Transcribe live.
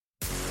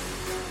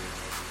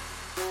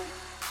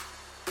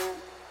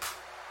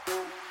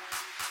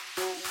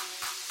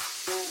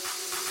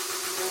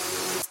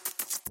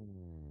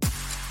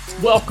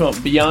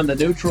Welcome Beyond the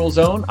Neutral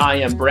Zone. I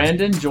am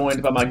Brandon,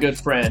 joined by my good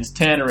friends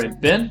Tanner and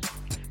Ben.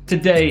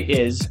 Today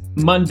is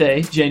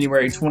Monday,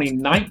 January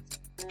 29th.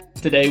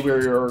 Today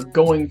we're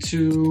going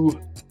to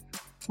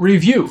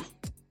review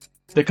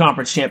the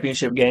conference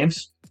championship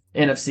games,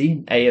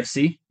 NFC,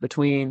 AFC,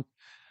 between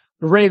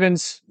the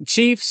Ravens,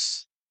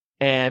 Chiefs,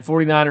 and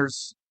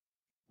 49ers,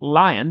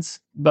 Lions.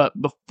 But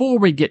before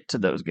we get to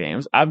those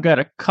games, I've got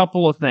a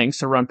couple of things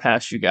to run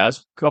past you guys,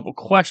 a couple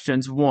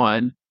questions,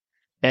 one,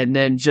 and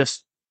then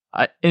just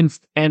and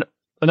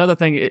another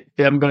thing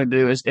I'm going to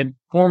do is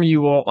inform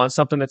you all on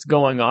something that's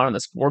going on in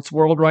the sports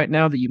world right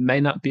now that you may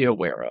not be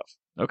aware of.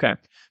 Okay.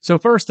 So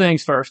first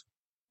things first,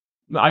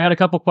 I got a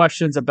couple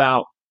questions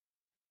about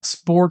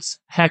sports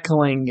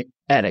heckling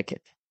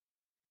etiquette.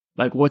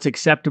 Like what's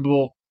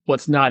acceptable,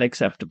 what's not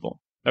acceptable.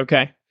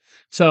 Okay.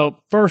 So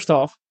first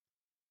off,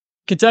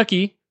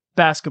 Kentucky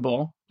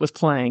basketball was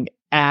playing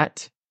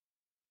at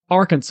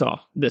Arkansas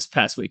this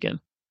past weekend.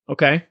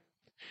 Okay.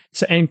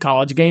 So, and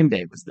college game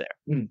day was there.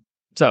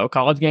 So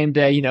college game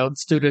day, the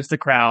students, the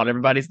crowd,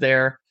 everybody's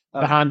there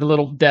behind the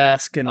little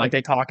desk, and like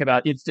they talk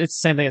about it's the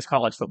same thing as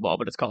college football,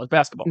 but it's college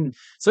basketball.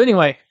 So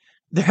anyway,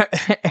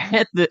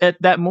 at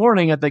that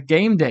morning at the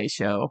game day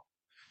show,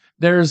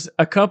 there's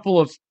a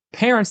couple of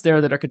parents there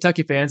that are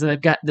Kentucky fans, and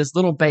they've got this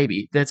little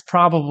baby that's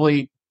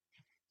the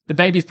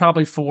baby's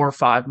probably 4 or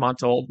 5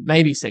 months old,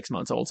 maybe 6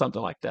 months old,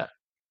 something like that.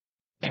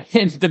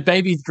 And the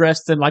baby's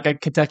dressed in like a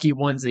Kentucky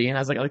onesie and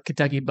has like a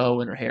Kentucky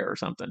bow in her hair or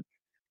something.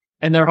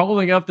 And they're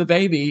holding up the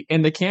baby,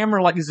 and the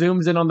camera like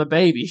zooms in on the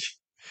baby.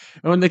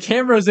 And when the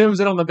camera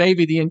zooms in on the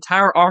baby, the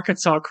entire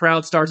Arkansas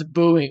crowd starts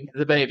booing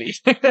the baby.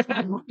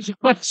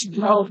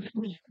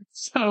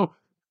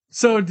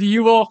 So do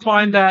you all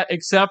find that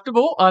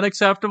acceptable,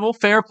 unacceptable,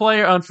 fair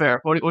play, or unfair?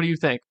 What do you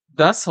think?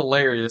 That's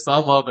hilarious. I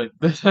love it.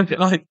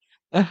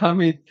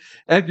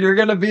 If you're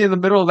going to be in the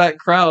middle of that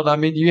crowd,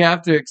 you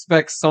have to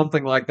expect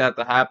something like that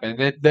to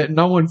happen. That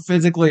no one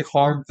physically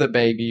harmed the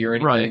baby or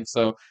anything. Right.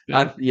 So,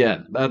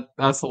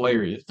 that's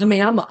hilarious.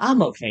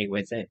 I'm okay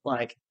with it.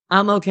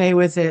 I'm okay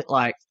with it.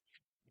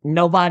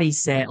 Nobody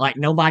said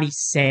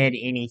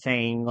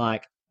anything,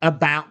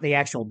 about the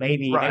actual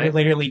baby. Right. They were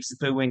literally just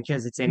booing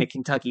because it's in a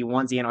Kentucky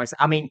onesie and all.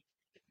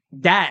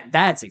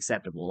 That's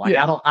acceptable. I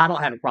don't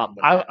have a problem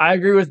with that. I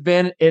agree with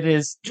Ben. It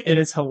is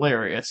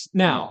hilarious.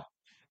 Now,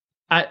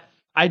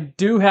 I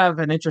do have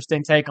an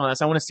interesting take on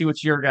this. I want to see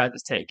what your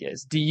guys' take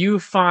is. Do you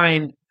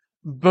find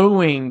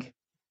booing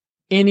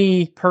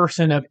any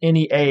person of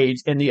any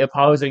age in the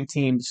opposing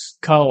team's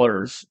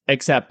colors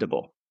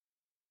acceptable?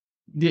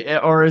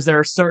 Or is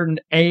there certain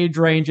age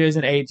ranges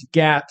and age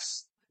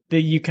gaps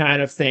that you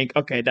kind of think,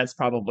 okay, that's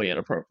probably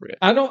inappropriate?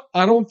 I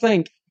don't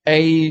think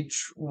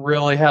age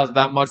really has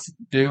that much to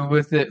do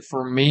with it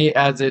for me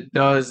as it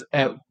does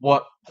at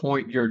what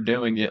point you're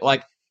doing it.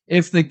 Like,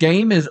 if the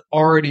game is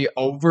already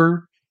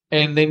over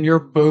and then you're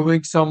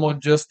booing someone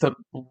just to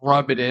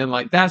rub it in,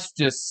 like, that's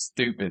just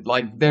stupid.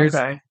 Like, there's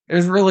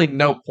really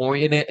no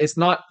point in it. It's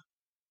not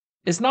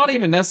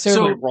even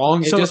necessarily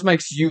wrong. It just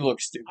makes you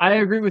look stupid. I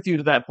agree with you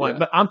to that point,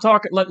 but I'm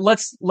talking.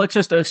 Let's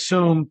just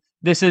assume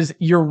this is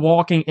you're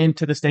walking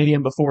into the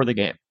stadium before the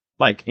game,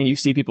 and you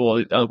see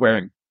people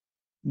wearing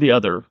the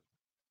other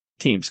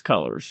team's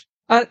colors.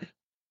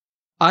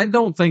 I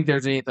don't think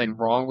there's anything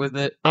wrong with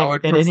it.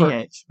 At any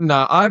age.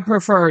 No, I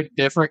prefer a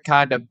different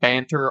kind of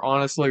banter,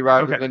 honestly,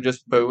 rather than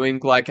just booing.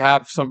 Like,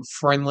 have some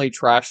friendly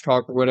trash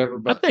talk or whatever.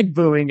 But I think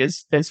booing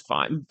is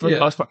fine for the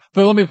most part.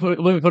 But let me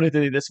put it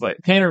to you this way,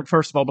 Tanner.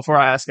 First of all, before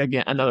I ask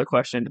again another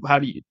question,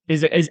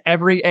 is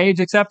every age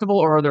acceptable,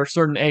 or are there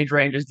certain age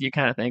ranges that you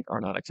kind of think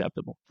are not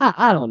acceptable?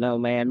 I don't know,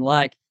 man.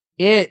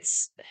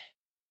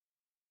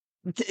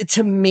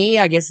 To me,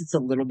 I guess it's a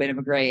little bit of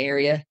a gray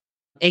area.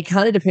 It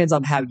kind of depends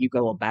on how you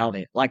go about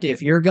it.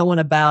 If you're going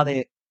about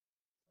it,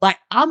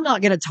 I'm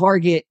not going to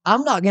target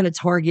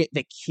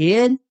the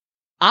kid.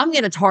 I'm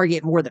going to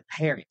target more the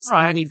parents.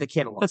 Right. I leave the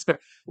kid alone. That's fair.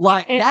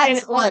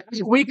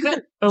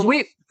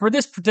 For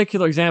this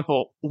particular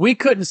example, we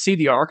couldn't see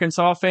the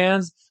Arkansas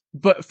fans,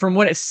 but from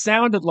what it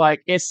sounded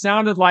like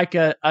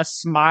a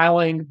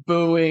smiling,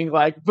 booing,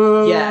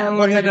 boo. Yeah,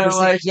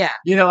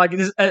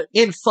 100%.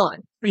 In fun.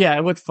 Yeah,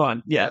 with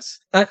fun. Yes,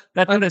 that's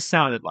what it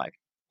sounded like.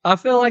 I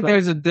feel like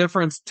there's a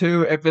difference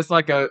too if it's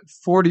like a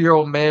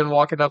 40-year-old man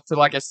walking up to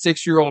like a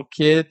 6-year-old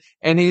kid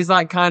and he's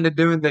kind of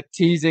doing the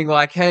teasing,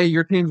 hey,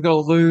 your team's gonna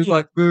lose,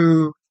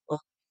 boo.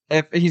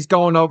 If he's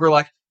going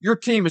over your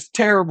team is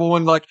terrible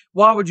and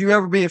why would you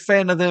ever be a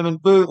fan of them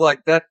and boo,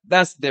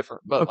 that's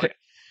different. But okay.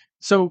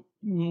 So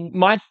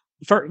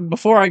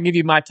before I give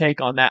you my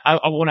take on that, I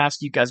want to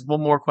ask you guys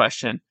one more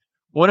question.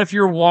 What if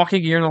you're in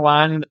the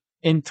line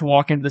to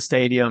walk into the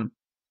stadium,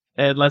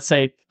 and let's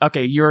say,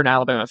 okay, you're an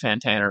Alabama fan,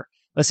 Tanner.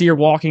 Let's say you're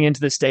walking into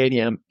the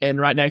stadium and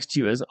right next to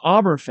you is an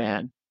Auburn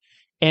fan.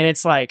 And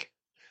it's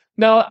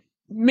no,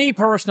 me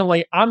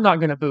personally, I'm not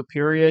going to boo,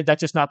 period. That's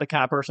just not the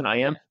kind of person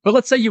I am. But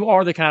let's say you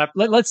are the kind of,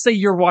 let's say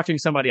you're watching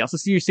somebody else.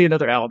 Let's say you see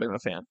another Alabama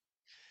fan.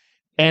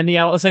 And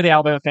let's say the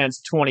Alabama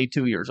fan's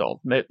 22 years old.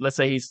 Let's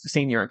say he's a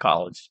senior in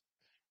college.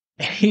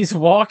 He's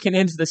walking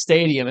into the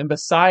stadium, and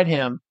beside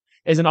him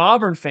is an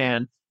Auburn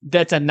fan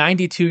that's a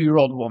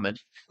 92-year-old woman.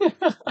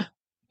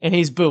 And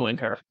he's booing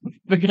her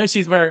because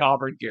she's wearing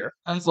Auburn gear.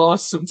 That's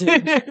awesome.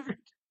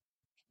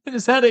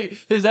 Is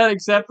that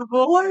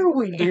acceptable? What are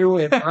we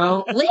doing,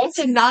 bro? Leave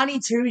the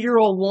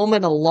 92-year-old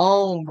woman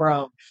alone,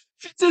 bro.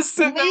 Just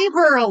sitting there, Leave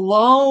her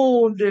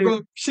alone, dude. bro.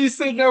 She's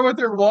sitting there with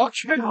her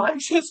watcher, like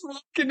just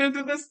walking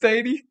into the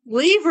stadium.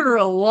 Leave her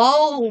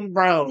alone,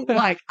 bro.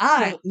 Like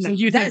So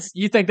you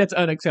think that's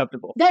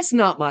unacceptable? that's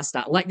not my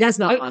style. Like that's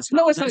not my style.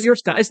 No, it's not your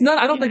style. It's not.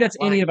 I don't think that's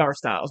any like, of our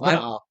styles.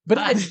 Wow. But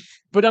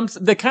I'm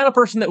the kind of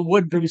person that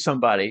would boo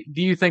somebody.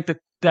 Do you think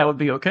that would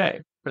be okay?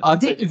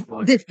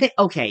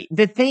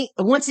 The thing,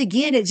 once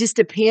again, it just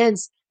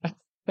depends.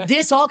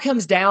 This all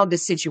comes down to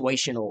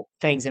situational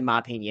things, in my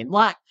opinion.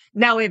 Like,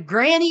 now, if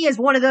Granny is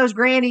one of those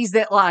grannies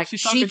that, like, She's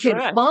she talking can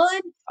trash.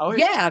 fun, Oh,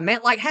 yeah. yeah, man,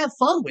 like, have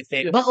fun with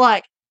it. Yeah. But,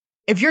 like,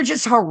 if you're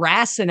just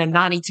harassing a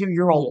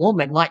 92-year-old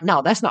woman, like,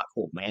 no, that's not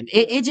cool, man.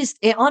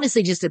 It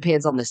honestly just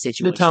depends on the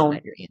situation tone.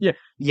 that you're in. Yeah.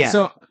 Yeah.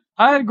 So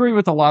I agree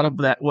with a lot of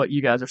that. What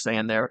you guys are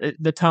saying there,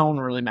 the tone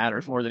really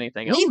matters more than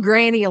anything else. Leave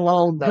Granny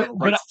alone, though.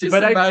 But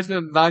I imagine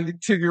a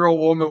 92-year-old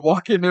woman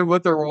walking in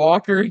with her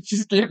walker and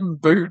just getting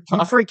booed. You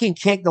freaking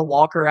kick the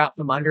walker out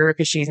from under her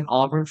because she's an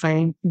Auburn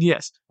fan.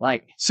 Yes.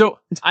 Like, So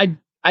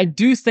I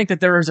do think that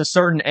there is a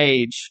certain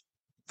age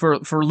for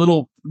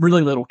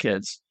really little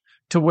kids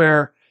to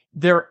where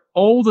they're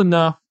old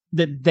enough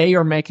that they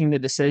are making the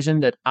decision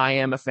that I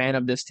am a fan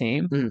of this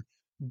team,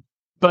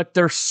 but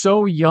they're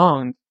so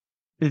young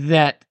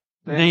that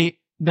they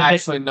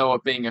actually know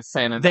what being a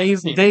fan of they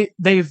that team.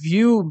 they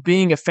view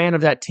being a fan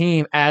of that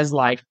team as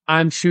like,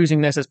 I'm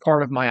choosing this as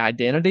part of my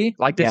identity.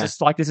 Like this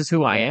is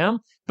who I am,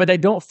 but they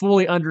don't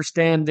fully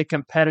understand the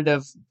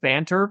competitive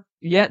banter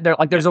yet. They're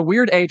like, there's a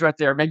weird age right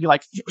there, maybe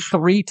like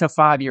 3 to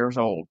 5 years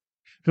old,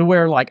 to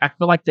where like I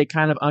feel like they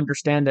kind of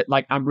understand that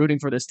like I'm rooting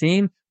for this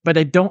team, but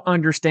they don't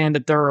understand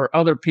that there are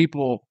other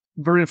people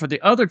rooting for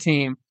the other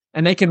team,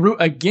 and they can root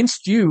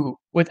against you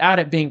without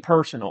it being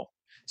personal.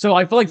 So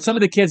I feel like some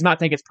of the kids might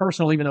think it's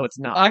personal, even though it's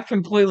not. I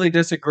completely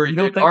disagree. You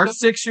don't Dude. think Our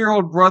so?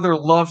 6-year-old brother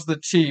loves the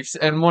Chiefs,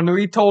 and when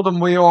we told him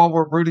we all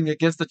were rooting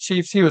against the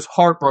Chiefs, he was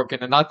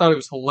heartbroken, and I thought it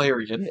was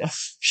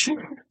hilarious.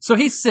 So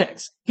he's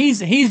 6.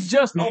 He's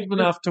just old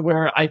enough to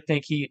where I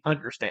think he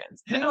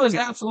understands. He was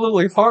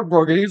absolutely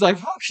heartbroken. He was like,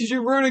 "How could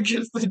you root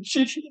against the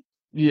Chiefs?"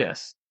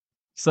 Yes.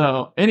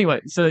 So anyway,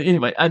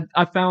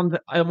 I found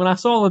that when I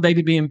saw the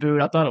baby being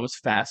booed, I thought it was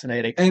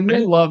fascinating. And I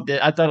then- loved it.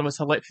 I thought it was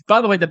hilarious.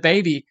 By the way, the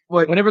baby,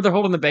 whenever they're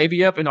holding the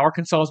baby up and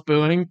Arkansas is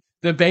booing,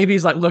 the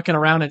baby's like looking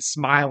around and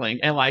smiling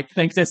and like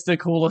thinks it's the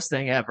coolest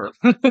thing ever.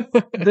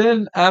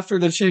 Then after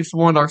the Chiefs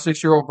won, our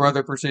 6-year-old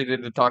brother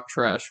proceeded to talk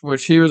trash,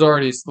 which he was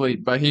already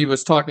asleep, but he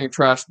was talking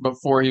trash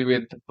before he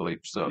went to sleep.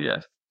 So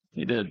Yes,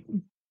 he did.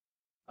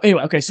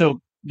 Anyway, okay, so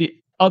the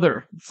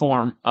other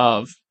form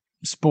of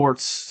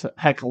sports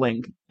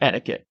heckling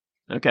etiquette.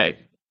 Okay.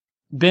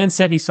 Ben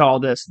said he saw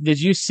this. Did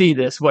you see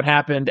this? What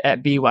happened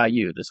at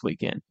BYU this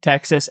weekend?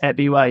 Texas at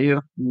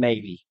BYU?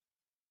 maybe.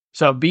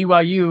 So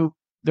BYU,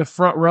 the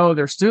front row,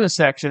 their student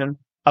section,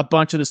 a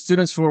bunch of the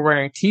students were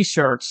wearing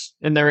t-shirts,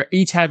 and they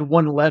each had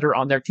one letter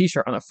on their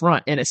t-shirt on the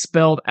front, and it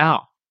spelled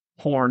out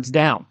horns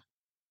down.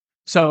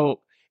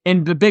 So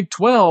in the Big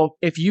 12,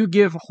 if you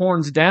give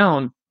horns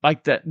down,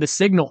 like the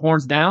signal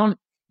horns down,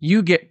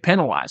 you get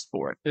penalized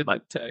for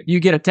it. You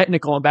get a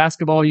technical in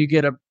basketball, you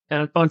get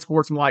an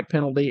unsportsmanlike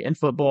penalty in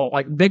football.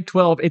 Like Big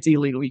 12, it's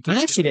illegal. You can't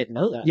I actually didn't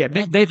know that. Yeah,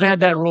 they've had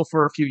that rule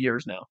for a few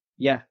years now.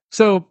 Yeah.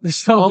 So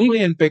only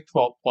in Big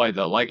 12 play,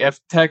 though. Like, if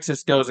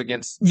Texas goes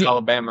against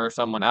Alabama or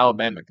someone,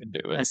 Alabama can do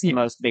it. That's the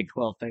most Big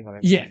 12 thing I've ever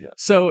yeah. seen.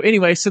 So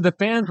anyway, so the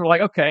fans were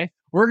like, okay,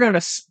 we're going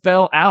to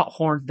spell out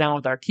horns down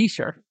with our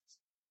t-shirt.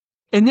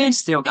 And then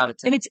Still got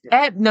it. and it's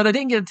no, they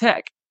didn't get a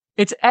tech.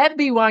 It's at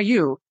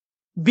BYU.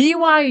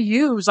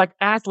 BYU's like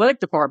athletic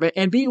department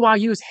and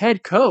BYU's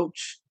head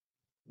coach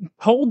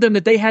told them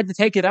that they had to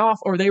take it off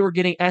or they were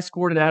getting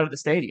escorted out of the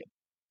stadium.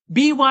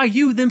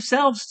 BYU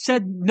themselves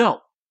said no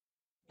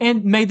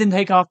and made them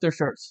take off their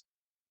shirts,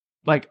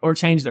 or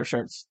change their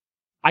shirts.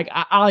 I'm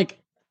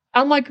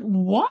like,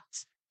 what?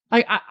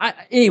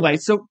 Anyway,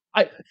 so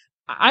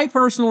I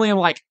personally am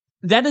like,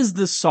 that is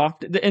the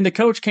soft, and the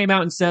coach came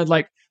out and said,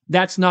 like,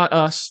 that's not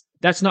us.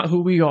 That's not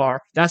who we are.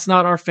 That's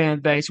not our fan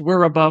base.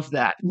 We're above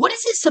that. What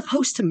is it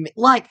supposed to mean?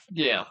 Like,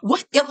 Yeah.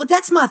 what? Yeah, well,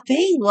 that's my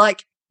thing.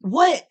 Like,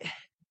 what?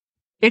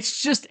 It's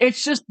just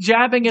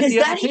jabbing at Does the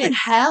other that team. even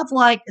have,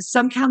 like,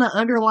 some kind of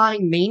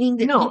underlying meaning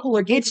that No, people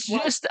are getting? It's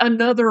just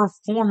another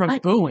form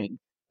of booing.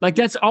 Like,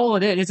 that's all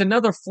it is. It's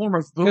another form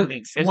of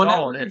booing. It's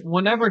all it is.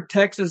 Whenever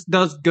Texas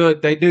does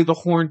good, they do the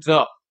horns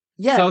up.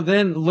 Yeah. So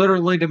then,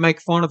 literally, to make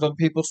fun of them,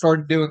 people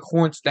started doing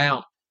horns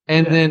down.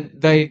 And then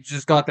they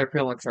just got their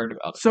feelings hurt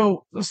about it.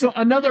 So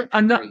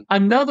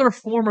another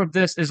form of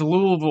this is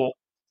Louisville.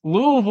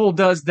 Louisville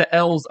does the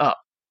L's up,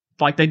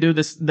 like they do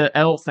the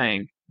L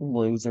thing,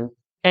 Loser.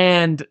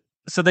 and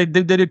so they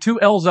do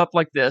 2 L's up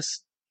like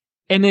this.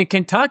 And then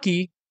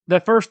Kentucky, the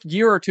first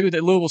year or two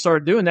that Louisville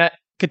started doing that,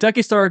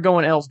 Kentucky started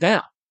going L's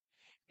down.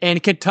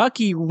 And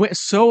Kentucky went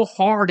so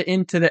hard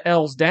into the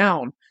L's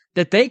down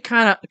that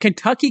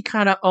Kentucky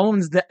kind of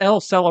owns the L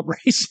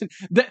celebration.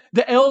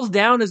 The L's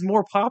down is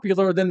more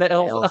popular than the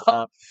L's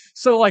up.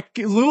 So like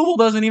Louisville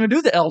doesn't even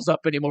do the L's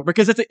up anymore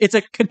because it's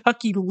a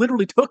Kentucky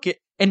literally took it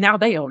and now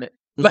they own it.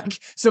 Like,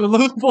 so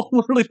Louisville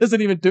literally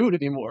doesn't even do it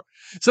anymore.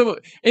 So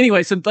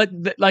anyway, so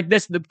like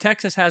this, the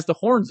Texas has the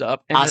horns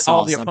up, and I saw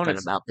all the something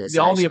opponents about this.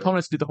 all the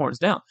opponents do the horns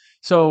down.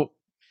 So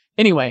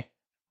anyway,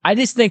 I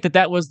just think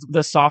that was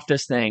the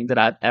softest thing that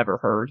I've ever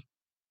heard.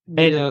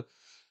 And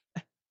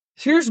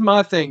here's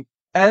my thing: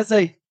 as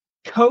a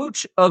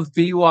coach of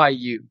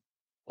BYU,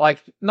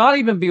 like not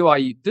even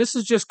BYU, this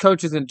is just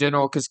coaches in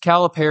general because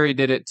Calipari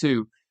did it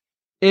too.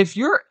 If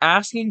you're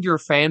asking your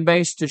fan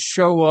base to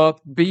show up,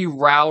 be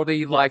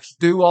rowdy, like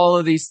do all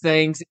of these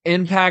things,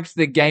 impact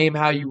the game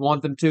how you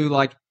want them to,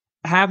 like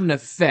have an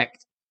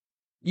effect,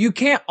 you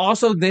can't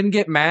also then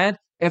get mad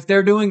if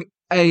they're doing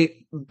a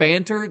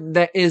banter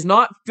that is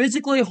not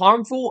physically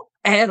harmful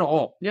at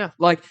all. Yeah.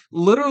 Like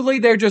literally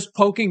they're just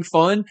poking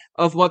fun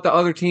of what the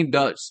other team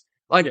does.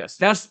 Like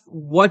that's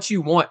what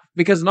you want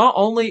because not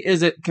only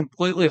is it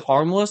completely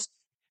harmless,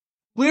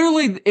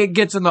 clearly it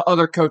gets in the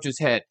other coach's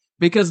head.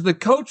 Because the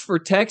coach for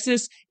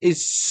Texas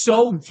is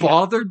so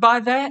bothered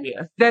by that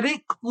that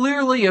it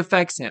clearly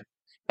affects him.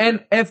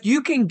 And if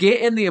you can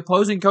get in the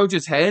opposing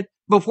coach's head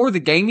before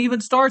the game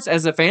even starts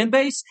as a fan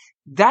base,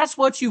 that's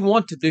what you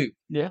want to do.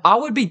 Yeah. I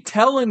would be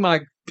telling my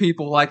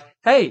people like,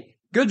 hey,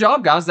 good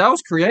job, guys. That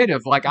was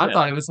creative. Like, I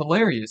thought it was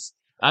hilarious.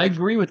 I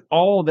agree with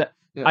all that.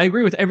 Yeah. I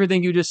agree with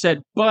everything you just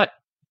said, but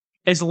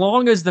as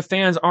long as the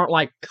fans aren't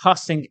like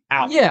cussing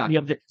out. Yeah.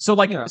 So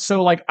like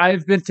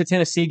I've been to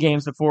Tennessee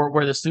games before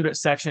where the student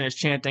section is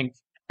chanting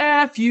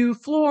F you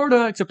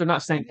Florida, except they're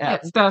not saying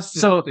F. That's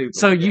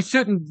you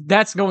shouldn't,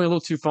 that's going a little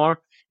too far.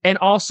 And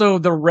also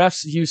the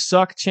refs you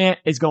suck chant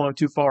is going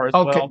too far as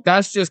well. Okay,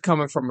 that's just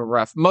coming from a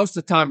ref. Most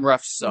of the time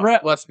refs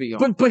suck. Let's be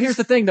honest. But here's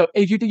the thing though,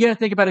 if you gotta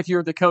think about if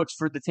you're the coach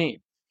for the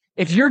team.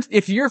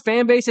 If your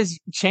fan base is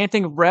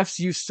chanting refs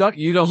you suck,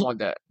 you don't want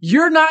that.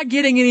 You're not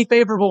getting any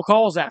favorable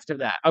calls after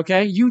that,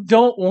 okay? You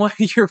don't want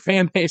your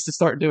fan base to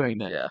start doing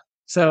that. Yeah.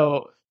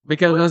 So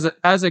because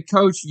as a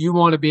coach, you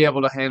want to be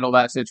able to handle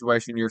that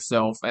situation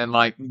yourself and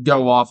like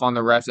go off on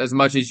the refs as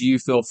much as you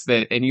feel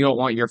fit, and you don't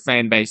want your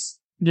fan base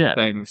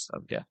saying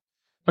stuff. Yeah.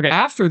 Okay.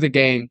 After the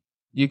game,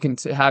 you can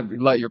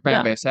let your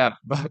fan base have it.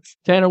 But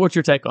Tanner, what's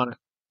your take on it?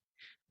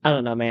 I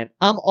don't know, man.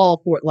 I'm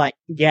all for it. Like,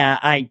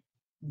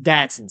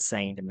 that's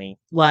insane to me.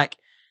 Like,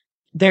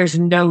 there's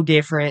no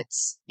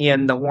difference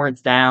in the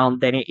horns down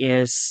than it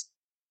is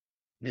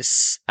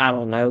this, I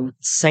don't know,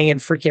 saying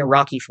freaking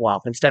Rocky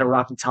Flop instead of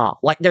Rocky Top.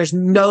 Like, there's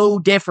no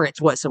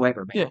difference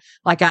whatsoever, man. Yeah.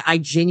 Like, I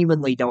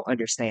genuinely don't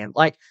understand.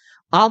 Like,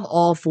 I'm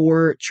all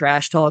for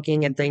trash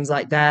talking and things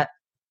like that.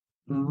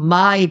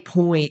 My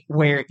point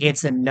where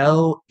it's a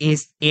no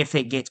is if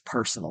it gets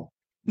personal.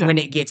 Yeah. When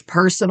it gets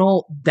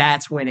personal,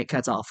 that's when it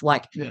cuts off.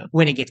 Like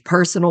when it gets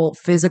personal,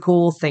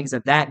 physical, things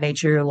of that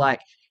nature,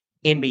 like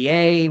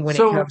NBA, when it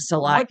comes to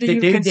like the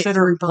dude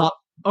consider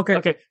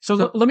Okay.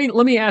 So let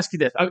me ask you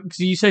this.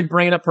 So you said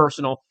bring it up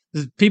personal.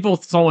 People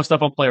throwing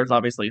stuff on players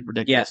obviously is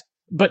ridiculous. Yes.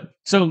 But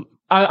so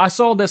I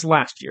saw this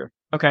last year.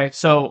 Okay.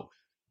 So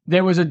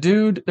there was a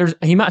dude,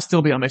 he might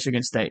still be on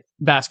Michigan State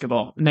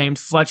basketball, named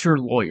Fletcher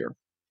Lawyer.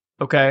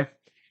 Okay.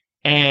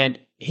 And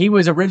he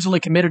was originally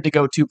committed to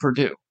go to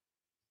Purdue.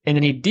 And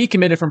then he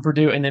decommitted from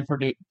Purdue and then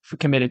Purdue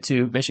committed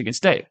to Michigan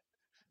State.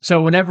 So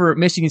whenever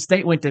Michigan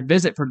State went to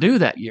visit Purdue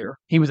that year,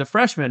 he was a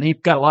freshman. He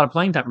got a lot of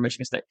playing time for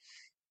Michigan State.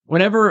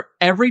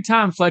 Every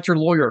time Fletcher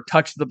Lawyer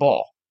touched the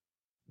ball,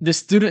 the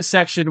student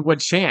section would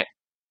chant,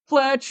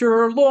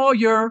 Fletcher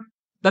Lawyer.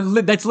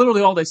 That's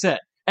literally all they said.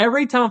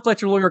 Every time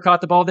Fletcher Lawyer caught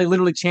the ball, they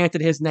literally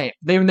chanted his name.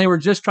 They were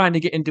just trying to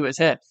get into his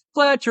head.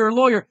 Fletcher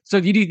Lawyer. So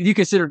do you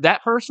consider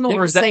that personal?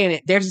 They're saying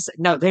it. They're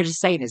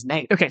just saying his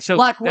name. Okay, so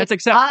like, that's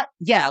acceptable.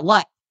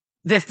 Like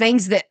the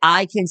things that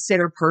I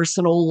consider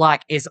personal,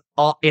 like is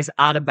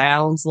out of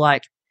bounds.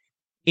 Like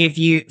if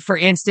you, for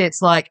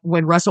instance, like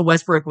when Russell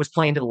Westbrook was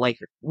playing for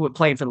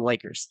the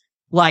Lakers,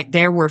 like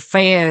there were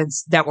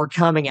fans that were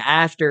coming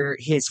after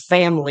his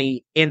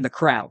Family in the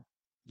crowd.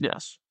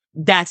 Yes.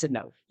 That's a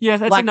no. Yeah,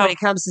 that's like a no. When it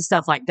comes to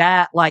stuff like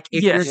that, like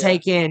if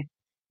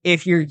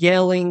you're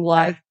yelling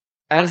like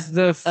as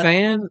the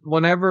fan,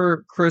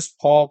 whenever Chris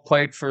Paul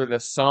played for the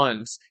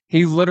Suns,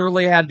 he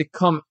literally had to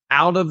come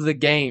out of the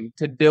game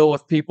to deal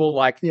with people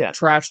like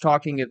trash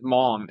talking his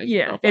mom.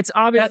 It's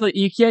obviously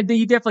you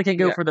definitely can't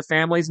go for the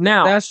families.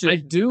 Now, I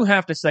do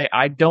have to say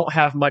I don't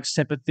have much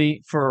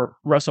sympathy for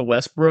Russell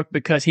Westbrook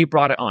because he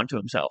brought it onto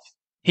himself.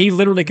 He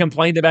literally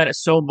complained about it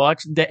so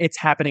much that it's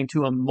happening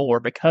to him more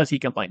because he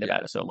complained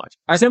about it so much.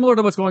 Similar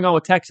to what's going on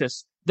with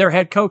Texas, their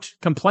head coach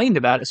complained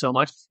about it so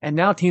much, and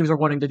now teams are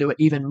wanting to do it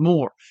even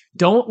more.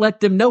 Don't let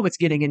them know it's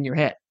getting in your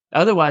head.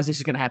 Otherwise, this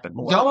is going to happen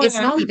more.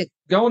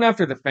 Going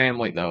after the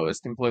family, though,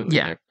 is completely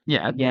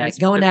different.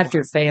 Going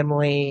after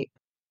family.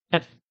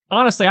 And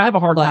honestly, I have a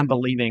hard time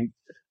believing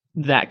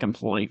that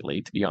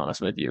completely, to be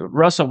honest with you.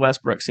 Russell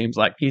Westbrook seems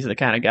like he's the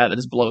kind of guy that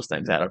just blows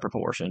things out of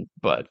proportion,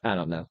 but I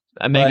don't know.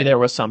 maybe But there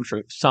was some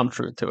truth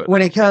to it.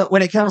 when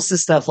it comes to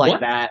stuff like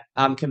that,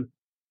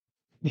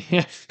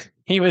 Yeah,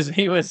 he was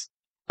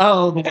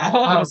oh,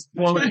 I was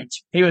quoting.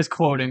 He was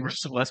quoting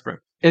Russell Westbrook.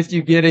 If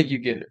you get it, you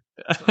get it.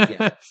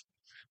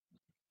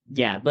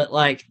 Yeah, but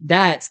like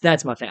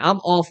that's my thing. I'm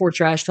all for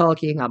trash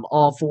talking. I'm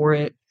all for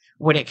it.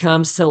 When it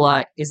comes to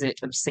like, is it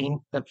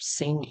Obscene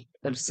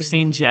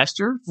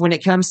gesture. When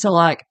it comes to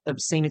like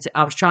obscenity,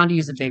 I was trying to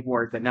use a big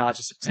word, but now I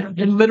just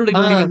You literally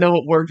don't even know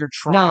what word you're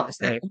trying to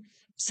say.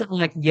 So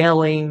like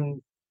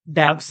yelling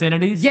that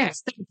obscenities.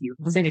 Yes, thank you.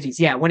 Obscenities.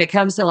 Yeah, when it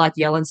comes to like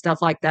yelling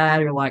stuff like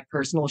that or like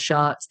personal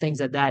shots,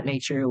 things of that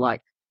nature,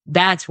 like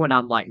that's when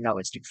I'm like, no,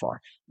 it's too far.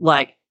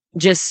 Like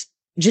just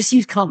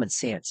use common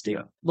sense,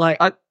 dude. Like,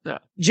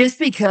 just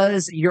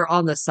because you're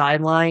on the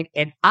sideline,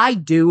 and I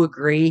do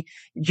agree,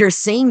 you're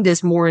seeing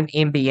this more in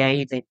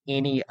NBA than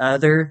any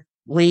other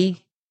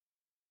league.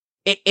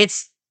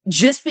 It's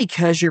just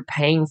because you're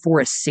paying for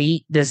a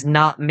seat does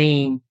not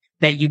mean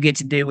that you get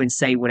to do and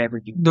say whatever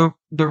you want.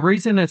 The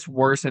reason it's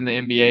worse in the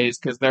NBA is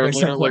because they're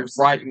literally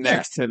right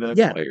next to the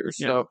players.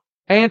 So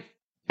and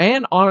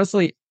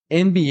honestly,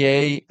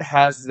 NBA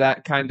has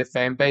that kind of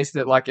fan base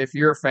that, like, if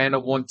you're a fan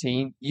of one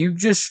team, you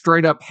just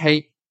straight up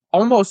hate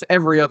almost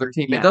every other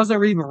team. It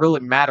doesn't even really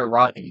matter,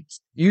 right?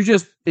 You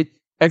just,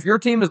 if your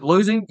team is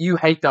losing, you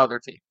hate the other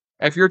team.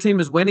 If your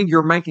team is winning,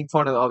 you're making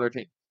fun of the other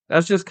team.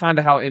 That's just kind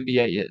of how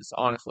NBA is,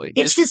 honestly.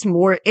 It's just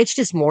more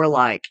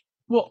like,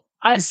 well,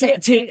 to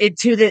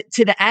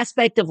the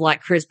aspect of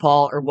like Chris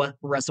Paul or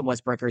Russell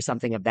Westbrook or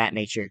something of that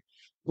nature.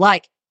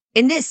 Like,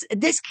 and this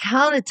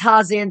kind of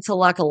ties into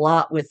like a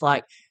lot with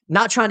like,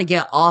 not trying to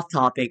get off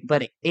topic,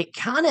 but it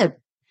kind of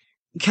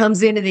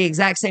comes into the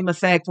exact same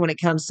effect when it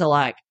comes to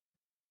like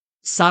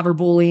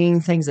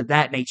cyberbullying, things of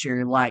that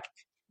nature. Like,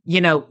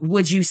 you know,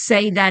 would you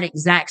say that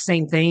exact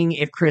same thing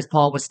if Chris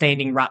Paul was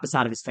standing right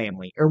beside of his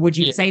family? Or would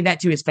you say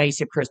that to his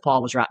face if Chris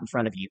Paul was right in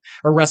front of you?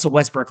 Or Russell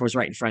Westbrook was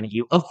right in front of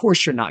you? Of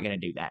course you're not going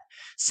to do that.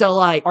 So,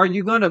 like... Are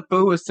you going to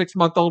boo a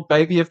 6-month-old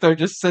baby if they're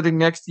just sitting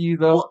next to you,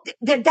 though? Well,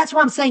 that's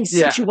why I'm saying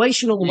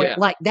situational. Yeah.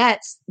 Like,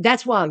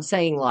 that's why I'm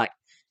saying, like,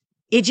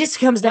 it just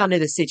comes down to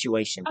the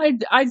situation.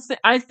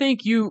 I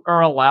think you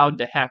are allowed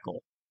to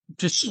heckle.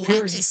 Just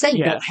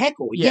don't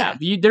heckle. Yeah.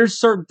 There's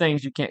certain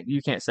things you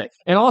can't say.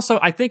 And also,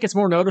 I think it's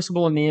more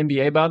noticeable in the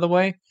NBA, by the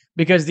way,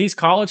 because these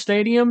college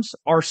stadiums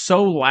are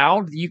so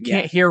loud that you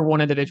can't hear one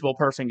individual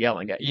person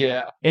yelling at you.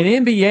 Yeah.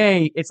 In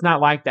NBA, it's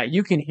not like that.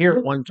 You can hear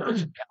one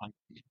person yelling.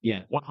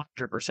 Yeah,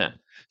 100%.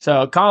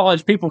 So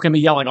college people can be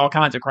yelling all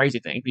kinds of crazy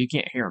things, but you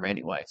can't hear them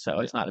anyway.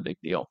 So it's not a big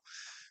deal.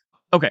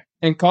 Okay.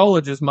 And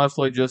college is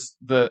mostly just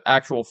the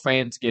actual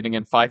fans getting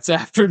in fights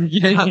after the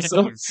game.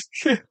 So.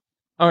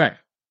 Okay.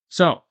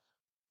 So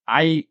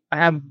I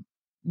have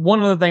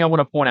one other thing I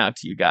want to point out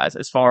to you guys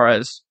as far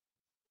as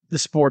the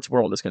sports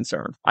world is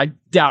concerned. I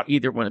doubt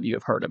either one of you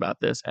have heard about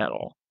this at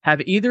all.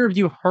 Have either of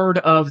you heard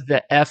of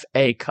the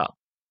FA Cup?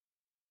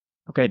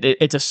 Okay.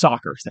 It's a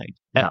soccer thing.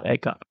 No. FA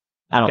Cup.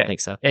 I don't think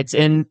so. It's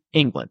in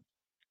England.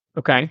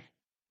 Okay.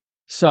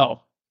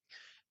 So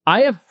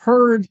I have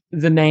heard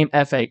the name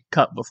FA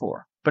Cup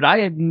before, but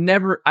I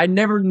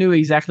never knew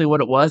exactly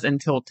what it was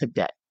until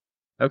today.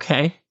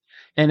 Okay.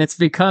 And it's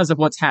because of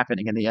what's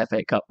happening in the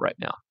FA Cup right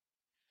now.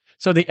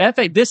 So the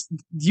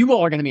you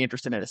all are going to be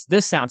interested in this.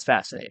 This sounds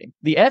fascinating.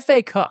 The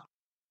FA Cup.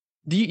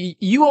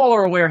 You all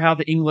are aware how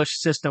the English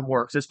system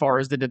works as far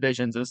as the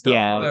divisions and stuff.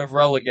 Yeah.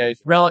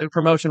 Relegation.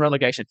 Promotion,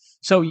 relegation.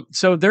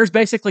 So there's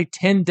basically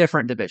 10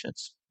 different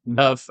divisions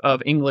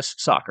of English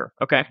soccer.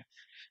 Okay.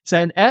 So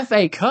an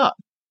FA Cup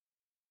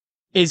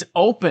is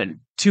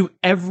open to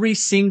every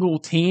single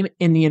team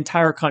in the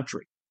entire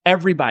country.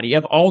 Everybody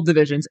of all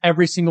divisions,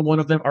 every single one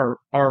of them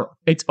are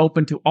it's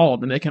open to all of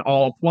them. They can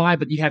all apply,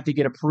 but you have to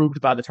get approved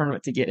by the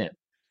tournament to get in.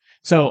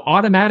 So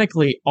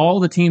automatically,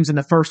 all the teams in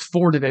the first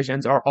 4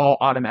 divisions are all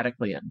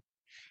automatically in.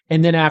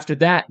 And then after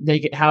that, they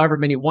get however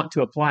many want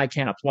to apply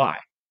can apply.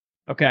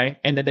 Okay.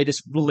 And then they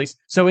just release.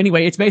 So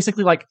anyway, it's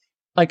basically like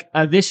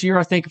this year,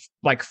 I think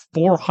like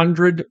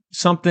 400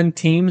 something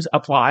teams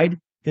applied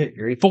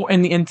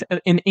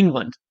in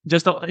England.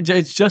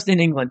 It's just in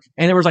England.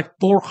 And there was like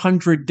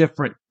 400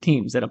 different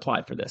teams that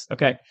applied for this.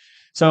 Okay.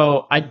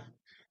 So I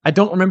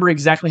don't remember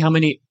exactly how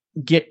many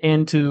get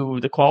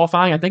into the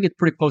qualifying. I think it's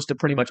pretty close to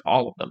pretty much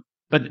all of them.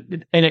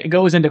 And it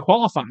goes into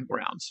qualifying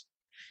rounds.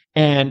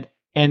 And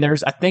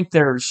there's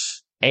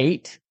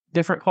 8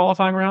 different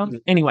qualifying rounds.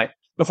 Anyway,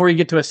 before you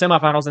get to a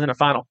semifinals and then a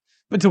final.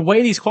 But the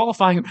way these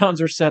qualifying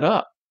rounds are set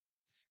up,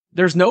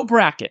 there's no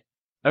bracket.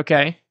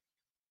 Okay.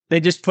 They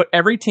just put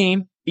every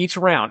team, each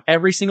round,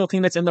 every single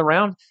team that's in the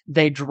round,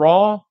 they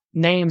draw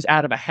names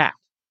out of a hat.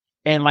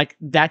 And like,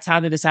 that's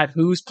how they decide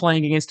who's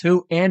playing against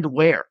who and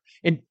where.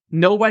 And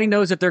nobody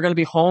knows if they're going to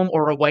be home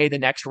or away the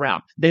next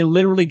round. They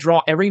literally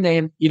draw every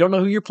name. You don't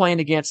know who you're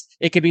playing against.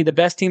 It could be the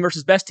best team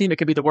versus best team. It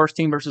could be the worst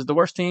team versus the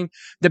worst team.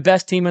 The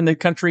best team in the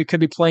country could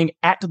be playing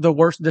at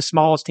the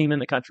smallest team in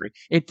the country.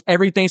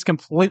 Everything's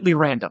completely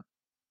random.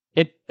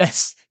 It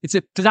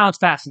sounds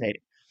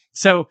fascinating.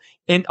 So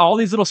in all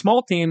these little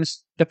small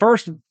teams, the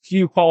first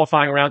few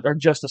qualifying rounds are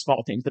just the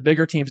small teams. The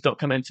bigger teams don't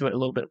come into it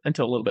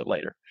until a little bit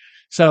later.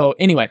 So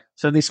anyway,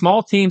 so these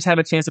small teams have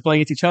a chance to play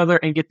against each other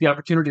and get the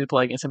opportunity to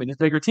play against some of these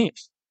bigger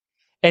teams.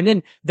 And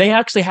then they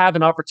actually have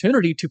an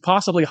opportunity to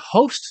possibly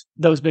host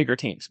those bigger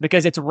teams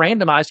because it's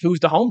randomized who's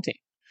the home team.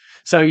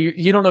 So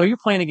you don't know who you're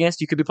playing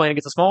against. You could be playing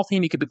against a small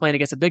team. You could be playing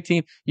against a big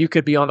team. You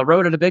could be on the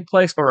road at a big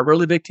place, or a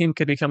really big team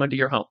could be coming to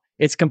your home.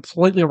 It's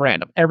completely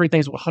random.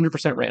 Everything's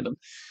 100% random.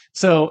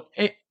 So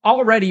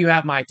already you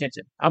have my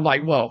attention. I'm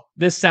like, whoa,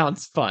 this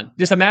sounds fun.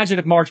 Just imagine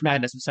if March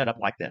Madness was set up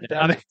like that.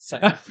 I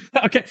mean,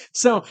 okay.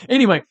 So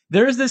anyway,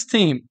 there's this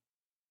team.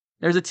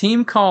 There's a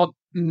team called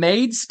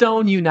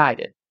Maidstone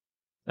United.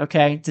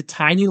 Okay. It's a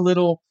tiny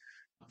little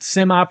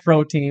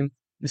semi-pro team.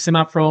 The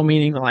semi-pro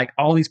meaning like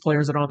all these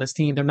players that are on this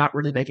team, they're not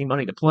really making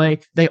money to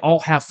play. They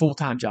all have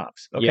full-time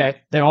jobs. Okay. Yeah.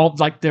 They're all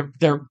like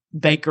they're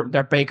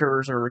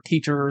bakers or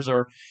teachers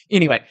or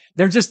anyway,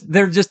 they're just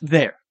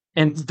there.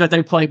 And that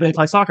they play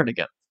soccer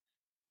together.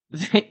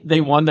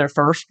 They won their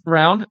first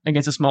round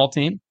against a small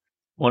team,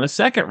 won a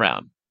second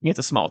round against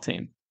a small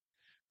team.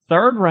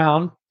 Third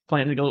round,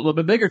 playing against a little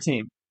bit bigger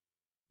team,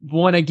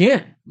 won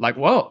again. Like,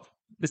 whoa.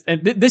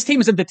 This team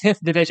is in the 10th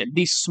division,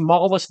 the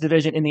smallest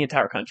division in the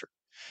entire country.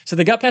 So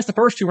they got past the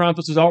first two rounds,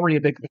 which was already a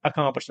big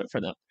accomplishment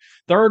for them.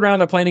 Third round,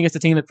 they're playing against a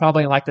team that's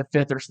probably in like the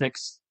 5th or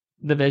 6th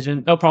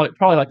division. Oh,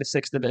 probably like the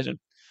 6th division.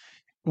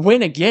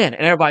 Win again,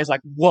 and everybody's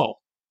like, whoa.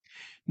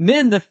 And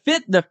then I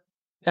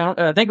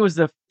think it was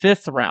the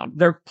 5th round.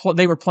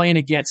 They were playing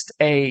against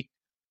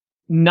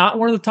not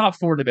one of the top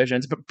 4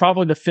 divisions, but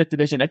probably the 5th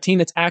division, a team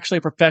that's actually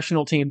a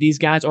professional team. These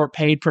guys are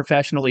paid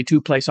professionally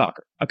to play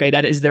soccer. Okay,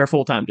 that is their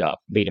full-time job.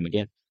 Beat them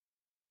again.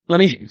 Let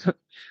me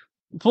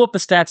pull up the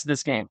stats of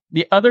this game.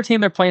 The other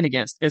team they're playing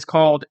against is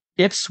called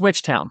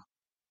Ipswich Town.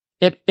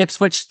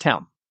 Ipswich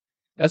Town.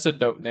 That's a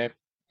dope name.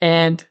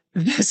 And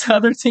this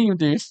other team,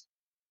 dude.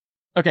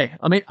 Okay,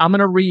 I'm going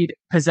to read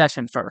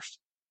possession first.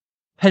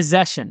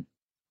 Possession.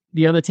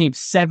 The other team,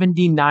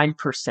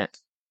 79%.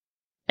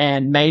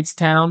 And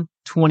Maidstone,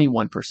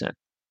 21%.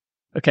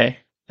 Okay,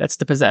 that's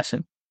the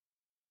possession.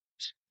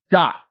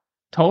 Shot.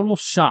 Total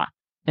shot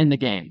in the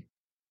game.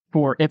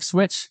 For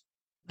Ipswich,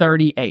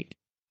 38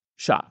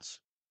 shots.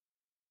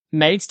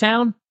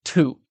 Maidstone,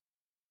 2.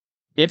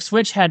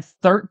 Ipswich had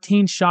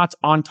 13 shots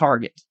on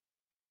target.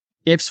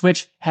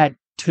 Ipswich had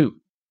 2.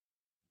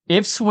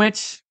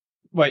 Ipswich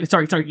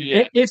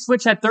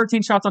had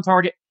 13 shots on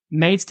target.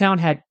 Maidstone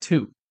had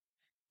 2.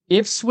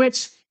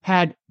 Ipswich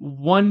had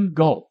 1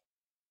 goal.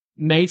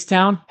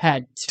 Maidstone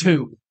had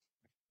 2.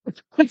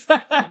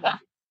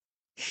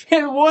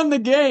 And won the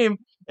game.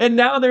 And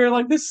now they're in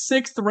like the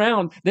 6th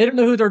round. They don't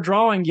know who they're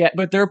drawing yet,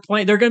 but they're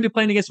going to be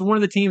playing against one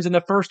of the teams in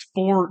the first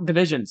 4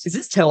 divisions. Is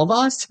this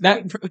televised?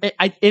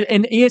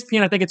 In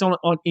ESPN, I think it's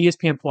on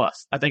ESPN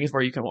Plus. I think is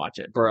where you can watch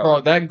it.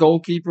 Bro, that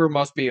goalkeeper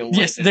must be elite.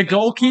 Yes, the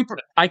goalkeeper.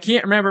 I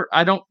can't remember.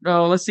 I don't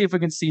know. Let's see if we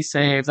can see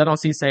saves. I don't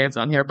see saves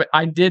on here, but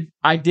I did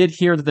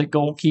hear that the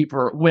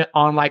goalkeeper went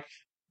on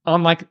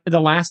the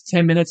last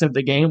 10 minutes of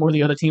the game where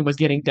the other team was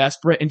getting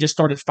desperate and just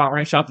started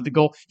firing shots at the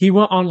goal. He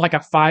went on like a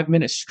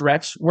 5-minute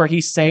stretch where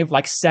he saved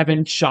like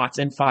 7 shots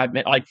in 5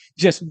 minutes, like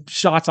just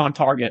shots on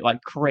target,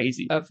 like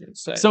crazy. That's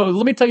insane. So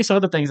let me tell you some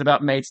other things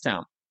about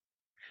Maidstone.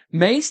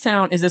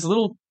 Maidstone is this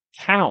little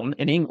town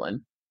in England,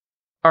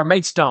 or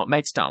Maidstone,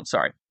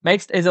 sorry.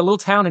 Maidstone is a little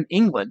town in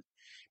England,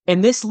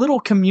 and this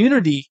little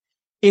community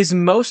is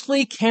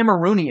mostly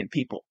Cameroonian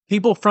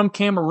people from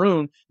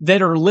Cameroon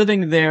that are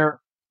living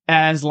there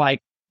as like,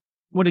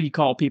 what do you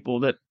call people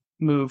that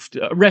moved?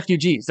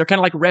 Refugees. They're kind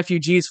of like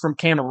refugees from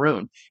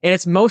Cameroon. And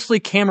it's mostly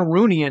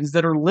Cameroonians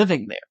that are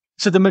living there.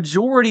 So the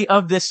majority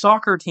of this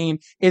soccer team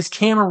is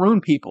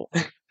Cameroon people.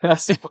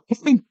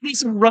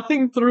 He's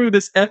running through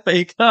this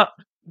FA Cup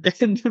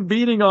and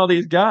beating all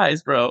these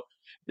guys, bro.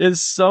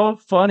 It's so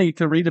funny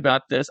to read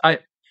about this. I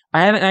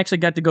haven't actually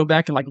got to go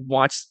back and like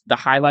watch the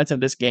highlights of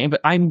this game, but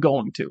I'm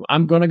going to.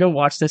 I'm going to go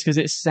watch this because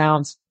it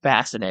sounds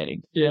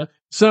fascinating. Yeah.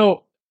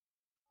 So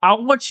I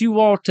want you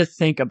all to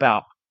think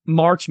about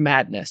March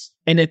Madness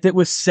and if it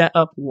was set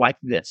up like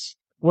this,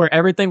 where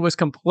everything was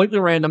completely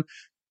random,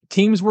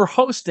 teams were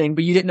hosting,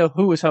 but you didn't know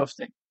who was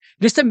hosting.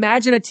 Just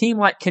imagine a team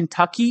like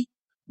Kentucky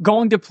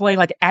going to play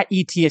like at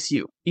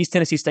ETSU, East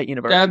Tennessee State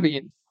University. That'd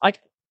be like,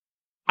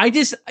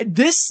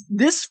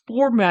 this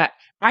format,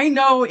 I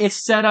know it's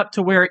set up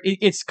to where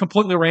it's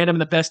completely random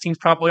and the best teams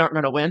probably aren't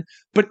going to win,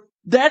 but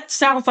that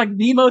sounds like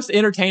the most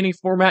entertaining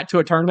format to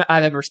a tournament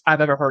I've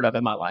ever heard of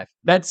in my life.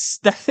 That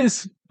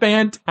is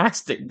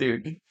fantastic,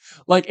 dude.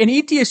 Like, an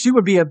ETSU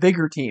would be a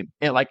bigger team.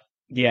 And like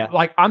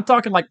I'm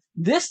talking like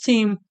this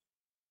team,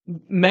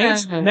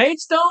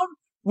 Maidstone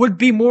would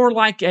be more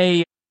like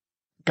I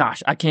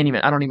don't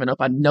even know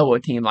if I know a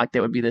team like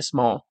that would be this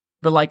small.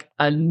 But like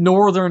a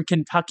Northern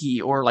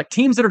Kentucky or like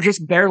teams that are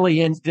just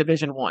barely in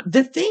Division 1.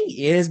 The thing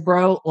is,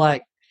 bro,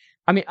 like,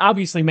 I mean,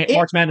 obviously,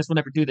 March Madness will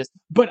never do this,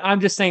 but I'm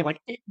just saying, like,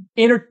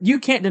 you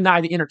can't deny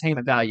the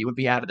entertainment value would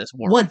be out of this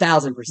world.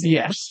 1,000%.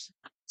 Yes.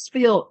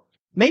 Spiel,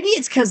 maybe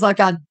it's because like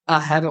I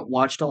haven't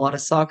watched a lot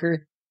of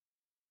soccer.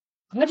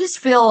 I just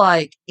feel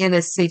like in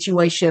a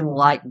situation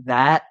like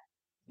that,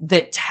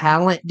 the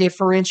talent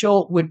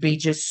differential would be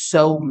just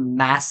so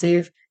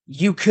massive.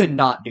 You could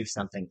not do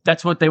something.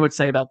 That's what they would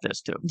say about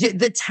this too.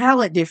 The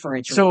talent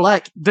differential. So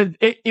like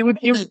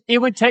it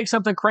would take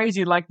something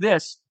crazy like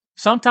this.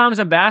 Sometimes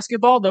in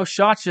basketball, those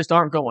shots just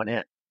aren't going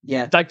in.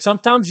 yeah, Like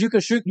sometimes you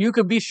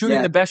could be shooting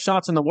Yeah. the best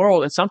shots in the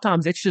world, and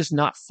sometimes it's just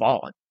not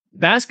falling.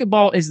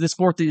 Basketball is the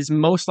sport that is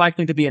most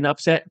likely to be an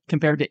upset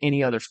compared to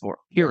any other sport.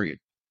 Period.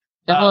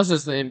 Unless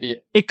it's the NBA.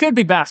 It could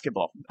be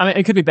basketball. I mean,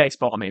 it could be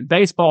baseball. I mean,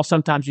 baseball,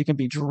 sometimes you can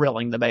be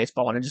drilling the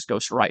baseball and it just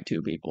goes right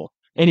to people.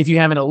 And if you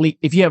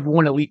have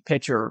one elite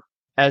pitcher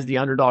as the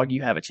underdog,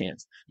 you have a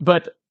chance.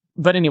 But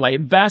anyway,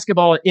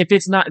 basketball, if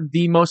it's not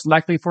the most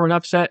likely for an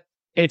upset,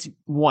 it's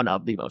one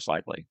of the most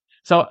likely.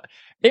 So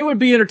it would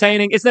be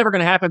entertaining. It's never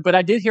going to happen. But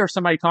I did hear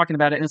somebody talking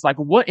about it, and it's like,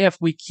 what if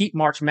we keep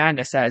March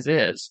Madness as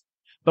is?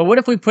 But what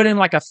if we put in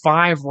like a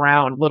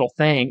 5-round little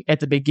thing at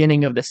the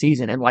beginning of the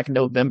season in like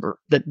November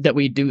that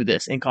we do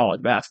this in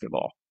college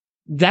basketball?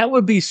 That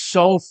would be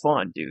so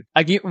fun, dude.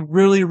 Like it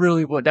really,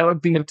 really would. That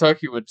would be.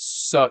 Kentucky would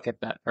suck at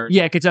that.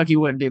 Yeah, Kentucky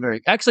wouldn't do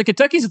very. Actually,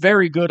 Kentucky's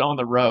very good on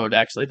the road.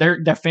 Actually,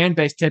 their fan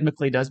base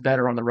typically does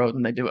better on the road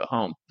than they do at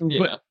home.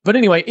 Yeah. But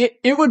anyway,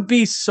 it would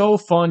be so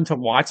fun to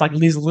watch, like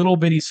these little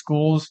bitty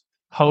schools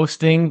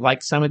hosting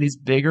like some of these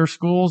bigger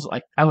schools.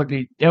 Like it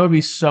would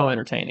be so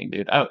entertaining,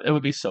 dude. It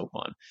would be so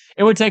fun.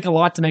 It would take a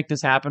lot to make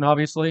this happen,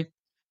 obviously,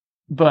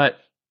 but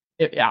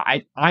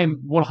I'm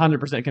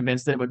 100%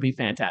 convinced that it would be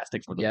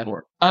fantastic for the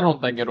sport. I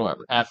don't think it'll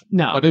ever happen.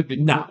 No, but it'd be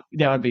no,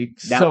 that would be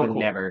that so would cool.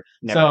 never.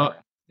 So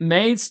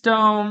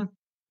Maidstone,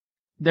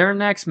 their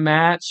next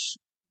match,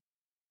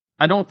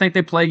 I don't think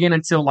they play again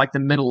until like the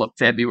middle of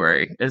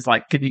February. It's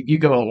like, you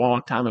go a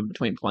long time in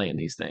between playing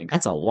these things.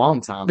 That's a long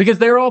time. Because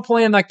they're all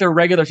playing like their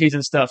regular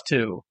season stuff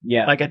too.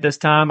 Yeah. Like at this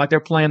time, like they're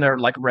playing their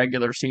like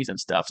regular season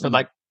stuff. So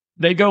like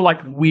they go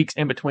like weeks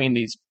in between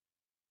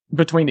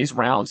these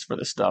rounds for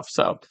this stuff.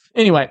 So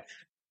anyway,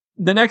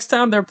 the next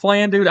time they're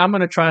playing, dude, I'm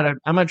gonna try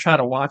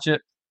to watch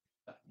it.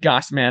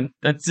 Gosh, man,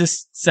 that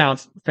just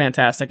sounds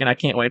fantastic, and I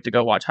can't wait to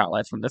go watch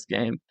highlights from this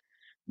game.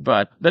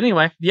 But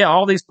anyway, yeah,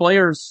 all these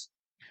players,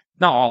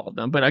 not all of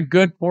them, but a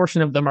good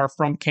portion of them are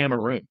from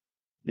Cameroon,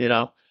 you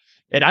know?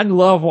 And I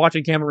love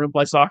watching Cameroon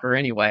play soccer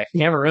anyway.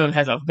 Cameroon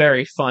has a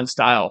very fun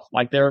style.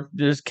 Like they're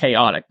just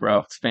chaotic, bro.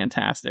 It's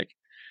fantastic.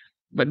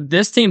 But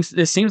it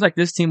seems like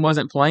this team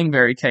wasn't playing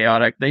very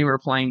chaotic. They were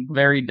playing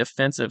very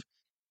defensive.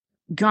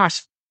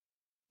 Gosh,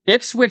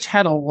 Ipswich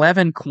had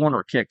 11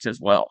 corner kicks as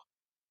well.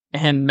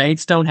 And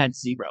Maidstone had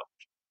 0.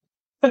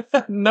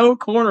 No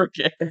corner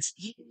kicks.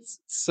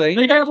 See?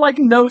 They had like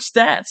no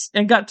stats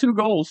and got 2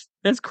 goals.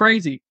 That's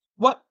crazy.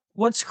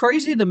 What's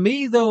crazy to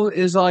me though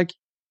is like,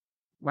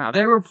 wow,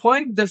 they were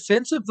playing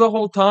defensive the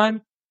whole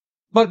time,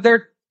 but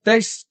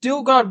they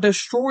still got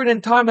destroyed in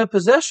time of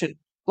possession.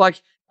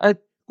 Like,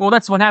 well,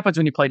 that's what happens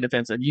when you play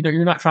defensive. You know,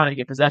 you're not trying to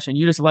get possession.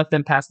 You just let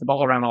them pass the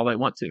ball around all they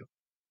want to.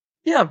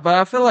 yeah, but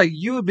I feel like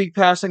you would be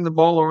passing the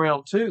ball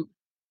around too.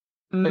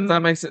 If that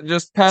makes it,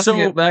 just passing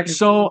it back.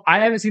 So I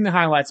haven't seen the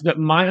highlights, but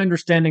my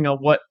understanding of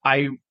what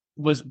I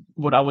was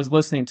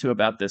listening to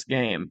about this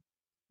game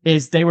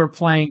is they were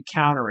playing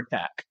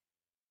counterattack.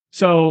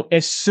 So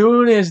as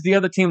soon as the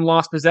other team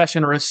lost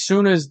possession, or as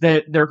soon as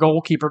their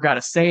goalkeeper got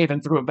a save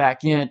and threw it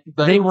back in,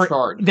 they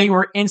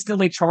were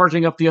instantly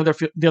charging up the other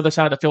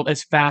side of the field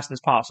as fast as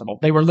possible.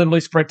 They were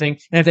literally sprinting,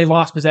 and if they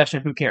lost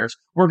possession, who cares?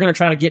 We're going to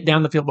try to get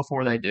down the field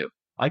before they do.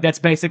 Like that's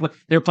basically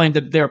they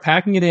were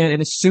packing it in,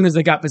 and as soon as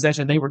they got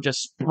possession, they were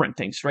just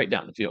sprinting straight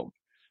down the field.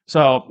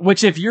 So,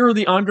 which if you're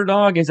the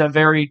underdog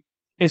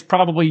is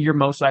probably your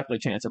most likely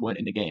chance of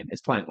winning the game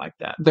is playing like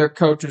that. Their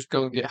coach is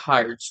going to get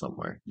hired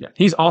somewhere. Yeah,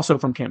 he's also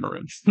from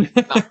Cameroon.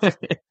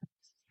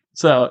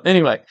 So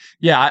anyway,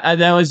 yeah,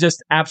 that was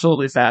just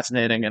absolutely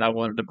fascinating, and I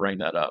wanted to bring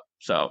that up.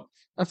 So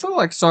I feel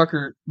like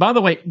soccer. By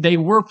the way, they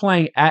were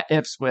playing at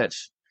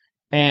Ipswich,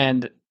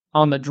 and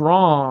on the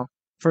draw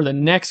for the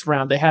next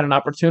round, they had an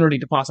opportunity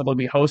to possibly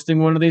be hosting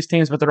one of these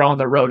teams, but they're on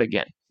the road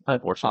again,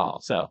 unfortunately.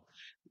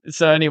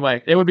 So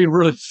anyway, it would be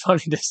really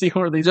funny to see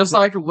where these just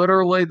like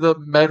literally the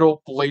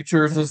metal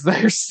bleachers as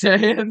their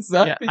stands.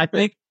 Yeah, I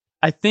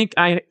think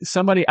I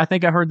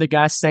heard the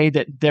guy say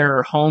that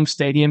their home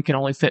stadium can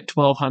only fit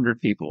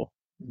 1,200 people.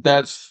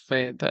 That's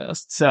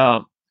fantastic.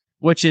 So,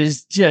 which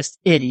is just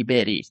itty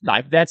bitty.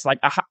 Like that's like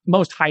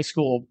most high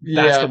school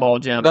basketball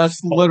gym.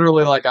 That's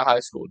literally like a high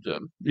school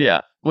gym.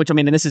 Yeah, which I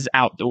mean, and this is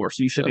outdoor,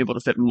 so you should be able to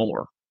fit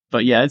more.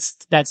 But yeah,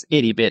 that's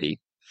itty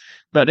bitty.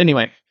 But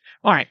anyway,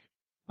 all right.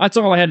 That's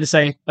all I had to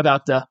say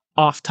about the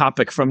off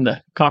topic from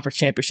the conference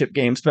championship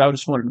games, but I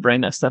just wanted to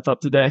bring that stuff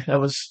up today. That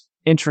was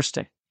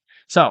interesting.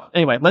 So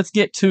anyway, let's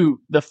get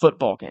to the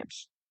football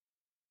games.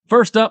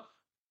 First up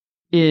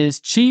is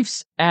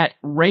Chiefs at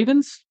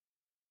Ravens.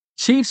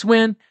 Chiefs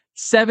win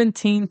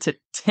 17-10.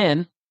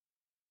 I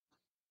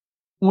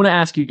want to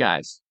ask you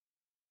guys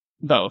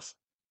both.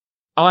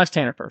 I'll ask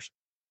Tanner first.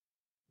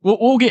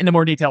 We'll get into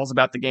more details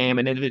about the game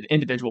and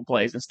individual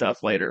plays and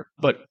stuff later.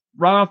 But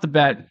right off the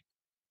bat,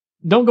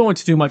 don't go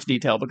into too much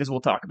detail because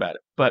we'll talk about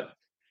it. But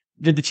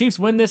did the Chiefs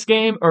win this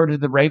game or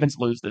did the Ravens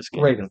lose this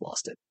game? Ravens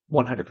lost it.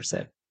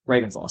 100%.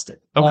 Ravens lost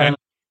it. Okay.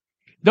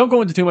 Don't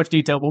go into too much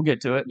detail. We'll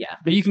get to it. Yeah.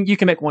 But you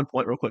can make one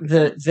point real quick.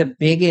 The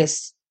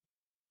biggest,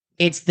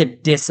 it's the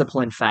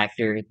discipline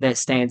factor that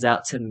stands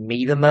out to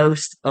me the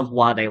most of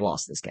why they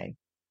lost this game.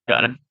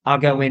 Got it. I'll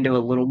go into a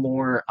little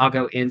more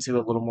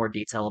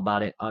detail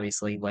about it,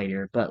 obviously,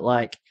 later. But,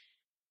 like,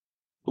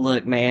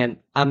 look, man,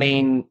 I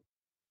mean,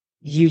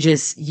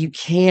 you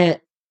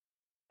can't,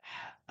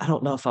 I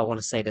don't know if I want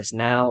to say this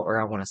now or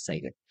I want to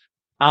save it.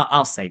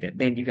 I'll save it.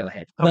 Ben, you go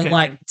ahead. Okay. But,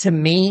 like, to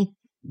me,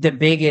 the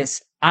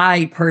biggest,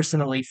 I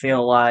personally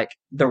feel like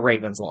the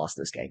Ravens lost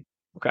this game.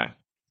 Okay.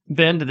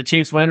 Ben, did the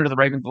Chiefs win or did the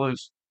Ravens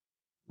lose?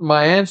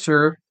 My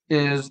answer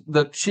is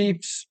the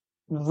Chiefs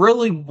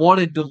really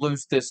wanted to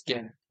lose this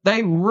game.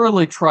 They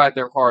really tried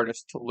their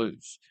hardest to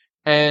lose.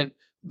 And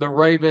the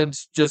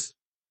Ravens just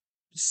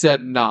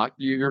said, nah,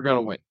 you're going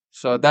to win.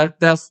 So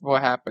that's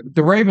what happened.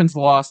 The Ravens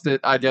lost it,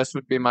 I guess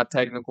would be my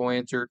technical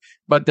answer.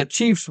 But the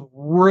Chiefs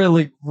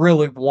really,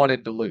 really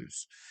wanted to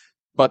lose.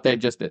 But they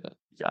just didn't.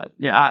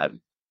 Yeah,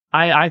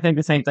 I think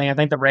the same thing. I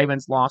think the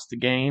Ravens lost the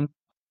game.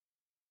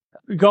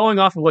 Going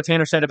off of what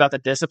Tanner said about the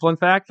discipline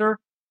factor,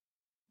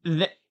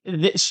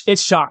 it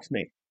shocked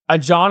me. A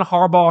John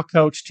Harbaugh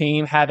coach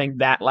team having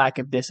that lack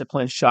of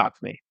discipline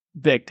shocked me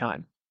big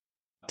time.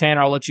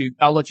 Tanner, I'll let you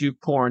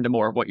pour into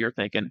more of what you're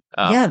thinking.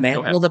 Yeah,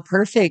 man. Well, the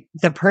perfect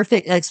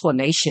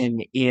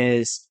explanation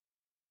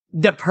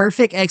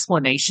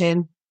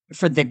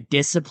for the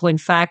discipline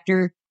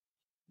factor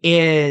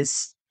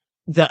is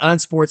the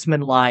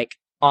unsportsmanlike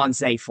on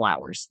Zay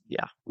Flowers.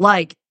 Yeah.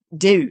 Like,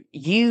 dude,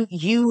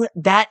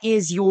 that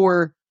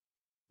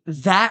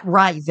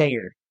right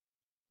there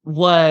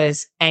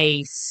was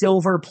a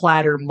silver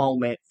platter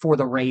moment for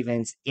the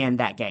Ravens in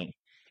that game,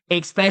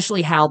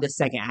 especially how the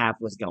second half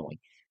was going.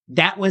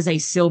 That was a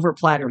silver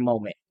platter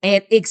moment.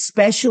 And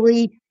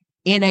especially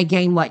in a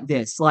game like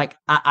this, like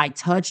I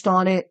touched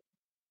on it.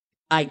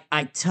 I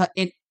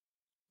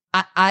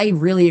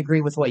really agree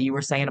with what you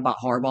were saying about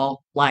Harbaugh.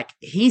 Like,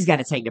 he's got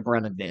to take the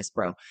brunt of this,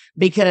 bro.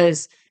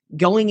 Because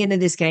going into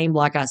this game,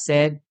 like I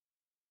said,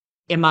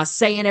 am I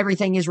saying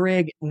everything is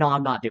rigged? No,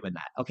 I'm not doing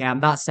that. Okay, I'm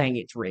not saying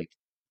it's rigged.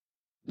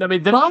 I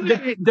mean,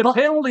 the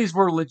penalties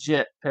were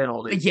legit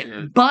penalties. Yeah,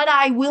 dude. but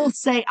I will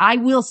say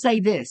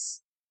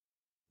this.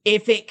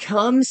 If it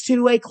comes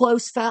to a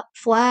close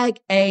flag,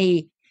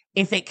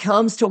 if it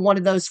comes to one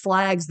of those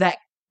flags that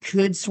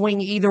could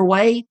swing either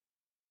way,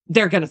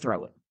 they're going to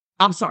throw it.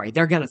 I'm sorry,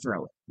 they're going to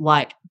throw it.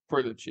 Like,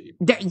 for the Chiefs.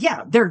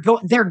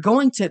 They're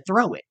going to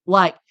throw it.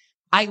 Like,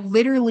 I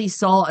literally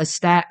saw a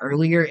stat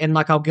earlier, and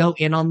like, I'll go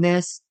in on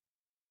this.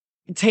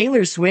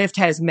 Taylor Swift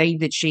has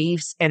made the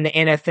Chiefs and the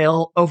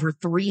NFL over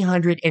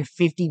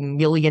 $350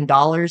 million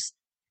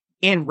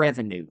in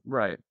revenue.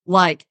 Right.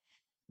 Like,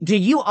 do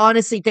you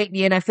honestly think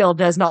the NFL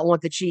does not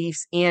want the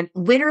Chiefs in?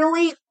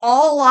 Literally,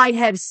 all I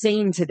have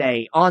seen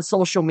today on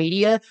social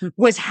media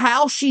was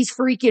how she's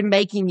freaking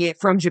making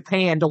it from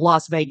Japan to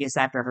Las Vegas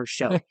after her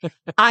show.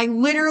 I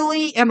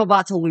literally am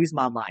about to lose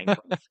my mind.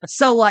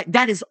 So, like,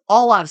 that is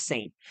all I've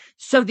seen.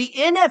 So, the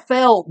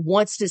NFL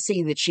wants to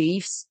see the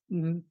Chiefs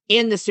in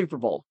the Super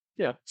Bowl.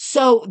 Yeah.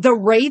 So, the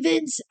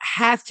Ravens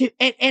have to,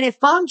 and if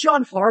I'm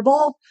John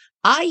Harbaugh,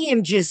 I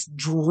am just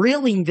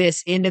drilling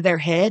this into their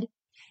head.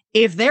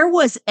 If there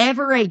was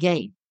ever a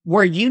game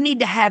where you need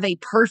to have a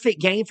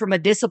perfect game from a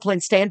discipline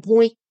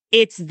standpoint,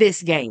 it's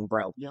this game,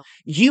 bro. Yep.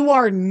 You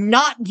are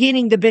not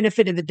getting the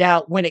benefit of the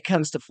doubt when it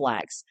comes to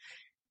flags.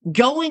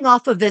 Going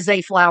off of the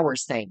Zay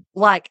Flowers thing,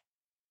 like,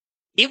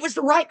 it was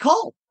the right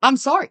call. I'm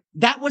sorry.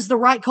 That was the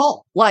right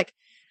call. Like,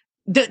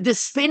 the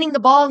spinning the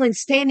ball and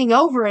standing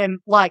over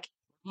him, like,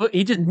 look,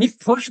 he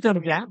pushed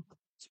him down.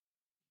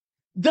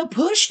 The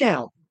push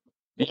down.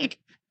 Like,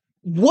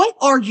 what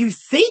are you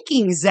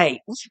thinking,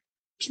 Zay?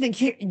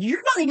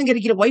 You're not even going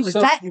to get away with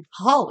that in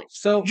college.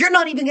 So you're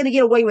not even going to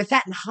get away with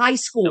that in high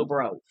school,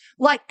 bro.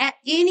 Like, at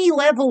any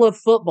level of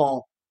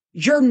football,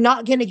 you're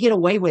not going to get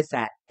away with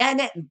that.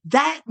 And at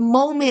that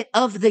moment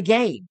of the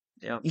game,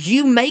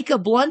 you make a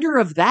blunder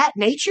of that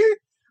nature?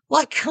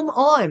 Like, come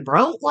on,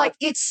 bro. Like,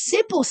 it's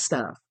simple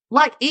stuff.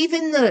 Like,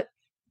 even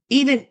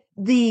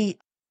the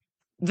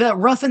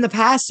roughing the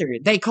passer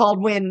they called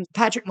when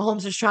Patrick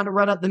Mahomes was trying to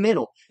run up the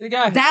middle.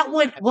 That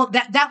one, well,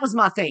 that was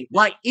my thing.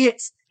 Like, I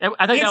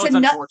think that was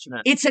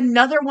unfortunate. It's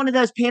another one of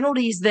those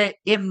penalties that,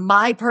 in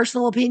my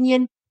personal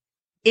opinion,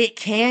 it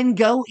can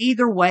go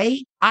either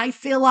way. I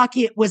feel like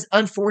it was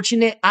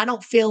unfortunate. I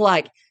don't feel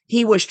like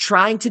he was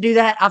trying to do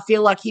that. I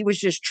feel like he was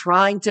just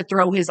trying to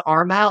throw his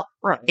arm out,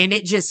 right, and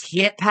it just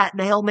hit Pat in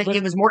the helmet.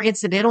 It was more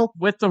incidental.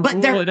 With the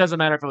rule, it doesn't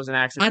matter if it was an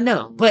accident. I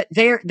know, but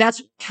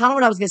that's kind of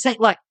what I was going to say.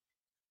 Like,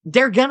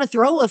 they're going to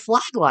throw a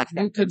flag like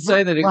that. You could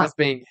say that he was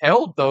being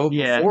held, though,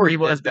 before he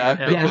was that,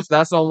 because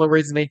that's the only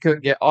reason he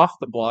couldn't get off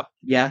the block.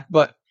 Yeah.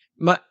 But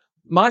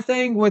my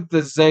thing with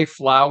the Zay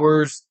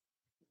Flowers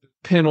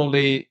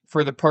penalty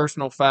for the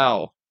personal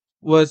foul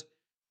was,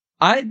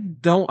 I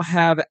don't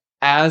have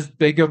as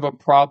big of a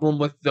problem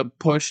with the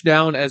push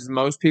down as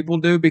most people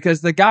do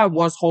because the guy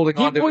was holding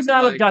He on to would his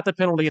not have leg. got the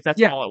penalty if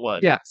that's all it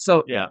was. Yeah.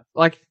 So, Yeah.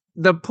 like,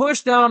 the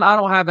push down, I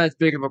don't have as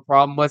big of a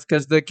problem with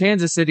because the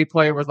Kansas City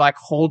player was like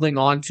holding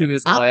on to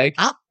his leg.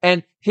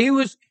 And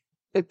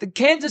the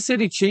Kansas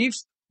City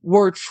Chiefs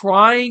were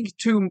trying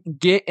to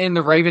get in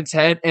the Ravens'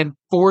 head and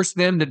force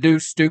them to do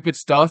stupid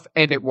stuff,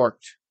 and it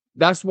worked.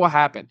 That's what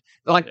happened.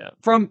 Like,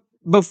 from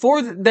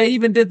before they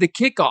even did the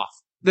kickoff,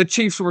 the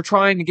Chiefs were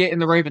trying to get in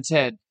the Ravens'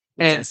 head,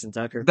 and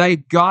they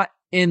got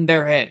in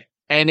their head.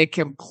 And it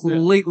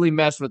completely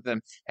messed with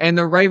them. And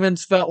the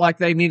Ravens felt like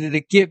they needed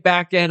to get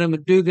back at them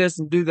and do this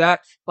and do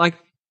that. Like,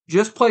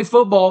 just play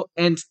football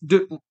and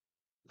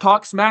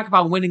talk smack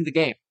about winning the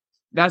game.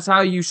 That's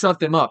how you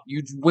shut them up.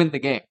 You win the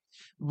game.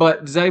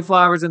 But Zay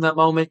Flowers in that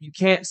moment, you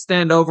can't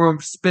stand over him,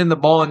 spin the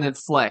ball, and then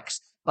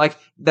flex. Like,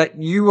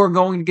 that you are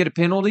going to get a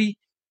penalty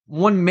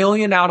 1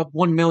 million out of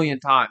 1 million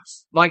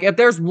times. Like, if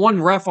there's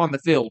one ref on the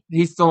field,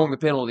 he's throwing the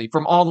penalty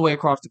from all the way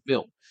across the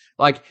field.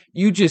 Like,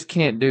 you just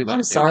can't do that.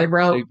 I'm sorry,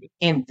 bro.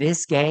 In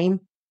this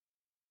game,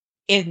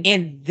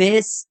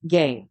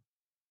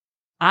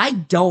 I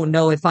don't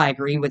know if I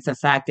agree with the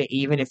fact that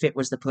even if it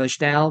was the push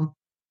down,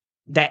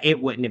 that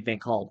it wouldn't have been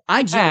called.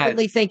 I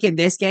genuinely think in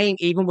this game,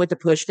 even with the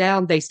push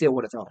down, they still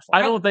would have thrown a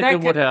flag. I don't think they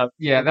would have.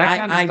 Yeah, that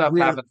kind of stuff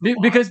happens.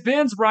 Because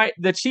Ben's right.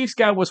 The Chiefs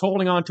guy was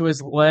holding on to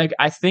his leg.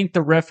 I think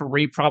the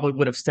referee probably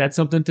would have said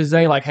something to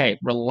Zay, like, hey,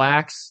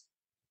 relax.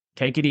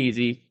 Take it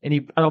easy.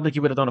 And I don't think he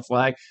would have done a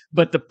flag.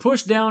 But the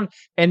push down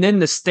and then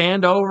the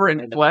stand over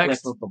and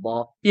flex. The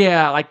ball.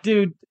 Yeah, like,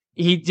 dude,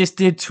 he just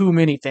did too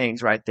many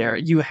things right there.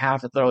 You have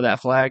to throw that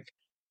flag.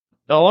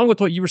 Along with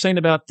what you were saying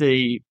about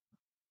the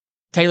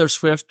Taylor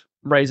Swift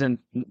raising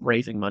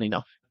money,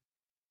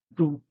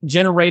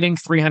 generating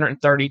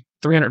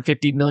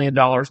 $350 million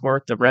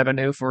worth of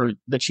revenue for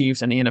the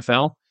Chiefs and the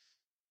NFL.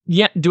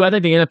 Yeah, do I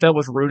think the NFL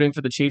was rooting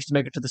for the Chiefs to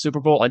make it to the Super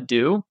Bowl? I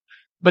do.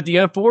 But the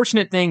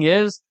unfortunate thing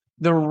is,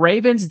 the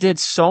Ravens did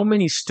so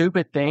many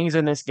stupid things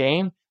in this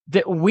game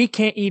that we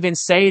can't even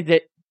say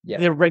that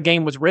the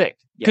game was rigged.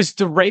 Because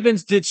the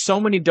Ravens did so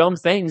many dumb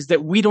things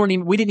that we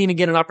didn't even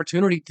get an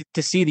opportunity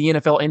to see the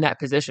NFL in that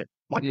position.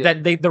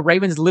 The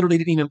Ravens literally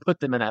didn't even put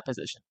them in that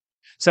position.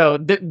 So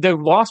the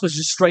loss was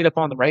just straight up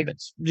on the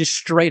Ravens. Just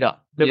straight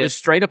up. It was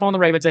straight up on the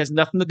Ravens. It has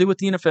nothing to do with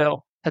the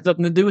NFL. Has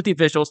nothing to do with the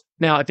officials.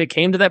 Now, if it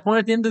came to that point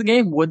at the end of the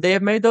game, would they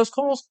have made those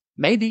calls?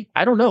 Maybe.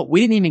 I don't know.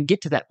 We didn't even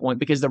get to that point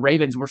because the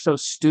Ravens were so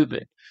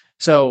stupid.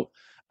 So,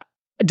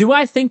 do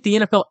I think the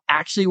NFL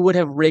actually would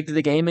have rigged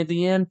the game at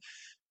the end?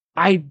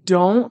 I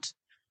don't.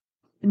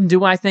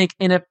 Do I think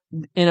the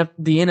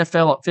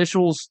NFL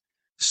officials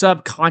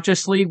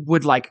subconsciously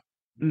would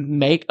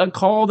make a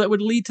call that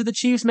would lead to the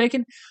Chiefs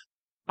making?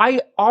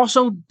 I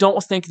also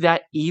don't think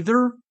that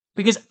either,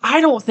 because I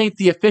don't think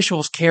the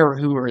officials care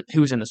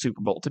who's in the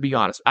Super Bowl, to be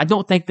honest. I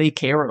don't think they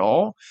care at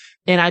all.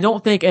 And I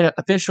don't think an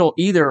official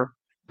either.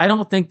 I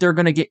don't think they're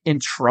going to get in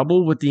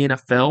trouble with the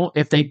NFL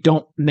if they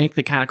don't make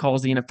the kind of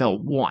calls the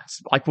NFL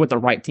wants, like with the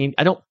right team.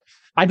 I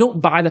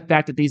don't buy the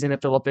fact that these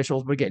NFL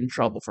officials would get in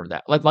trouble for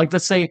that. Like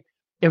let's say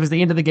it was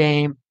the end of the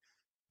game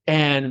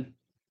and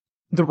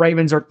the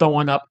Ravens are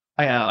throwing up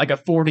like a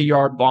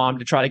 40-yard bomb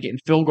to try to get in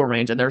field goal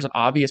range and there's an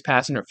obvious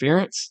pass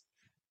interference.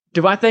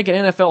 Do I think an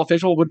NFL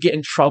official would get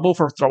in trouble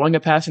for throwing a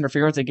pass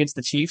interference against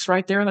the Chiefs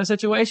right there in that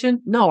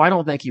situation? No, I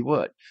don't think he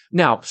would.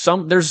 Now,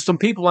 there's some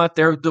people out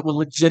there that will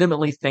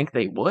legitimately think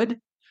they would.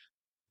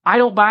 I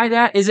don't buy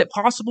that. Is it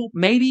possible?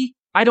 Maybe.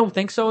 I don't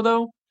think so,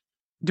 though.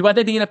 Do I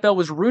think the NFL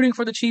was rooting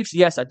for the Chiefs?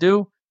 Yes, I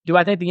do. Do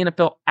I think the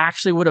NFL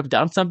actually would have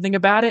done something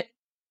about it?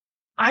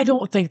 I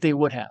don't think they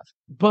would have.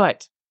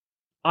 But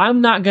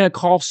I'm not going to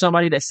call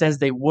somebody that says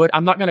they would.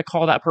 I'm not going to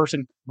call that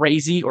person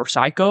crazy or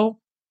psycho.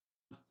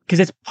 Because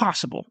it's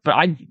possible, but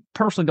I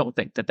personally don't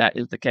think that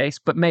is the case.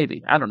 But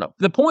maybe, I don't know.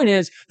 The point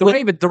is, the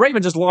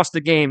Ravens just lost the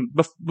game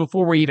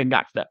before we even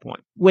got to that point.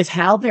 With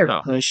how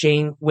they're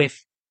pushing,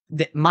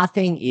 my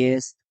thing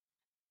is,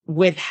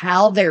 with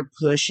how they're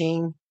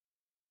pushing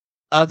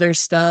other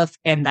stuff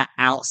and the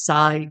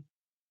outside,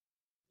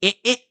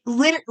 it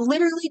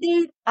literally,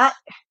 dude.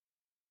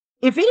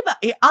 If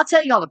anybody, I'll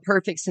tell y'all the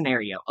perfect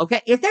scenario.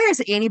 Okay, if there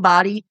is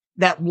anybody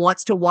that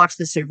wants to watch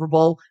the Super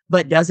Bowl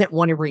but doesn't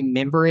want to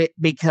remember it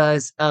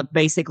because of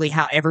basically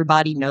how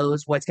everybody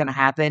knows what's going to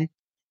happen,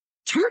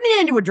 turn it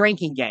into a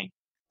drinking game.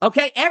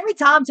 Okay, every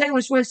time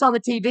Taylor Swift's on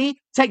the TV,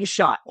 take a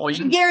shot. I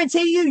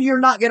guarantee you're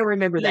not going to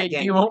remember that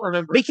game. You won't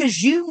remember because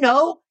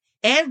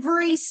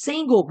every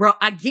single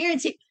I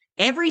guarantee.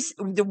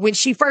 When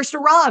she first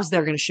arrives,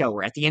 they're going to show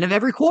her. At the end of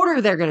every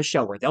quarter, they're going to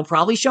show her. They'll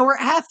probably show her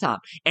at halftime.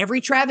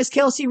 Every Travis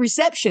Kelce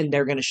reception,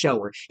 they're going to show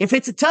her. If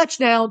it's a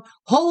touchdown,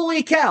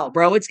 holy cow,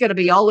 bro, it's going to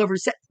be all over.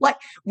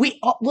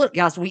 Look,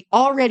 guys, we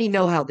already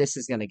know how this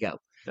is going to go.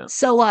 Yeah.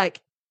 So,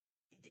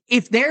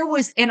 if there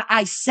was, and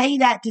I say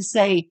that to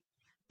say,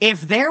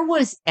 if there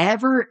was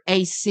ever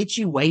a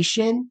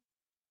situation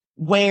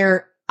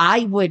where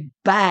I would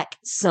back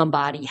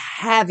somebody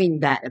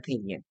having that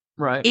opinion,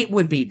 right, it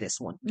would be this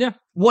one. Yeah.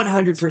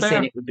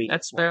 100% it would be.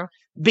 That's fair.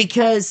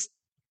 Because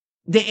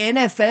the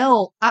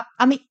NFL,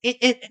 I mean,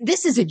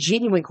 this is a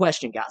genuine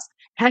question, guys.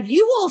 Have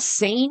you all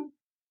seen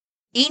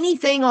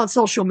anything on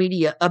social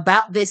media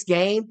about this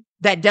game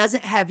that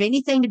doesn't have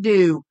anything to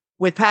do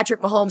with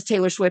Patrick Mahomes,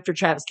 Taylor Swift, or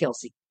Travis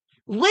Kelce?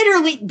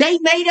 Literally, they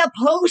made a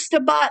post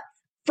about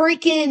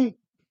freaking,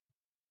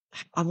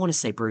 I want to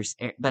say Bruce,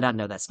 but I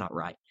know that's not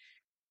right.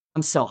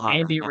 I'm so hot.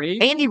 Andy right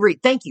Reid? Andy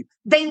Reid, thank you.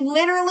 They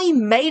literally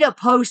made a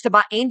post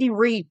about Andy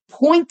Reid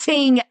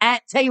pointing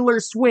at Taylor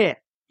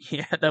Swift.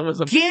 Yeah, that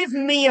was Give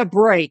me a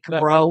break,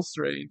 bro.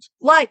 Strange.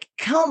 Like,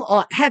 come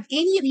on. Have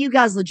any of you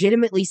guys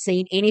legitimately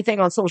seen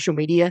anything on social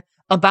media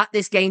about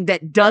this game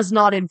that does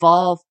not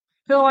involve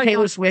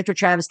Taylor Swift or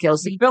Travis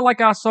Kelce? I feel like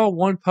I saw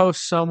one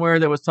post somewhere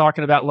that was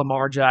talking about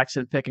Lamar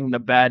Jackson picking the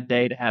bad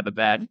day to have a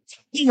bad.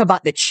 Thinking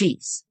about the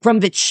Chiefs,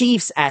 from the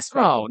Chiefs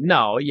aspect. Oh,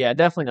 no. Yeah,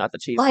 definitely not the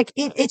Chiefs. Like,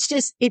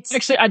 it's.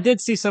 Actually, I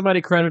did see somebody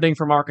crediting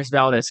for Marcus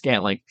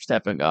Valdez-Scantling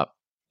stepping up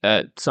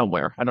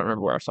somewhere. I don't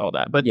remember where I saw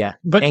that. But yeah.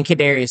 But and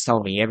Kadarius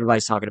Toney.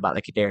 Everybody's talking about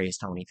the Kadarius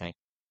Toney thing.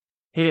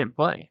 He didn't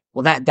play.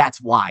 Well,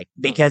 that's why.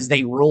 Because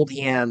they ruled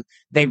him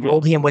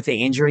with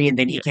the injury, and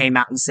then he came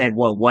out and said,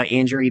 well, what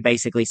injury?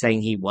 Basically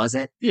saying he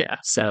wasn't. Yeah.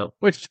 So.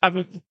 Which, I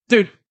mean,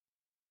 dude,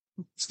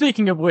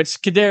 speaking of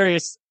which,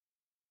 Kadarius,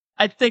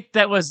 I think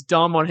that was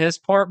dumb on his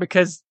part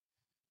because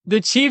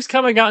the Chiefs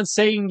coming out and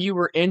saying you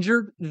were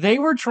injured, they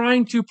were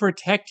trying to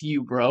protect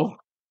you, bro.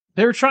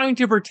 They were trying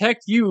to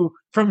protect you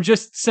from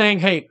just saying,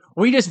 hey,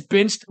 we just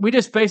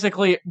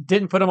basically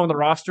didn't put him on the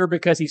roster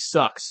because he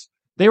sucks.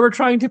 They were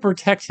trying to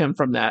protect him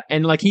from that.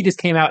 And like he just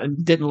came out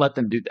and didn't let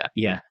them do that.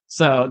 Yeah.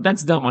 So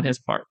that's dumb on his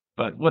part,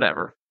 but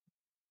whatever.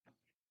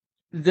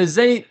 The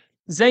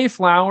Zay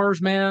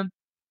Flowers, man.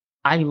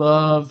 I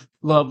love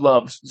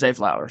Zay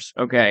Flowers.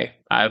 Okay.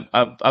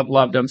 I've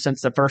loved him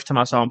since the first time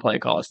I saw him play a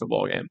college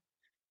football game.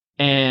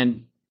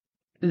 And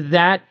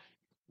that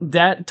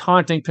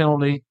taunting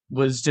penalty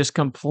was just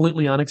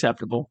completely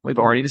unacceptable. We've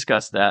already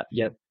discussed that.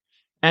 Yep.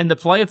 And the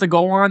play at the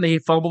goal line that he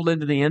fumbled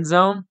into the end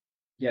zone.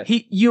 Yes.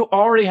 You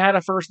already had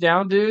a first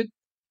down, dude.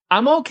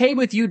 I'm okay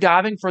with you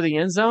diving for the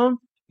end zone,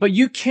 but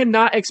you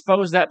cannot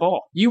expose that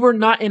ball. You were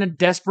not in a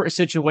desperate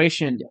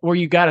situation where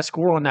you got to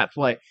score on that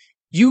play.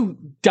 You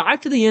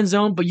dive to the end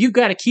zone, but you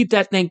got to keep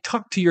that thing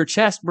tucked to your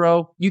chest,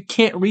 bro. You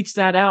can't reach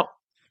that out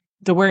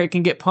to where it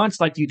can get punched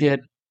like you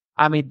did.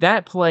 I mean,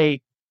 that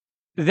play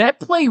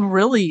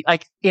really,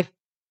 like, if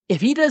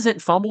he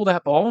doesn't fumble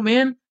that ball,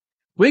 man,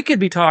 we could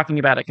be talking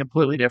about a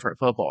completely different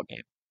football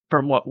game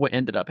from what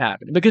ended up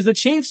happening. Because the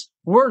Chiefs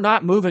were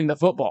not moving the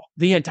football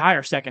the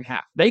entire second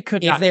half. They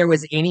could not. If there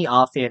was any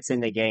offense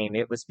in the game,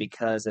 it was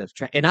because of...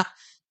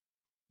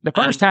 the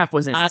first half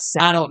was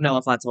insane. I don't know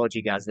if I told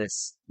you guys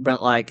this,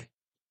 but like,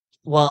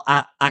 well,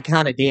 I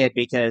kind of did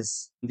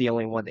because I'm the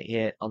only one that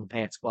hit on the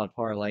Pants Squad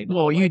parlay.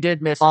 Well, you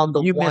did miss on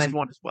the you one, missed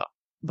one as well.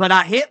 But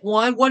I hit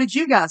one. What did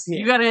you guys hit?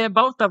 You got to hit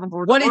both of them.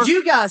 What did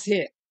you guys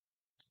hit?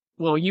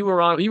 Well, you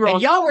were on.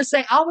 And y'all were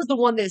saying, I was the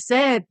one that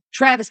said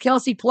Travis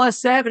Kelce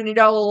 +7, and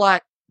y'all were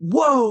like,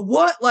 whoa,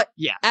 what? Like,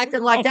 yeah,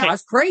 acting like that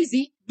was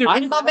crazy. Dude,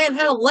 and my man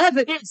had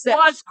 11 receptions. It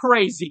was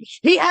crazy.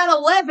 He had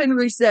 11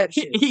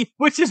 receptions.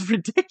 Which is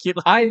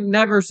ridiculous. I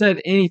never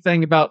said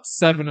anything about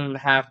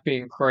 7.5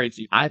 being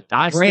crazy. I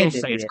still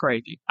say it's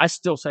crazy. I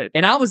still say it.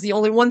 And I was the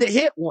only one that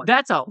hit one.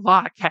 That's a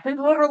lot. He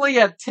literally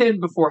had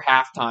 10 before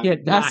halftime. He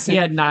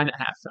had 9 at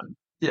halftime.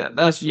 Yeah,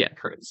 that's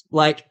crazy.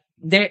 Like,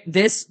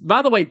 this...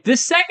 By the way,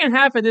 this second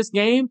half of this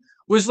game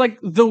was like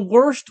the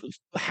worst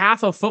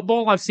half of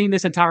football I've seen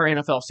this entire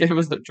NFL season. It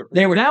was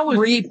there were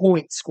 3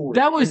 points scored.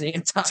 That was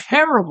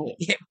terrible.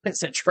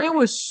 It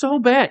was so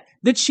bad.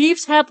 The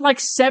Chiefs had like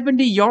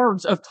 70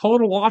 yards of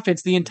total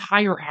offense the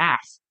entire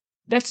half.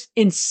 That's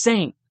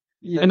insane.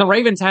 Yeah. And the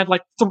Ravens had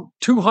like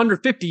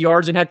 250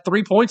 yards and had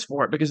 3 points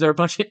for it because they're a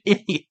bunch of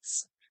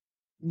idiots.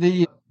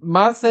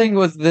 My thing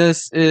with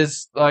this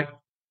is like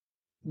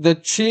the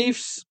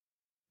Chiefs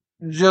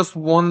just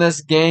won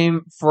this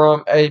game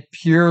from a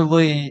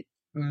purely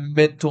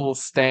mental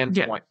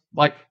standpoint. Yeah.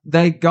 Like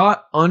they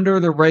got under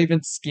the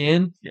Ravens'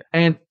 skin,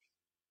 and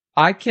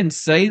I can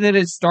say that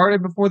it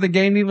started before the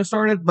game even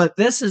started, but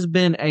this has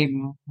been a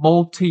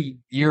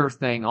multi-year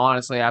thing,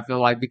 honestly, I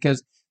feel like,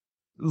 because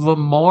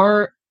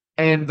Lamar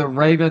and the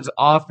Ravens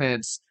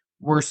offense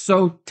were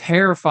so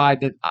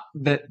terrified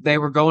that they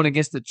were going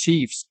against the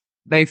Chiefs.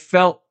 They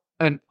felt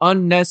an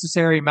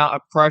unnecessary amount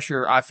of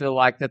pressure, I feel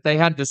like, that they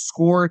had to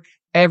score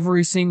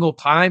every single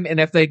time. And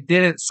if they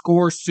didn't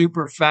score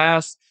super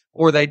fast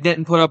or they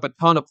didn't put up a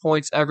ton of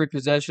points every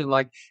possession,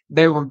 like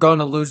they were going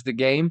to lose the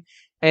game.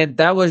 And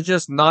that was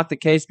just not the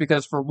case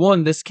because, for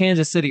one, this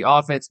Kansas City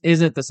offense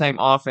isn't the same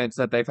offense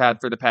that they've had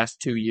for the past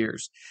 2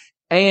 years.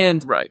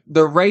 And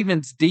the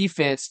Ravens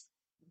defense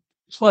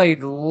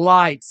played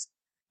lights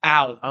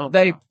out. Oh,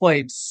 they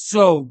played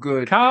so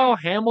good. Kyle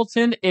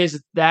Hamilton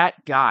is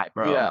that guy,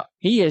 bro. Yeah.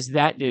 He is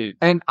that dude.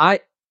 And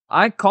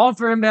I called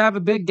for him to have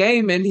a big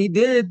game, and he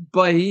did,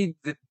 but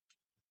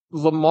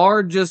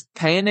Lamar just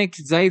panicked.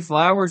 Zay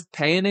Flowers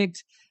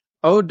panicked.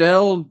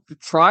 Odell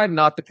tried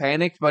not to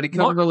panic, but he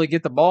couldn't really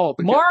get the ball.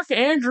 Mark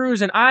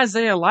Andrews and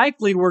Isaiah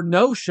Likely were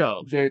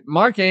no-shows. Dude,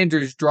 Mark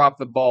Andrews dropped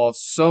the ball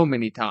so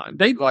many times.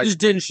 They just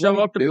didn't show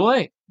up to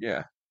play.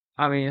 Yeah.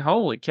 I mean,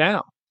 holy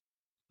cow.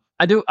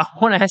 I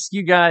want to ask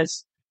you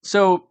guys,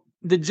 so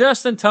the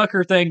Justin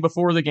Tucker thing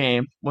before the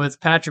game with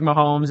Patrick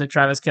Mahomes and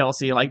Travis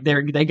Kelce, like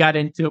they got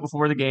into it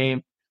before the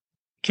game,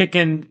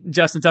 kicking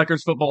Justin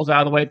Tucker's footballs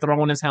out of the way,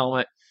 throwing his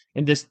helmet,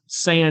 and just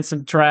saying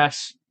some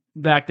trash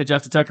back to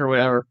Justin Tucker or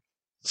whatever.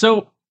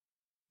 So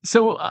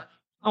I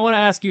want to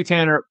ask you,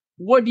 Tanner,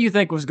 what do you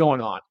think was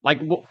going on? Like,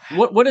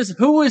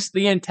 who is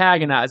the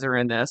antagonizer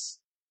in this?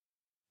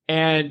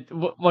 And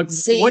what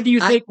do you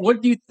think? Who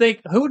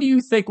do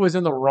you think was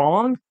in the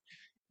wrong?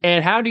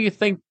 And how do you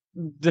think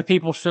the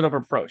people should have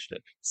approached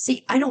it?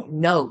 See, I don't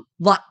know.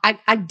 Like,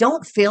 I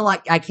don't feel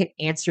like I can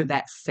answer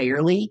that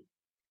fairly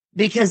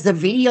because the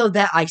video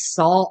that I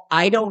saw,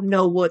 I don't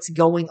know what's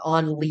going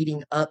on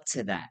leading up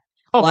to that.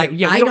 Okay, like,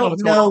 yeah, I don't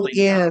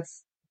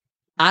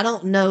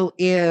know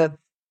if,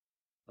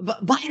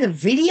 but by the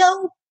video,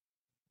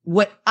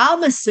 what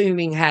I'm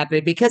assuming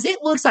happened, because it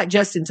looks like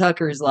Justin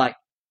Tucker is like,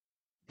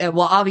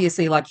 well,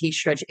 obviously, like he's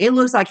stretching. It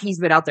looks like he's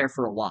been out there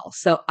for a while.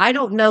 So I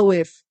don't know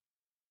if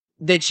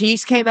the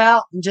Chiefs came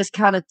out and just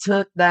kind of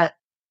took that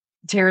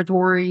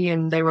territory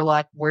and they were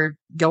like, we're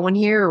going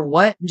here or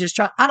what? And just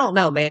I don't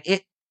know, man.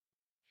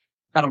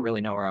 I don't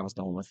really know where I was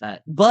going with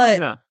that. But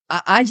yeah.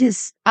 I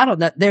don't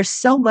know. There's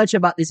so much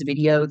about this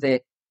video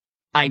that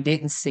I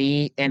didn't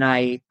see and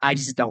I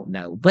just don't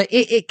know. But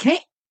it came,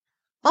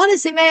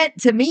 honestly, man,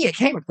 to me, it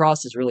came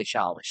across as really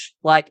childish.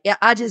 Like,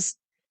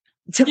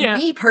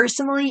 me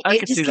personally,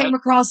 it just came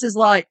across as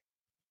like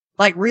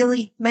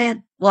really,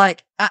 man?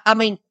 Like, I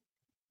mean,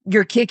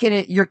 you're kicking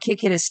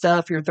his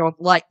stuff, you're throwing,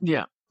 like,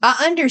 yeah.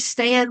 I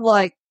understand,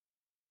 like,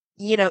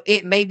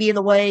 it may be in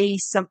the way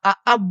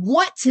I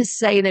want to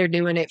say they're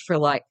doing it for,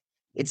 like,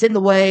 it's in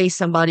the way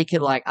somebody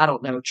could, like, I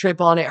don't know, trip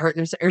on it, hurt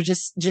themselves, or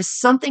just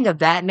something of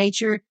that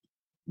nature.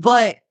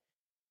 But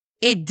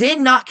it did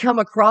not come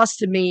across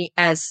to me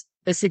as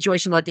a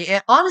situation like that.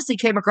 It honestly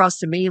came across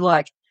to me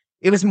like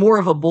it was more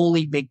of a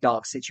bully big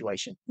dog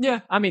situation. Yeah,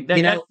 I mean, that's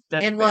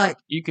and fair. Like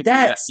you could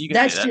that's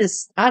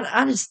just I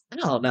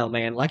don't know,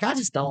 man. Like I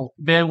just don't.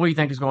 Ben, what do you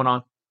think is going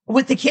on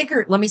with the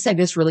kicker? Let me say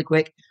this really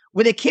quick.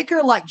 With a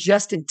kicker like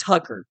Justin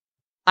Tucker,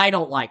 I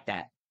don't like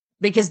that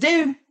because,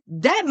 dude,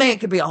 that man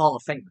could be a Hall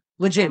of Famer.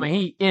 Legitimately, I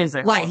mean,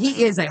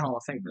 he is a Hall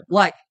of Famer.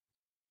 Like,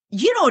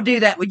 you don't do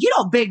that when you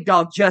don't big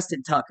dog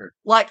Justin Tucker.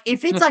 Like,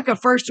 if it's like a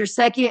first or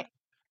second,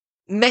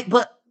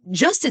 but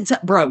Justin,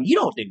 bro, you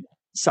don't do that.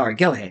 Sorry,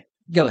 go ahead.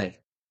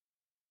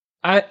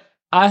 I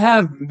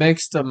have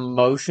mixed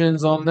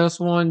emotions on this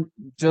one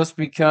just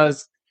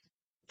because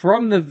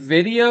from the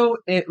video,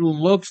 it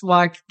looks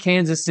like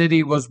Kansas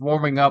City was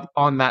warming up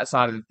on that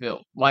side of the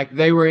field. Like,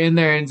 they were in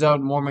their end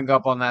zone warming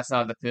up on that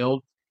side of the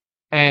field.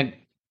 And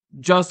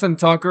Justin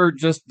Tucker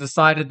just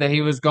decided that he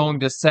was going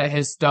to set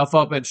his stuff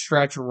up and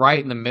stretch right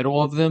in the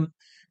middle of them,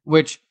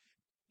 which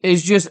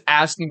is just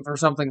asking for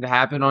something to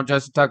happen on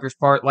Justin Tucker's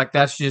part. Like,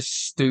 that's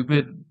just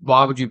stupid.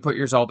 Why would you put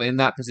yourself in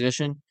that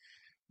position?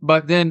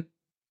 But then,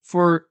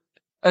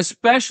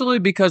 especially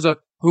because of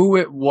who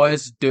it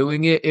was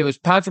doing it, it was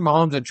Patrick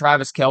Mahomes and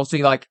Travis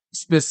Kelce, like,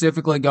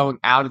 specifically going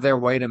out of their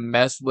way to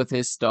mess with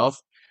his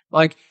stuff.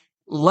 Like,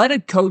 let a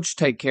coach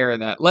take care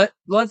of that.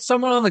 Let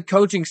someone on the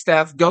coaching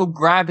staff go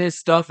grab his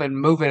stuff and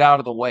move it out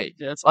of the way.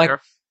 Yeah, that's like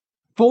fair.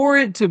 For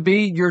it to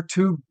be your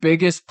two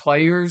biggest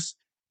players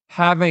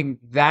having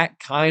that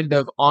kind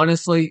of,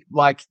 honestly,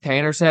 like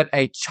Tanner said,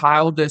 a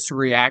childish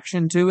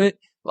reaction to it.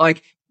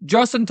 Like,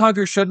 Justin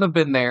Tucker shouldn't have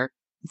been there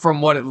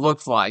from what it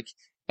looks like.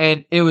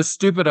 And it was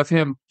stupid of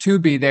him to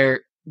be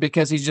there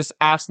because he's just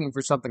asking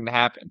for something to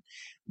happen.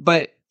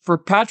 But for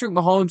Patrick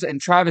Mahomes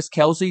and Travis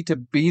Kelce to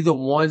be the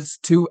ones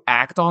to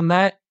act on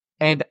that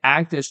and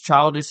act as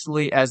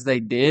childishly as they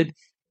did,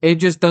 it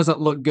just doesn't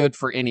look good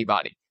for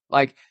anybody.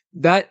 Like,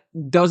 that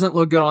doesn't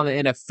look good on the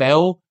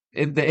NFL.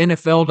 The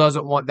NFL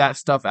doesn't want that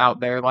stuff out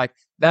there. Like,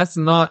 that's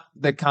not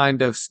the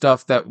kind of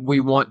stuff that we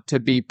want to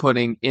be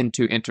putting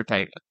into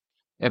entertainment,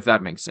 if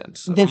that makes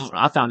sense. So,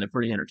 I found it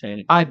pretty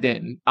entertaining. I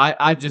didn't.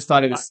 I just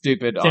thought it was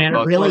stupid.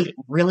 Tanner,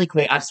 really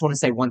quick, I just want to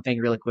say one thing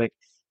really quick.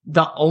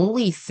 The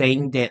only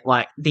thing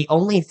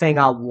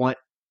I want,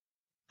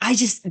 I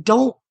just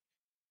don't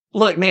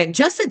look, man.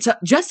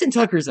 Justin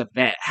Tucker's a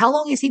vet. How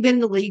long has he been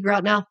in the league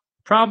right now?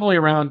 Probably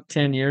around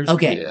 10 years.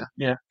 Okay,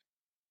 yeah.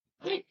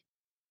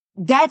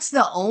 That's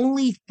the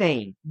only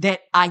thing that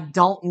I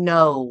don't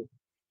know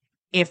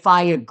if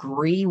I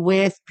agree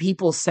with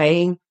people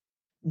saying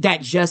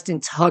that Justin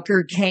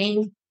Tucker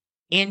came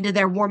into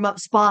their warm-up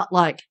spot.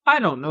 Like, I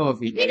don't know if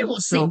he did.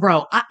 So,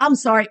 bro, I'm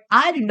sorry.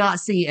 I do not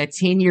see a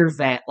 10-year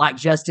vet like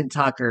Justin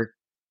Tucker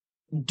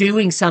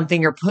doing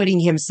something or putting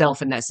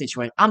himself in that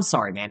situation. I'm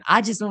sorry, man.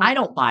 I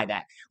don't buy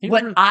that.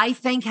 I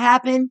think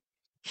happened,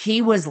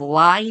 he was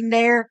lying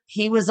there.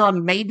 He was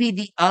on maybe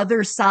the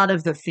other side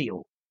of the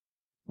field,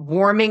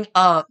 warming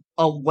up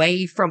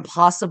away from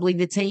possibly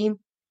the team.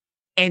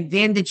 and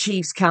then the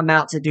Chiefs come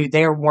out to do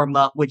their warm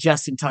up with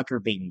Justin Tucker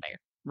being there.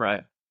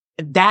 Right.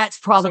 That's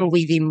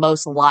probably the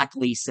most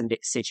likely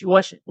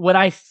situation. What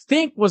I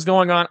think was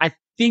going on, I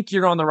think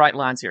you're on the right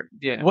lines here.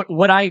 Yeah.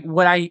 What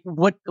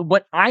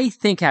I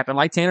think happened,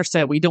 like Tanner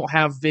said, we don't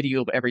have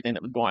video of everything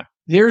that was going on.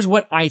 Here's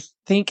what I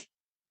think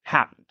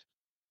happened.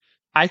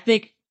 I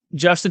think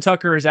Justin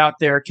Tucker is out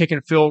there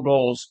kicking field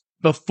goals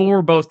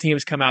before both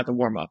teams come out to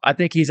warm up. I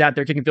think he's out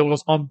there kicking field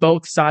goals on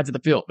both sides of the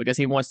field because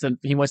he wants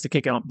to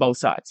kick it on both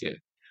sides. Yeah.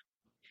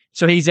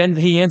 So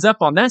he ends up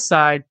on that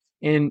side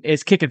and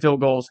is kicking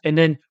field goals. And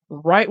then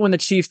right when the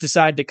Chiefs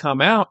decide to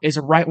come out is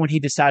right when he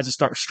decides to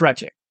start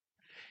stretching.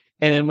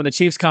 And then when the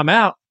Chiefs come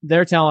out,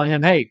 they're telling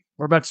him, "Hey,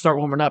 we're about to start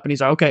warming up." And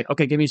he's like,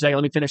 okay, give me a second.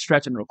 Let me finish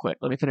stretching real quick.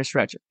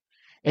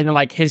 And then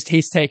like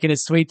he's taking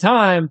his sweet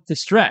time to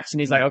stretch.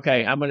 And he's like,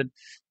 okay, I'm not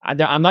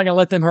going to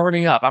let them hurry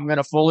me up. I'm going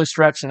to fully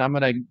stretch and I'm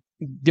going to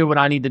do what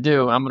I need to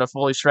do. I'm going to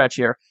fully stretch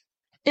here.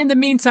 In the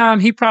meantime,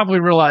 he probably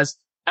realized,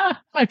 I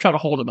might try to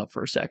hold him up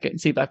for a second and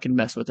see if I can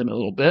mess with him a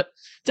little bit.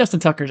 Justin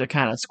Tucker's a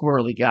kind of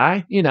squirrely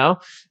guy, you know?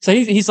 So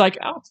he's like,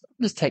 I'll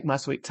just take my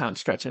sweet time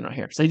stretching right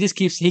here. So he just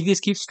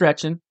keeps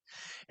stretching.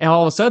 And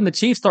all of a sudden, the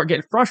Chiefs start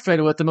getting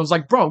frustrated with him. I was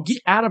like, bro,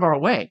 get out of our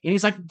way. And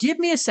he's like, give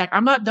me a sec.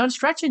 I'm not done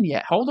stretching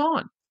yet. Hold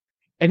on.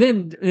 And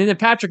then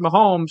Patrick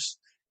Mahomes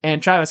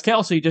and Travis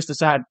Kelce just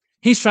decide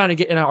he's trying to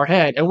get in our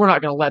head, and we're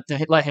not going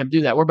to let him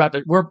do that. We're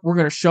going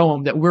to show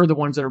him that we're the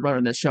ones that are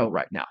running this show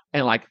right now.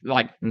 And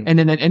and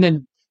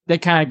then they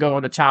kind of go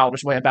in a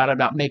childish way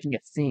about making a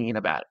scene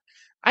about it.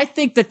 I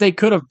think that they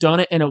could have done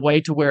it in a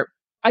way to where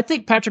I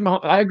think Patrick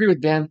Mahomes. I agree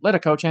with Ben. Let a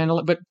coach handle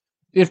it, but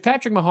if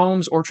Patrick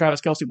Mahomes or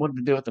Travis Kelce wanted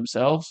to do it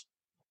themselves,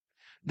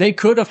 they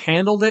could have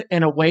handled it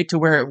in a way to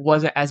where it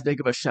wasn't as big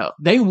of a show.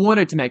 They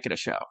wanted to make it a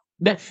show.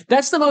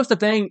 That's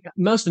the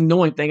most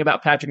annoying thing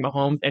about Patrick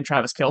Mahomes and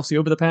Travis Kelce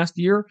over the past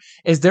year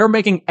is they're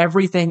making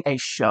everything a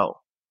show.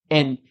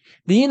 And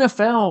the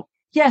NFL,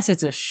 yes,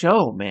 it's a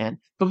show, man.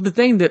 But the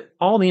thing that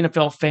all the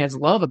NFL fans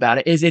love about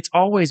it is it's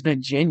always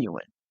been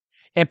genuine.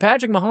 And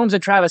Patrick Mahomes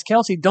and Travis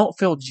Kelce don't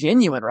feel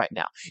genuine right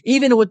now.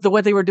 Even with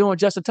what they were doing with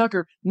Justin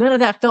Tucker, none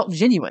of that felt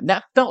genuine.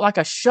 That felt like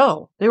a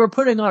show. They were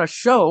putting on a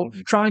show,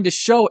 trying to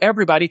show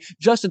everybody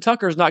Justin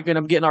Tucker is not going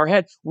to get in our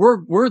head.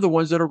 We're the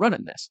ones that are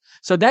running this.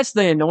 So that's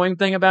the annoying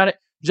thing about it.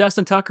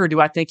 Justin Tucker,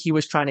 do I think he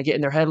was trying to get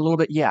in their head a little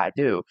bit? Yeah, I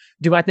do.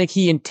 Do I think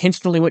he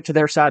intentionally went to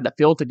their side of the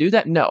field to do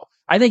that? No.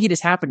 I think he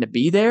just happened to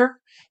be there.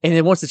 And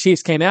then once the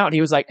Chiefs came out, he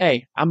was like,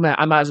 hey, I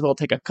might as well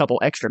take a couple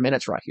extra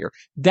minutes right here.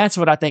 That's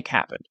what I think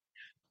happened.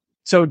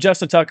 So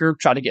Justin Tucker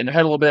tried to get in their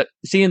head a little bit.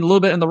 Seeing a little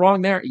bit in the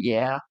wrong there?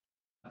 Yeah.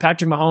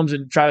 Patrick Mahomes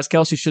and Travis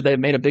Kelce, should they have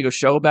made a bigger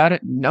show about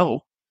it?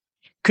 No.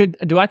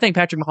 Do I think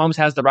Patrick Mahomes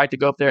has the right to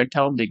go up there and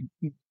tell him to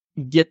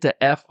get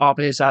the F off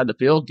of his side of the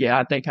field? Yeah,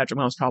 I think Patrick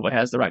Mahomes probably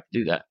has the right to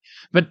do that.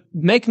 But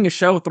making a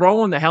show,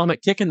 throwing the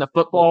helmet, kicking the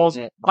footballs,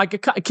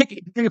 Patrick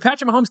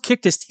Mahomes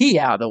kicked his tee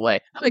out of the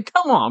way. I mean,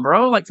 come on,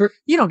 bro.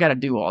 You don't got to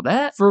do all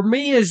that. For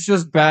me, it's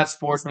just bad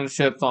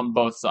sportsmanship on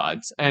both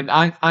sides. And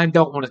I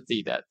don't want to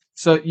see that.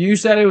 So you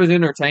said it was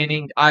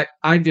entertaining. I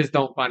just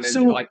don't find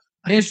it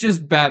it's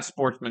just bad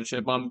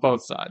sportsmanship on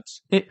both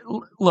sides.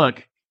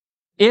 Look,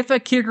 if a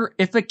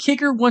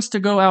kicker wants to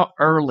go out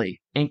early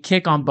and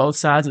kick on both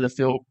sides of the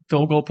field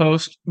goal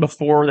post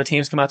before the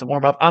teams come out to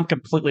warm up, I'm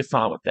completely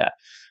fine with that.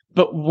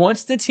 But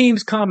once the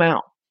teams come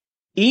out,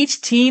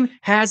 each team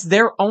has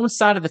their own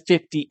side of the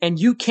 50, and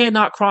you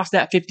cannot cross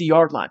that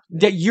 50-yard line.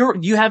 That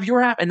you have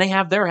your half and they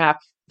have their half.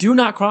 Do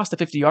not cross the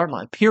 50-yard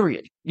line.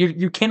 Period.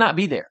 You cannot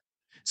be there.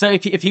 So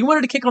if he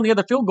wanted to kick on the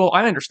other field goal,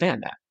 I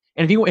understand that.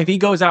 And if he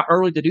goes out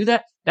early to do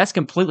that, that's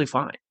completely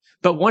fine.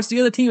 But once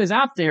the other team is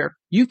out there,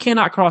 you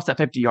cannot cross that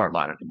 50-yard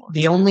line anymore.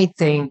 The only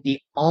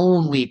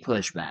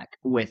pushback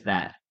with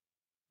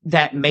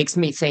that makes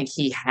me think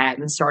he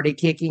hadn't started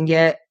kicking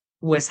yet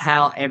was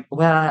how,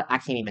 well, I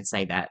can't even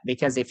say that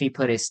because if he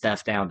put his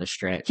stuff down to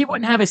stretch, he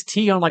wouldn't have his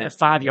tee on like a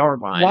 5-yard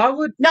line.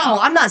 No,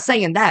 I'm not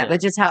saying that,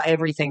 but just how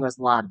everything was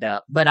lined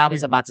up. But I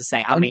was about to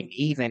say, I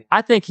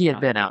think he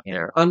had been out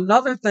there.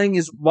 Another thing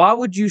is, why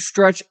would you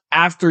stretch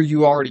after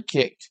you already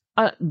kicked?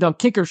 The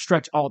kickers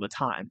stretch all the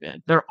time,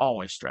 Ben. They're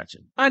always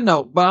stretching. I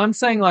know, but I'm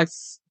saying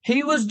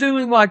he was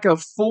doing like a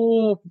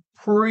full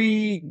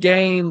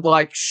pre-game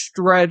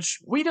stretch.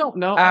 We don't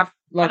know.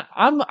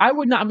 I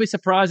would not be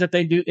surprised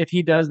if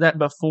he does that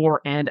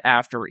before and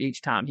after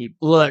each time he.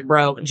 Look,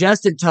 bro,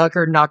 Justin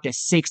Tucker knocked a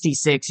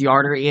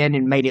 66-yarder in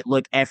and made it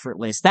look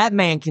effortless. That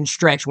man can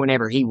stretch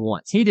whenever he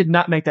wants. He did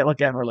not make that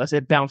look effortless.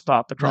 It bounced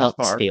off the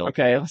crossbar.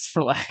 Okay, let's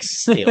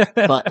relax.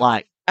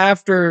 But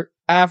after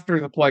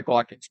the play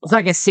clock, it's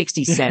like a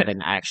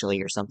 67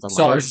 actually, or something.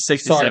 Sorry, like that.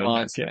 67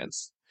 Lions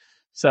fans.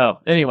 So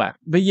anyway,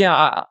 but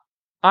yeah,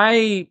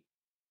 I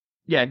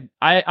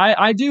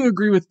do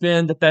agree with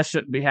Ben that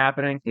shouldn't be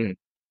happening.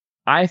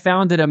 I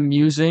found it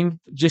amusing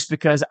just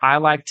because I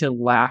like to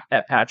laugh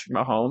at Patrick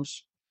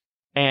Mahomes,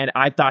 and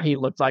I thought he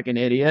looked like an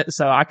idiot.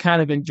 So I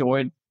kind of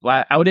enjoyed.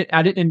 I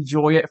didn't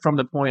enjoy it from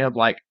the point of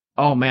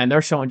oh man,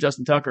 they're showing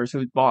Justin Tucker as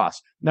who's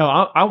boss. No,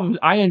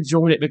 I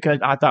enjoyed it because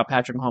I thought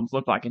Patrick Mahomes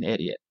looked like an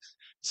idiot.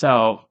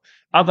 So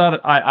I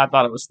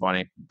thought it was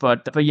funny,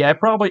 but yeah,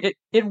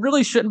 it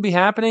really shouldn't be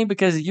happening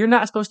because you're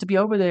not supposed to be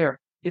over there.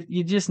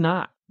 You're just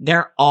not.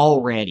 They're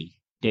already,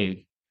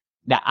 dude.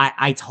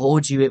 I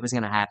told you it was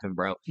going to happen,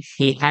 bro.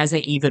 He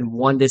hasn't even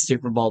won this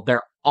Super Bowl.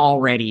 They're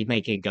already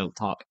making GOAT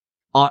talk.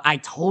 I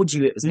told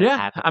you it was going to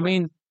happen. I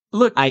mean,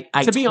 look, I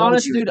to be told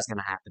honest, you dude, it was going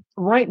to happen.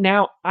 right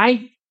now,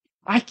 I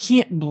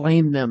can't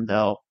blame them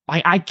though.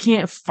 I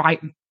can't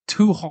fight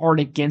too hard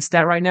against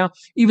that right now,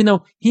 even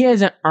though he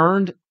hasn't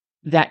earned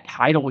that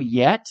title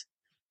yet.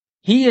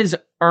 He has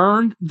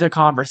earned the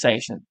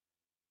conversation.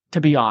 To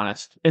be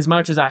honest, as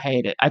much as I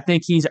hate it, I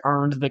think he's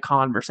earned the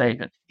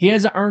conversation. He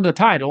hasn't earned the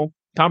title.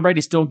 Tom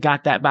Brady still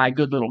got that by a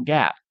good little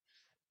gap.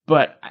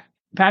 But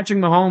Patrick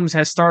Mahomes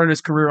has started his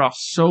career off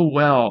so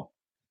well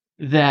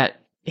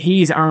that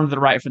he's earned the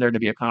right for there to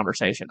be a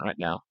conversation right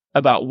now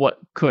about what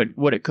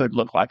it could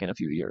look like in a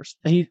few years.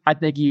 I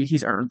think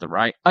he's earned the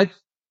right.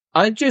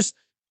 I just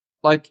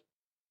like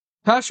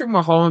Patrick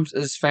Mahomes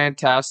is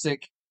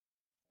fantastic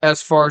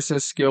as far as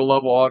his skill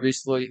level.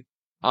 Obviously,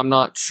 I'm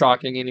not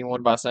shocking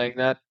anyone by saying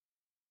that.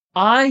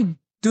 I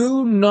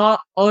do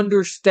not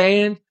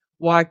understand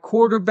why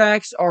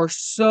quarterbacks are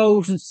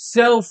so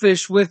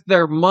selfish with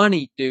their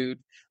money, dude.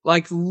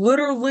 Like,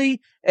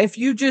 literally, if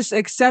you just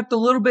accept a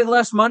little bit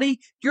less money,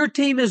 your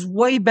team is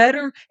way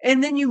better,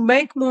 and then you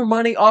make more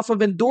money off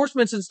of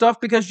endorsements and stuff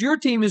because your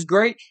team is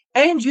great,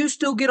 and you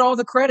still get all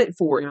the credit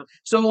for it. Yeah.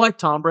 So, like,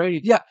 Tom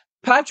Brady. Yeah.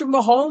 Patrick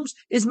Mahomes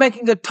is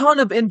making a ton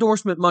of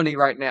endorsement money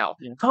right now.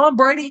 Yeah. Tom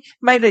Brady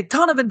made a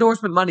ton of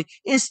endorsement money,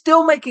 is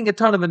still making a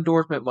ton of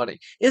endorsement money,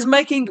 is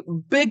making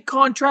big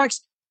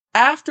contracts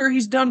after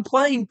he's done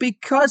playing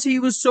because he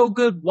was so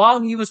good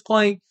while he was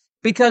playing,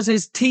 because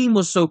his team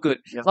was so good.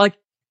 Yeah. Like,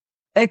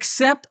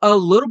 accept a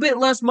little bit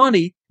less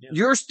money. Yeah.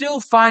 You're still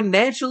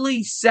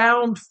financially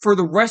sound for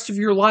the rest of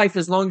your life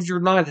as long as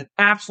you're not an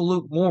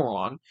absolute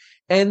moron.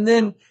 And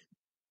then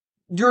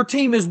your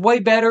team is way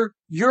better.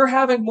 You're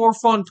having more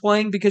fun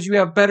playing because you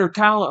have better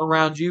talent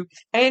around you,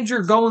 and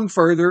you're going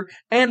further,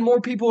 and more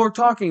people are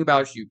talking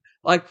about you.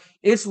 Like,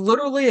 it's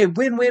literally a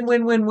win.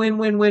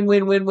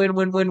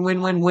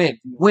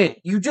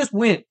 You just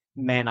win.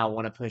 Man, I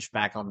want to push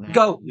back on that.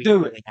 Go, We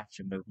do really it. have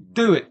to move on.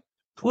 Do it.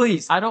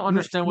 Please. I don't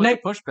understand what the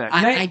pushback is.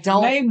 I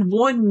don't. Name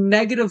one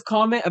negative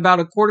comment about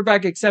a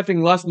quarterback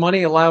accepting less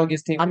money, allowing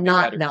his team to I'm be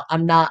not. better. No,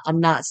 I'm not. I'm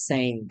not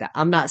saying that.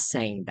 I'm not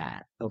saying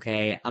that.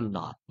 Okay, I'm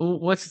not. Well,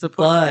 what's the pushback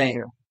But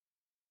here?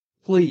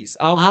 Please,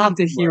 I want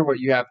to hear what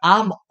you have.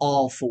 I'm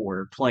all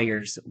for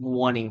players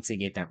wanting to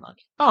get their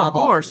money. Oh, I'm of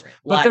all course. for it.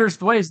 But Like, there's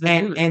ways to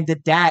do it. and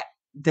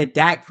the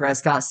Dak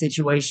Prescott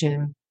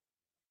situation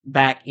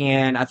back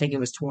in, I think it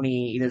was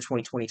either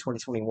 2020,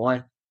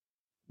 2021.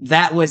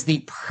 That was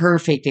the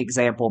perfect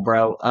example,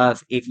 bro,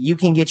 of if you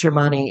can get your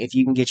money, if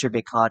you can get your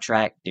big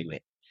contract, do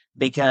it.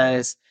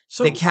 Because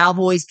So the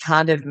Cowboys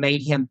kind of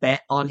made him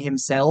bet on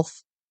himself.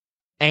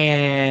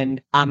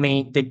 And I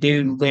mean, the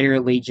dude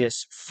literally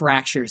just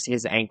fractures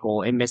his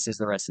ankle and misses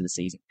the rest of the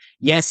season.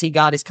 Yes, he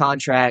got his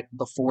contract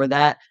before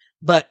that,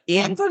 but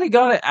I thought he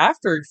got it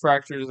after he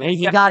fractured his ankle.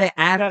 he got it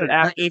after. got it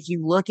after. But if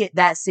you look at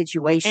that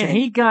situation, and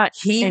he got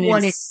an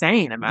wanted,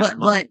 insane amount of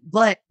money.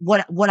 but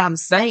what I'm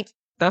saying,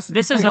 This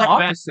is what- a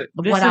opposite.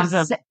 This what I'm is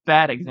a sa-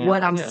 bad example.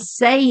 what I'm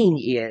saying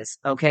is,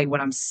 okay,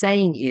 what I'm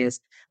saying is,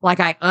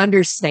 like, I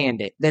understand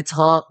it, the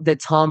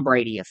Tom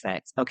Brady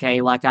effect,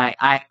 okay, like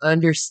I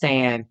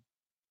understand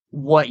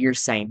what you're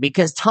saying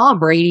because Tom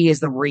Brady is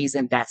the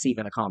reason that's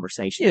even a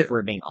conversation, if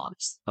we're being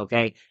honest,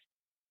 okay?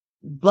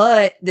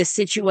 But the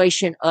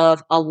situation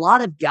of a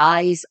lot of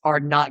guys are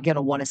not going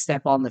to want to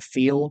step on the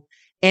field,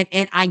 and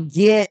I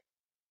get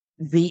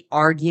the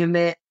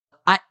argument.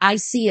 I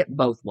see it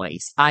both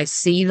ways. I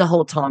see the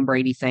whole Tom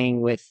Brady thing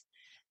with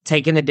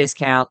taking the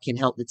discount can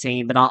help the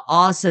team, but I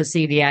also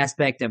see the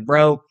aspect of,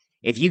 bro,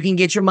 if you can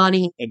get your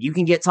money and you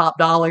can get top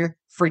dollar,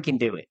 freaking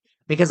do it.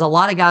 Because a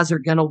lot of guys are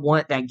going to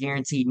want that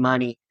guaranteed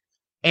money.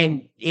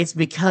 And it's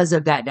because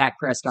of that Dak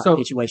Prescott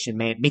situation,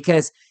 man.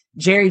 Because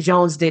Jerry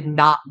Jones did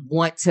not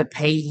want to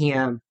pay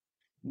him.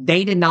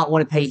 They did not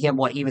want to pay him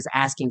what he was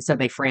asking, so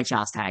they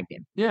franchise tagged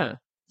him. Yeah.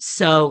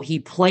 So he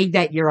played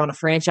that year on a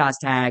franchise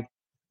tag,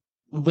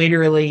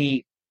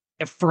 literally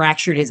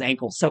fractured his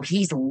ankle. So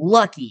he's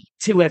lucky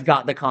to have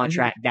got the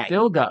contract that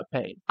Still got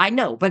paid. I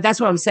know, but that's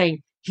what I'm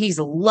saying. He's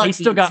lucky He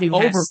still got to have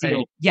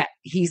overpaid.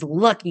 he's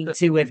lucky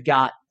to have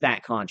got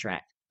that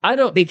contract. I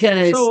don't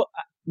Because so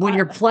when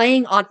you're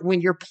playing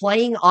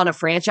on a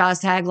franchise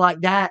tag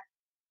like that,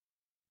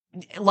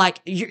 like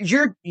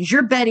you're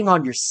betting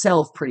on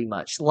yourself pretty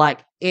much. Like,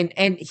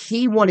 and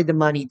he wanted the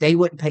money. They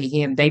wouldn't pay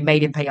him. They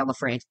made him play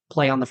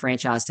on the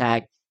franchise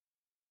tag.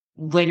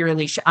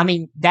 Literally, I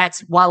mean,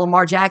 that's why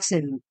Lamar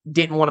Jackson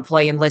didn't want to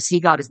play unless he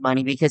got his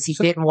money, because he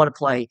didn't want to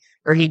play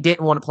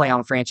on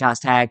a franchise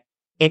tag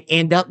and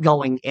end up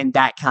going in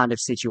that kind of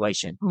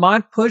situation. My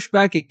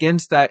pushback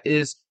against that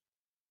is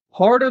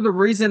part of the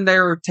reason they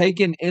were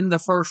taken in the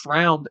first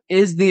round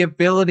is the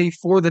ability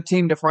for the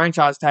team to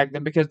franchise tag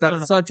them, because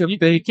that's such a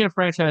big. You can't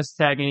franchise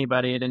tag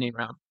anybody at any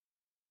round.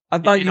 I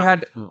thought you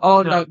had.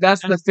 Oh no,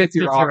 that's the fifth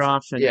year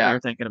option Yeah, you're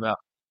thinking about.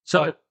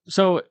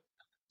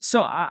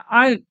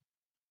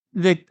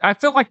 I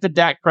feel like the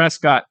Dak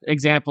Prescott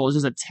example is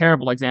just a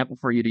terrible example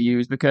for you to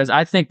use because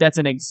I think that's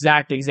an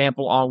exact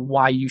example on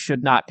why you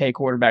should not pay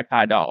quarterback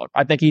high dollar.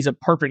 I think he's a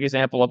perfect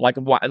example of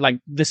why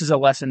this is a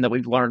lesson that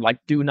we've learned.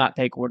 Do not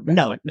pay quarterback.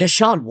 No,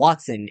 Deshaun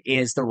Watson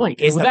is the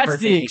that's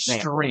the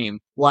extreme.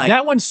 Example.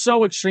 That one's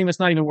so extreme it's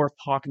not even worth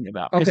talking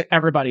about because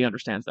everybody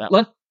understands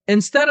that.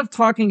 Instead of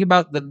talking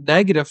about the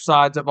negative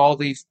sides of all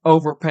these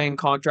overpaying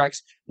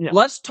contracts,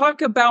 let's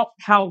talk about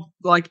how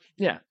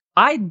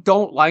I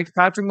don't like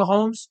Patrick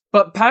Mahomes,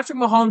 but Patrick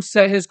Mahomes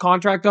set his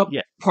contract up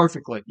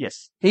perfectly.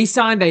 Yes. He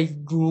signed a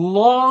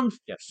long,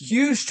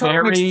 huge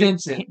term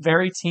extension.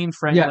 Very team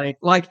friendly.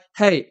 Yeah.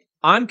 Hey,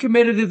 I'm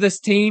committed to this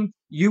team.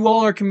 You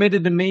all are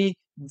committed to me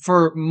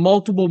for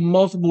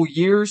multiple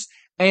years.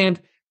 And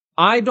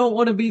I don't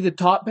want to be the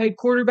top paid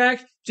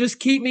quarterback. Just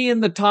keep me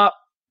in the top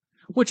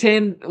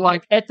 10,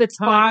 at the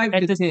time,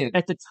 5 to 10.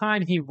 At the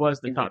time, he was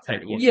the top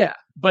paid. Yeah.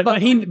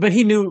 But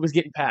he knew it was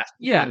getting past.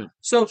 Yeah.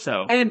 So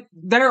and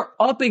they're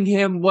upping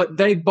him what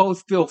they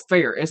both feel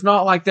fair. It's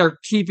not like they're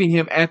keeping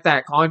him at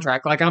that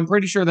contract. I'm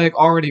pretty sure they've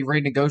already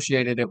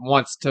renegotiated it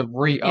once to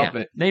re-up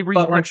it. They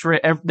restructure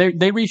it.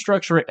 They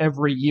restructure it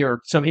every year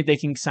so they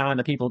can sign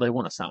the people they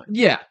want to sign.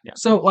 Yeah.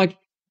 So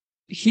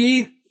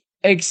he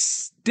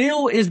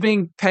still is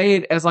being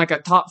paid as a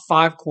top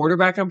 5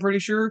 quarterback. I'm pretty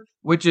sure,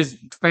 which is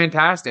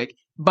fantastic.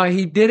 But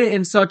he did it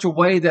in such a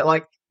way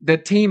that the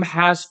team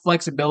has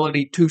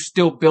flexibility to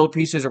still build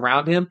pieces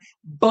around him,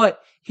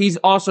 but he's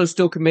also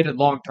still committed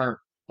long term.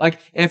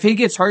 If he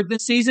gets hurt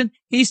this season,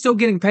 he's still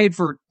getting paid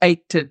for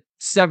 8 to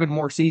 7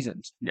 more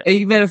seasons,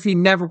 even if he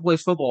never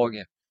plays football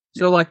again.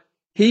 So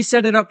he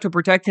set it up to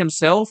protect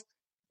himself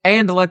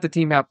and to let the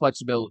team have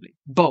flexibility.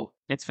 Both.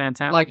 It's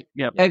fantastic.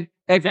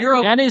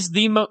 That is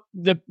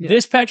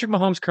this Patrick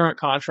Mahomes current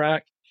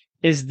contract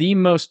is the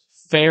most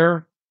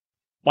fair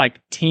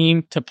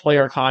team to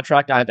player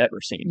contract I've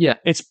ever seen. Yeah.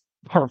 It's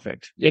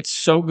perfect. It's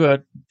so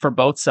good for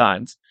both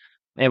sides.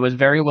 It was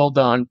very well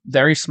done.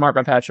 Very smart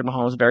by Patrick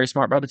Mahomes. Very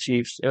smart by the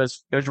Chiefs. It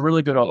was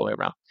really good all the way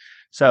around.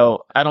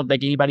 So I don't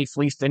think anybody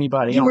fleeced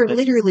anybody. You were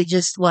literally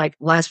just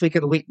last week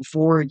or the week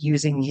before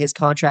using his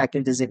contract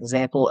as an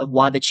example of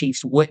why the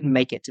Chiefs wouldn't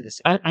make it to the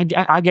Super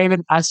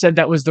Bowl. I said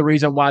that was the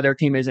reason why their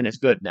team isn't as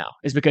good now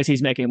is because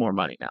he's making more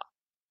money now.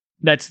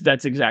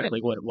 That's exactly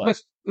what it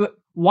was.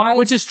 Why?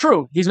 Which is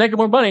true. He's making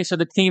more money, so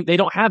the team they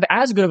don't have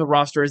as good of a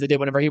roster as they did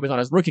whenever he was on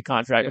his rookie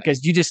contract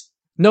because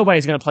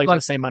nobody's going to play for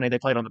the same money they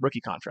played on the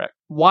rookie contract.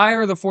 Why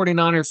are the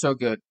 49ers so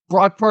good?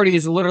 Brock Purdy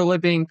is literally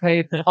being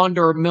paid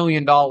under $1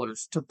 million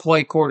to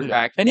play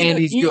quarterback, and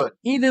he's good.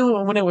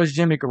 Even when it was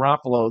Jimmy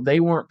Garoppolo,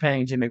 they weren't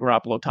paying Jimmy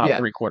Garoppolo top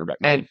 3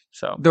 quarterback money. And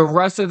so the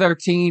rest of their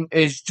team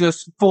is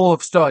just full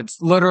of studs.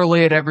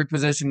 Literally at every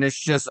position, it's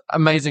just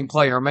amazing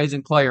player,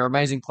 amazing player,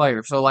 amazing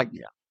player. So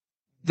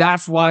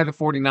that's why the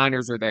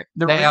 49ers are there.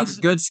 They have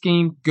a good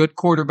scheme, good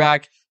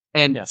quarterback,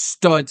 and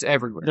studs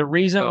everywhere. The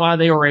reason why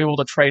they were able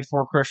to trade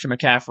for Christian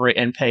McCaffrey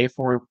and pay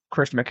for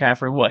Christian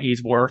McCaffrey what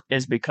he's worth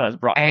is because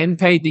Brock. And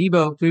pay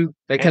Debo, too,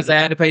 because they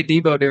had to pay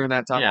Debo during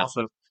that time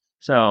also.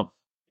 So,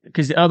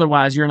 because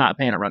otherwise you're not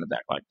paying a running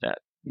back like that.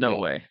 No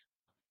way.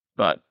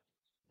 But,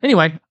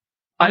 anyway.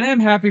 I am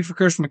happy for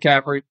Christian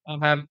McCaffrey.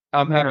 I'm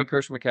happy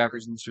Christian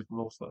McCaffrey's in the Super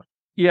Bowl. So.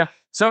 Yeah.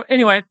 So,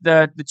 anyway,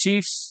 the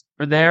Chiefs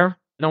are there.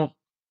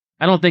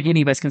 I don't think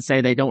any of us can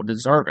say they don't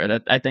deserve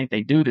it. I think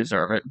they do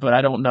deserve it, but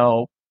I don't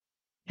know.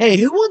 Hey,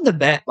 who won the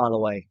bet, by the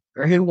way?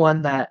 Or who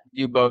won that?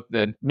 You both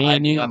did. Me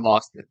and you. I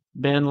lost it.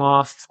 Ben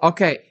lost.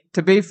 Okay,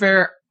 to be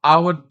fair, I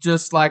would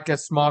just like a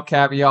small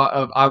caveat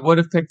of I would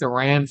have picked the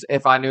Rams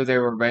if I knew they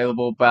were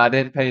available, but I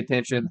didn't pay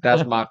attention.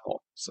 That's my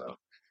fault. So,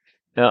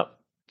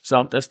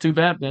 So that's too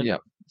bad, Ben.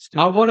 Yep.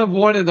 I would have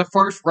won in the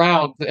first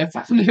round if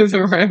I knew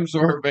the Rams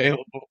were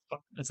available.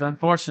 It's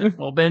unfortunate.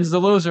 Well, Ben's the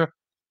loser.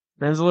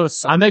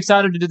 I'm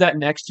excited to do that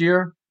next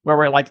year, where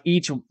we're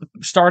each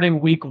starting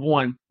week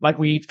 1,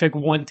 we each pick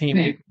one team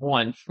week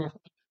 1.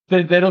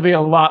 That'll be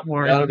a lot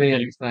more. That'll be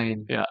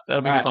insane. Yeah,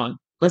 that'll be fun.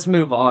 Let's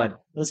move on.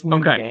 Let's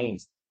move to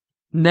games.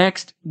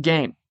 Next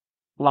game,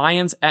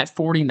 Lions at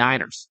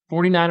 49ers.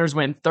 49ers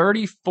win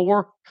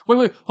 34.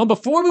 Wait.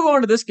 Before we move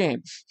on to this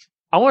game,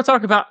 I want to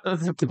talk about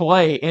the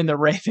play in the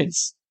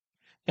Ravens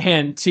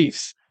and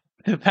Chiefs.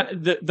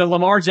 The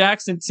Lamar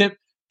Jackson tip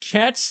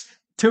catch.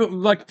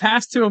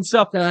 Pass to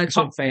himself. That's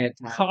fantastic.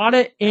 Caught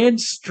it in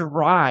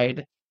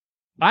stride.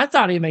 I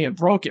thought he may have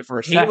broke it for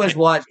a second.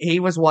 He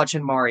was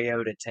watching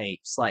Mariota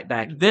tapes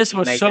back. This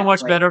was so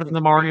much better than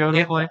the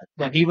Mariota play.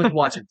 He was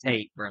watching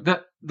tape, bro.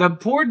 The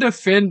poor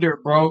defender,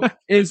 bro,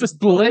 is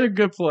a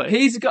good play.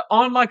 He's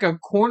on a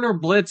corner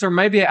blitz or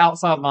maybe an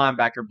outside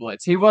linebacker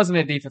blitz. He wasn't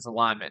a defensive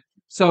lineman,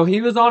 so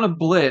he was on a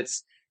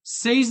blitz.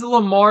 Sees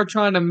Lamar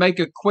trying to make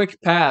a quick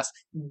pass,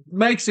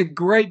 makes a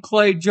great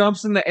play,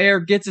 jumps in the air,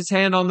 gets his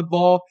hand on the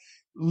ball,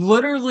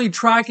 literally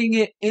tracking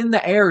it in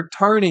the air,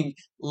 turning,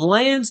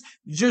 lands,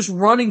 just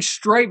running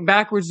straight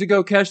backwards to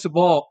go catch the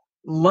ball,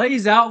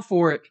 lays out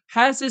for it,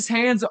 has his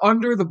hands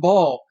under the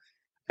ball,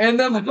 And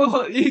then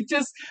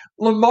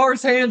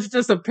Lamar's hands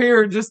just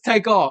appear and just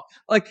take off.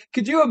 Like,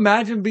 could you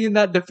imagine being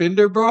that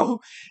defender,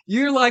 bro?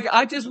 You're like,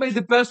 I just made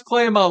the best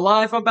play of my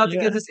life. I'm about to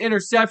get this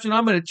interception.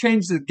 I'm going to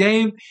change the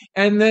game.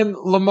 And then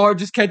Lamar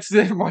just catches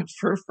it and runs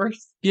for a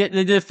first. Yeah,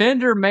 the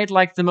defender made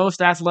like the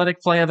most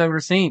athletic play I've ever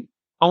seen,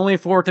 only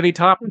for it to be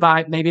topped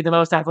by maybe the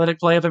most athletic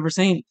play I've ever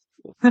seen.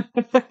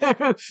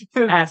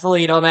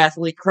 Athlete on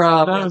athlete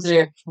crop. That was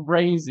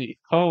crazy.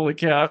 Holy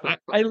cow.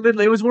 I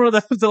literally, it was one of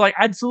those that like,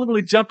 I just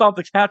literally jumped off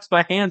the couch with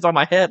my hands on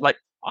my head. Like,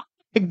 oh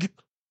my God,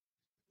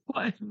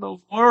 what in the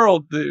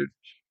world, dude?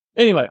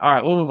 Anyway, all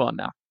right, we'll move on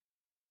now.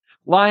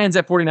 Lions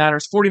at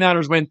 49ers.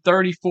 49ers win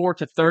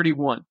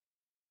 34-31.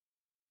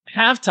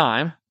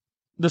 Halftime,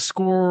 the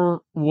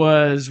score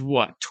was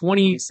what?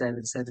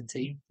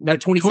 27-17. No,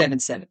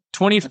 27-7.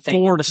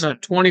 24 to 7.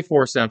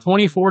 24-7.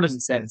 24 to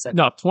 27-7.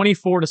 No,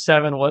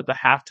 24-7 was the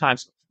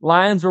halftime.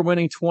 Lions were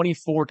winning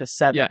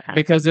 24-7. Yeah,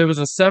 because it was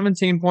a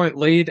 17-point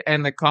lead,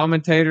 and the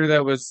commentator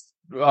that was,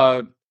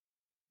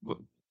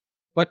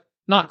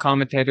 not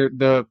commentator,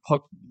 the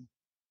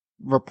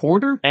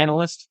reporter?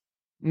 Analyst?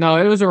 No,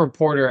 it was a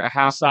reporter at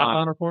halftime.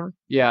 Sideline reporter?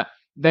 Yeah.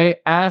 They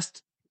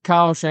asked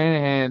Kyle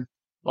Shanahan,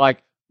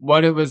 like,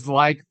 what it was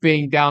like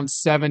being down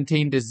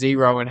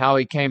 17-0 and how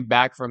he came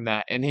back from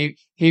that. And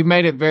he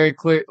made it very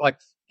clear, like,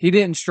 he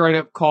didn't straight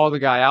up call the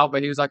guy out,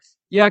 but he was like,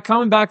 yeah,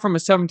 coming back from a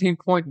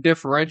 17-point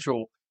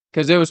differential,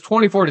 because it was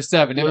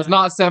 24-7. It was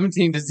not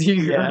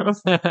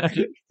 17-0. Yeah.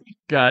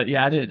 God,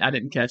 yeah, I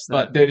didn't catch that.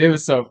 But, dude, it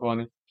was so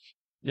funny.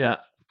 Yeah.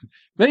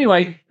 But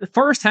anyway, the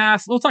first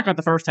half, we'll talk about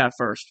the first half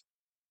first.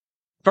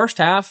 First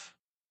half,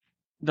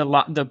 the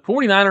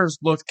 49ers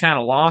looked kind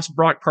of lost.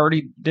 Brock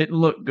Purdy didn't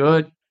look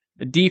good.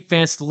 The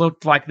defense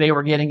looked like they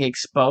were getting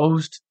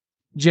exposed.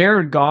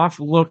 Jared Goff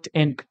looked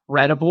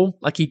incredible,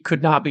 like he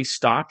could not be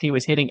stopped. He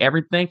was hitting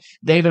everything.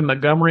 David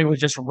Montgomery was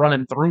just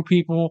running through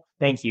people.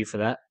 Thank you for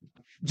that.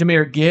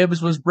 Jahmyr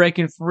Gibbs was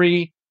breaking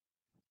free.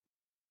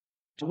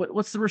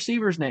 What's the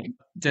receiver's name?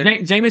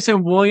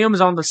 Jameson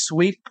Williams on the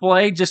sweep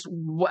play.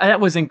 That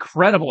was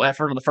incredible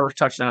effort on the first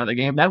touchdown of the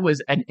game. That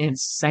was an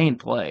insane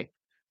play.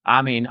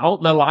 I mean,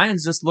 the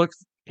Lions just looked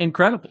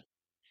incredible.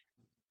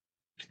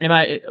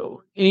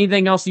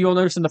 Anything else you'll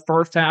notice in the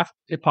first half,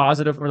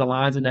 positive for the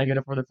Lions and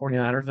negative for the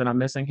 49ers that I'm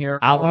missing here?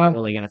 I was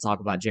really going to talk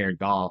about Jared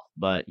Goff,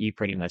 but you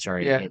pretty much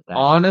already hit that.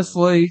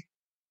 Honestly,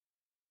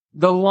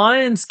 the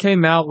Lions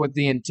came out with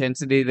the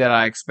intensity that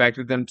I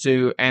expected them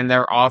to, and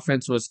their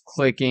offense was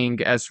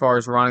clicking as far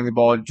as running the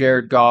ball.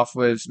 Jared Goff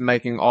was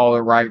making all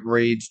the right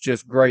reads,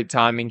 just great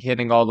timing,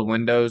 hitting all the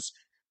windows.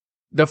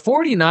 The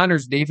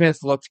 49ers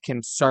defense looked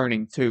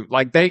concerning too.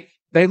 Like they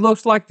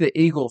looked like the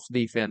Eagles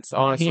defense,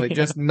 honestly,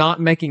 just not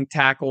making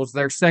tackles.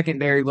 Their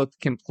secondary looked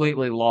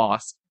completely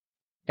lost.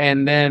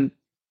 And then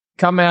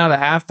coming out of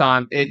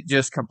halftime, it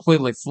just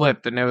completely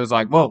flipped, and it was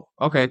like, whoa,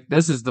 okay,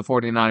 this is the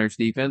 49ers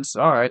defense.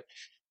 All right.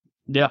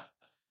 Yeah.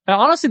 And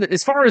honestly,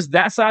 as far as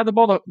that side of the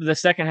ball, the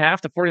second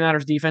half, the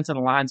 49ers defense and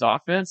the Lions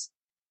offense,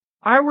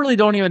 I really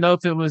don't even know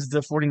if it was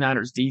the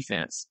 49ers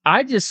defense.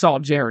 I just saw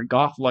Jared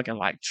Goff looking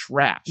like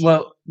trash.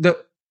 Well, in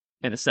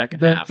the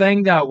second half. The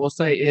thing that I will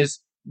say is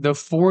the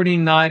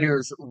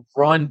 49ers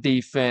run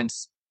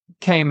defense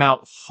came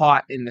out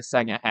hot in the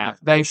second half.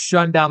 They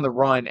shut down the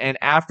run, and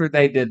after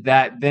they did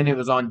that, then it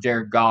was on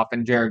Jared Goff,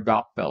 and Jared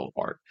Goff fell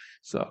apart.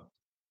 So,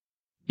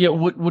 yeah,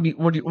 what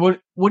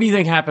do you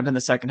think happened in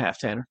the second half,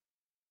 Tanner?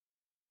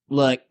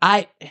 Look,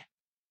 I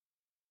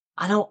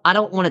don't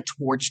want to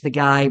torch the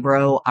guy,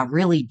 bro. I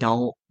really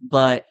don't,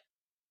 but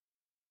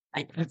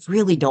I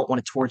really don't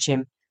want to torch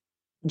him.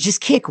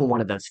 Just kick one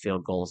of those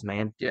field goals,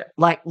 man. Yeah.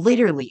 Like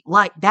literally,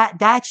 like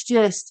that's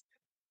just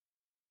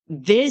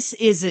this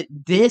is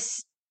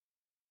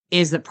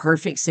the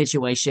perfect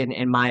situation,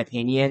 in my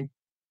opinion,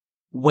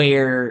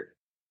 where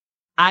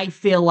I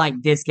feel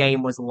like this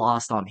game was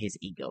lost on his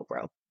ego,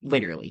 bro.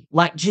 Literally.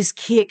 Like just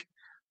kick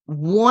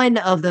one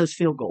of those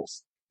field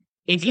goals.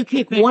 If you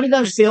kick one of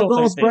those field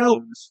goals,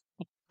 bro,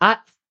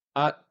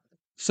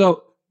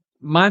 so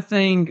my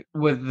thing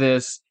with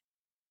this,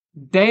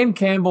 Dan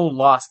Campbell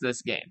lost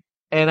this game,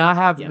 and I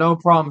have no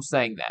problem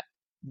saying that.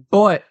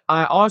 But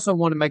I also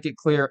want to make it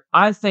clear,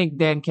 I think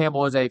Dan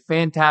Campbell is a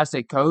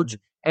fantastic coach,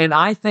 and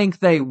I think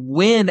they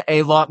win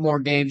a lot more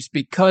games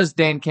because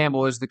Dan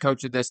Campbell is the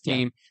coach of this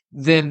team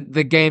than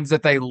the games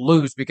that they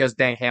lose because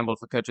Dan Campbell is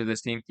the coach of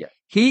this team. Yeah.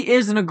 He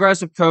is an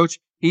aggressive coach.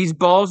 He's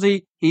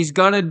ballsy. He's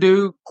going to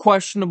do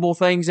questionable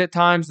things at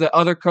times that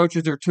other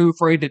coaches are too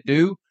afraid to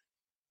do.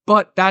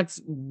 But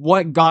that's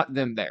what got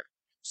them there.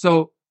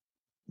 So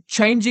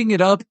changing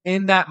it up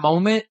in that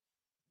moment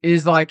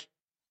is like,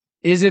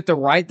 is it the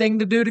right thing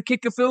to do to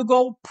kick a field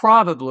goal?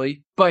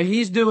 Probably. But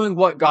he's doing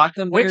what got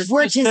them there.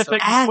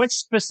 Which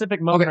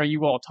specific moment are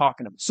you all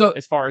talking about? So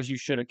as far as you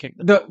should have kicked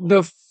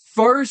the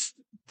first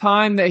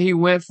time that he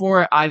went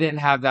for it, I didn't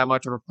have that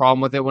much of a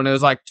problem with it when it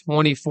was like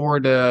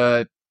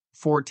 24-14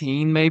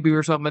 maybe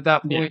or something at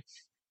that point. Yeah.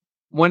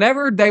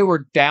 Whenever they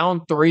were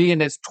down 3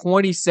 and it's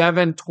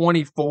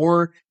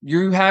 27-24,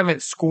 you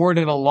haven't scored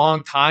in a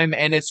long time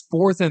and it's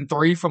 4th and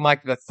 3 from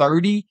like the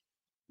 30.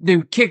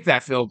 dude, kick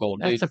that field goal,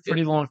 dude. That's a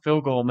pretty long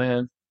field goal,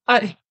 man.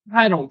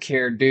 I don't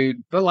care, dude.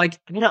 But like,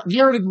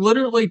 you're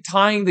literally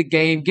tying the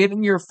game,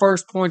 getting your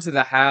first points of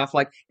the half.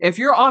 Like, if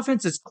your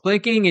offense is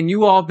clicking and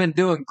you all have been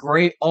doing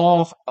great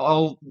all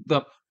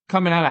the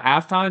coming out of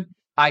halftime,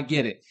 I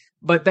get it.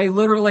 But they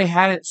literally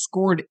hadn't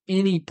scored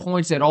any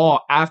points at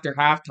all after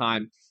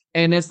halftime.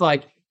 And it's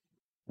like,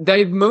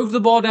 they've moved the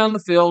ball down the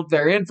field.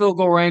 They're in field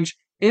goal range.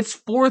 It's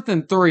 4th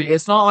and 3.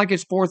 It's not like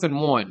it's 4th and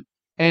 1.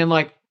 And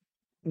like,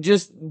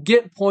 just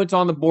get points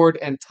on the board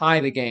and tie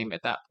the game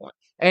at that point.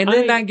 And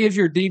then that gives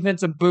your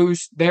defense a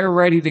boost. They're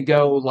ready to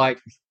go. Like,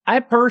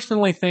 I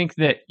personally think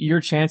that your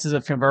chances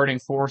of converting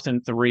 4th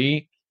and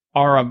 3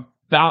 are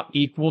about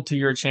equal to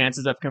your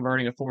chances of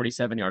converting a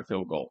 47-yard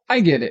field goal.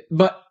 I get it,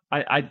 but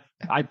I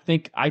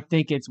think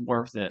it's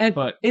worth it.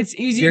 But it's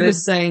easy You're to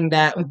saying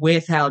that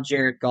with how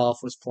Jared Goff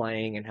was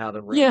playing and how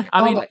the yeah,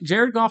 I mean,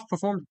 Jared Goff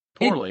performed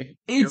poorly.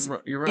 It's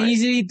you're right.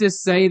 easy to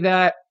say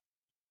that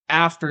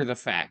after the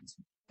fact.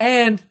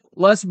 And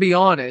let's be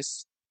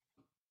honest.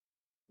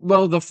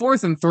 Well, the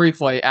 4th and 3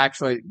 play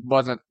actually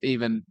wasn't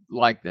even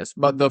like this.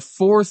 But the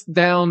first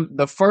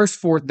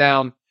 4th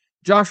down,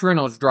 Josh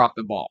Reynolds dropped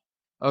the ball.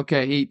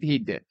 Okay, he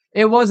did.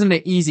 It wasn't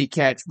an easy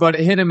catch, but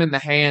it hit him in the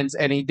hands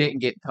and he didn't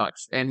get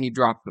touched and he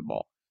dropped the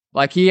ball.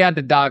 Like, he had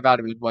to dive out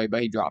of his way,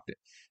 but he dropped it.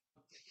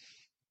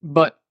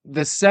 But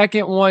the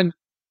second one,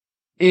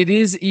 it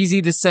is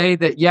easy to say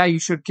that, yeah, you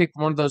should kick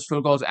one of those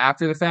field goals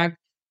after the fact.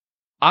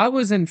 I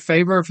was in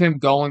favor of him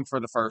going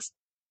for the first.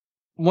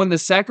 When the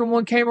second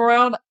one came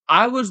around,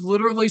 I was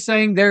literally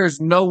saying there is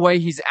no way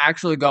he's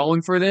actually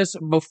going for this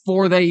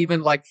before they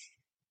even, like,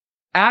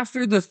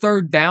 after the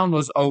third down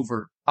was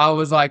over, I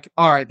was like,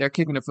 all right, they're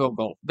kicking a field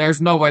goal.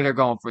 There's no way they're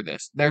going for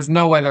this. There's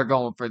no way they're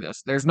going for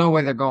this. There's no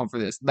way they're going for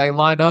this. They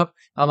lined up.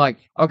 I'm like,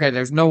 okay,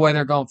 there's no way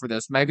they're going for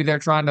this. Maybe they're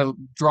trying to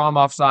draw them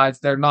off sides.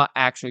 They're not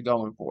actually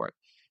going for it.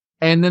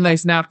 And then they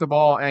snapped the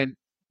ball, and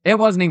it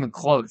wasn't even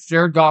close.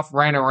 Jared Goff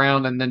ran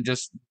around and then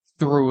just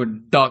threw a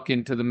duck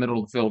into the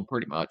middle of the field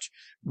pretty much.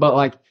 But,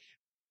 like,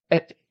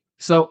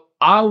 so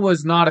I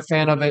was not a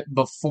fan of it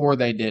before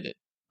they did it.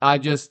 I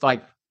just,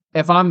 like,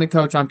 if I'm the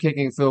coach, I'm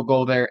kicking a field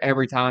goal there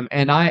every time,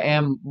 and I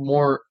am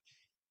more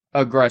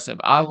aggressive.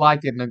 I like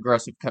an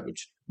aggressive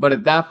coach. But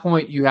at that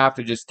point, you have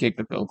to just kick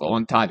the field goal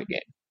and tie the game.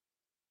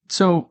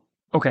 So,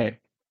 okay,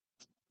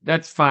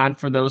 that's fine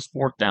for those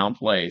 4th down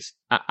plays.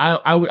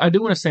 I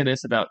do want to say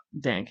this about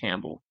Dan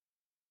Campbell.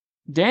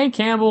 Dan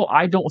Campbell,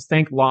 I don't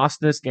think lost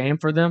this game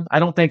for them. I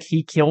don't think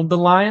he killed the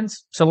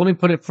Lions. So let me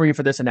put it for you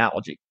for this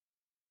analogy.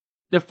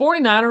 The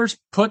 49ers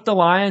put the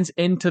Lions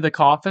into the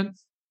coffin,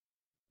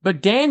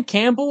 but Dan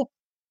Campbell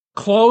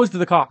closed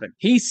the coffin.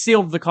 He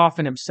sealed the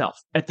coffin himself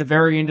at the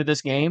very end of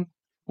this game.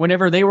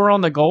 Whenever they were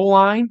on the goal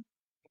line,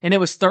 and it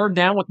was 3rd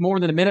down with more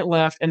than a minute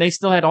left, and they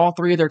still had all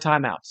 3 of their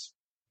timeouts.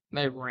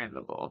 They ran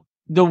the ball.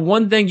 The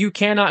one thing you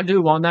cannot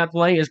do on that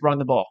play is run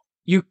the ball.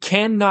 You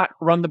cannot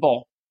run the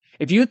ball.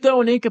 If you throw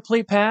an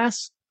incomplete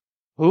pass,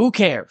 who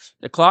cares?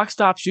 The clock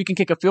stops. You can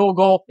kick a field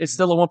goal. It's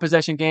still a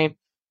one-possession game.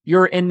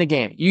 You're in the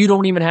game. You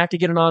don't even have to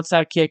get an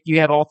onside kick. You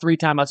have all 3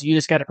 timeouts. You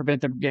just got to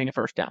prevent them from getting a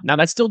first down. Now,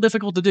 that's still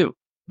difficult to do,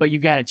 but you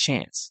got a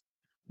chance.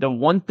 The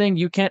one thing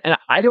you can't, and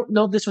I don't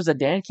know if this was a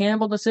Dan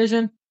Campbell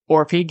decision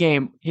or if he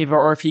gave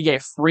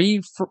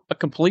a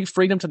complete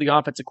freedom to the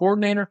offensive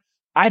coordinator.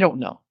 I don't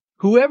know.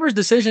 Whoever's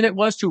decision it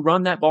was to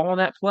run that ball on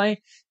that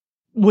play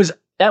was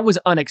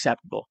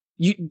unacceptable.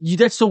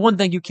 That's the one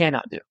thing you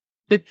cannot do.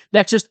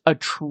 That's just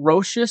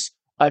atrocious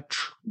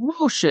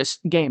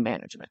game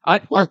management.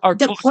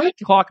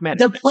 Clock management.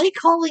 The play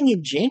calling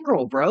in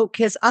general, bro,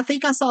 because I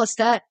think I saw a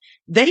stat.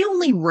 They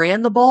only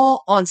ran the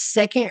ball on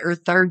 2nd or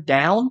 3rd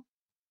down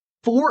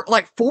 4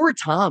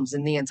 times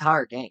in the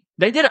entire game.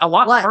 They did it a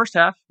lot in the first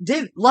half.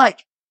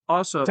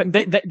 Also,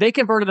 they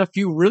converted a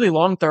few really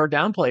long 3rd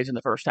down plays in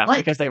the first half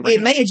because they ran.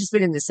 It may have just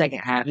been in the second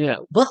half, yeah.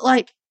 But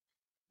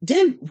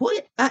dude,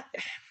 what?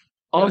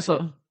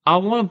 Also, I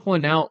want to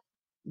point out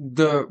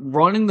the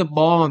running the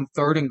ball on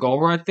 3rd and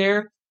goal right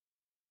there.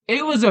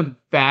 It was a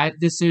bad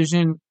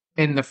decision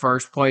in the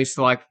first place.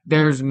 Like,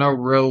 there's no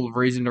real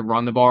reason to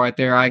run the ball right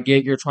there. I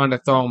get you're trying to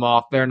throw them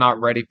off. They're not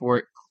ready for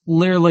it.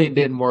 Clearly, it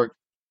didn't work.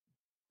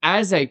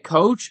 As a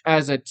coach,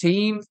 as a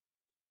team,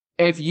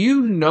 if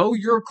you know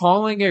you're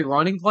calling a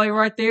running play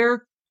right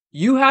there,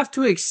 you have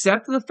to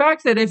accept the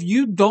fact that if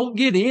you don't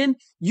get in,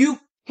 you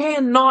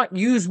cannot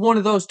use one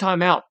of those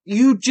timeouts.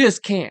 You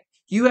just can't.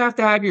 You have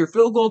to have your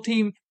field goal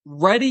team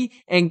ready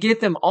and get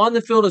them on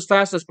the field as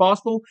fast as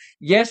possible.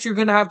 Yes, you're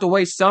going to have to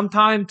waste some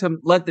time to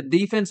let the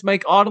defense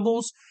make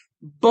audibles,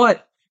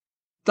 but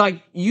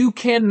you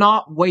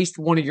cannot waste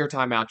one of your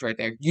timeouts right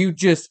there. You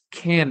just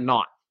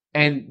cannot.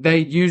 And they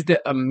used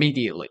it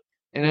immediately.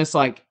 And it's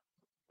like,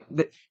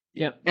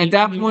 yeah. At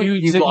that point,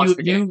 you lost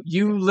the game.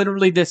 You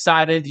literally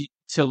decided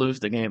to lose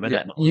the game at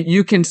that moment.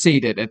 You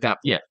conceded at that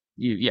point.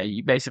 Yeah.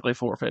 You basically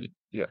forfeited.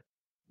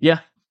 Yeah.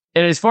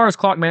 And as far as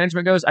clock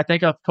management goes, I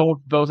think I've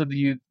told both of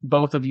you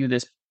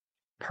this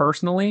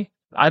personally.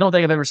 I don't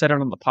think I've ever said it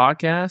on the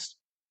podcast.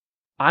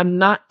 I'm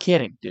not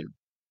kidding, dude.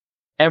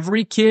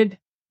 Every kid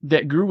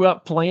that grew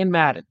up playing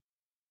Madden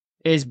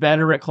is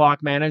better at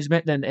clock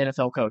management than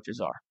NFL coaches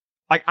are.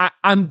 Like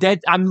I'm dead.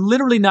 I'm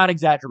literally not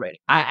exaggerating.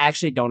 I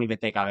actually don't even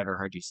think I've ever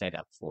heard you say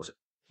that before.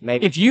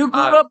 Maybe If you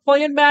grew up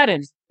playing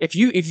Madden, if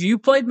you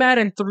played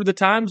Madden through the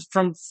times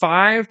from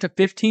 5 to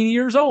 15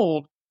 years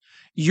old,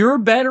 you're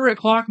better at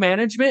clock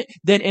management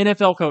than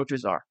NFL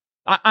coaches are.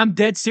 I'm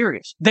dead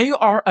serious. They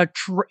are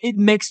it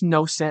makes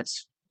no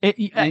sense.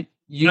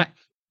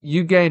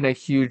 You gain a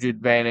huge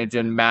advantage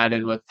in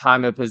Madden with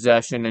time of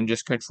possession and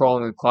just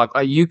controlling the clock.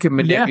 You can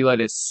manipulate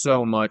it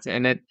so much,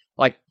 and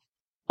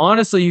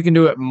honestly, you can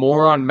do it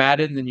more on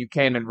Madden than you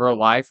can in real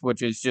life,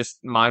 which is just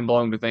mind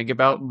blowing to think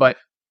about. But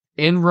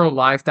in real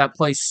life, that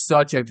plays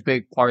such a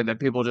big part that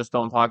people just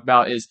don't talk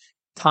about is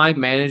time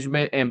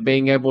management and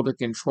being able to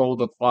control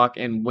the clock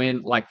and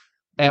when,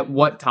 at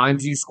what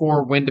times you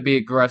score, when to be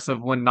aggressive,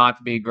 when not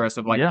to be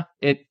aggressive.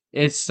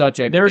 It's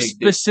such a there are big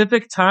deal.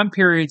 specific time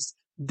periods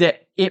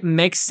that it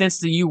makes sense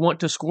that you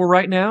want to score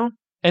right now,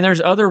 and there's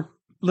other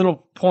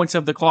little points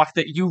of the clock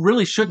that you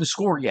really shouldn't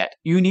score yet.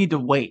 You need to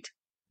wait,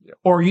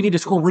 or you need to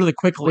score really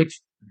quickly.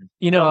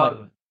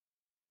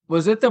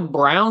 Was it the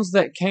Browns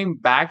that came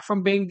back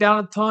from being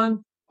down a ton,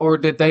 or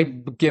did they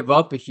give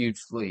up a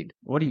huge lead?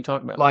 What are you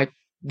talking about?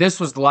 This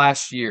was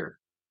last year.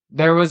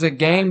 There was a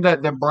game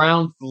that the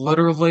Browns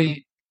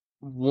literally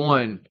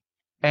won,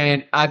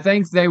 and I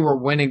think they were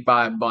winning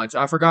by a bunch.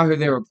 I forgot who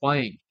they were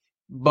playing,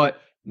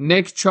 but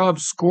Nick Chubb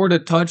scored a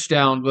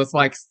touchdown with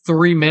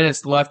 3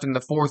 minutes left in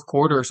the fourth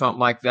quarter or something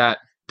like that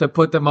to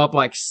put them up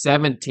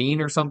 17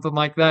 or something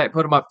like that. It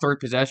put them up 3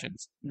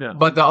 possessions. Yeah.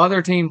 But the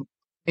other team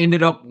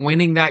ended up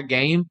winning that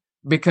game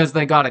because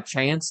they got a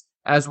chance,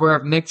 as where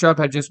if Nick Chubb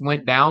had just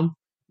went down,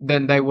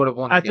 then they would have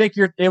won. I think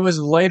it was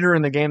later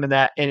in the game than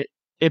that, and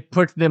it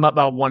put them up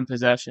by 1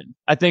 possession.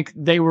 I think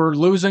they were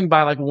losing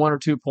by 1 or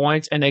 2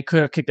 points, and they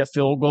could have kicked a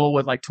field goal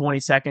with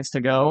 20 seconds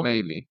to go.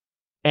 Maybe.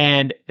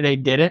 And they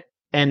didn't.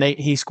 And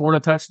he scored a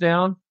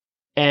touchdown,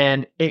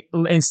 and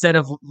instead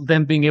of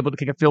them being able to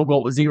kick a field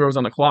goal with zeros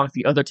on the clock,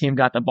 the other team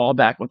got the ball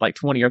back with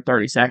 20 or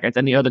 30 seconds,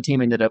 and the other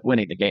team ended up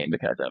winning the game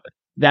because of it.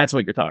 That's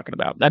what you're talking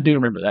about. I do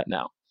remember that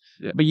now.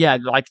 Yeah. But yeah,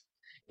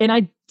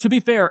 to be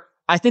fair,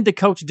 I think the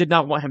coach did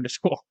not want him to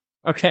score.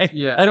 Okay?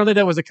 Yeah. I don't think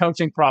that was a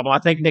coaching problem. I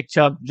think Nick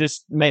Chubb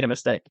just made a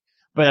mistake.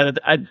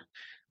 But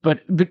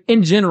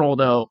in general,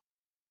 though,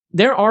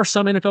 there are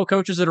some NFL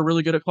coaches that are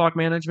really good at clock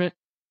management,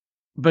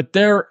 but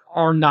there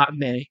are not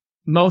many.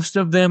 Most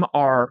of them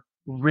are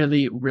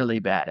really, really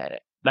bad at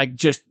it.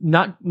 Just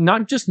not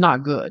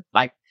good.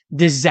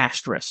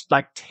 Disastrous.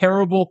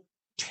 Terrible,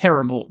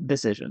 terrible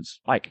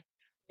decisions.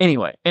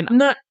 Anyway, and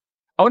I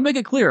want to make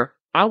it clear,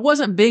 I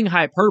wasn't being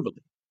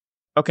hyperbole.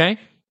 Okay?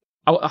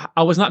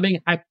 I was not being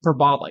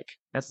hyperbolic.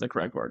 That's the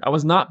correct word. I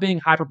was not being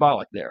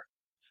hyperbolic there.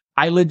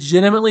 I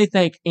legitimately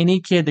think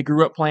any kid that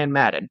grew up playing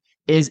Madden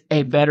is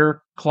a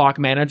better clock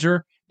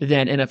manager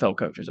than NFL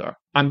coaches are.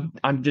 I'm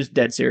just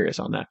dead serious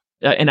on that.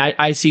 And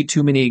I see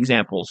too many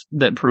examples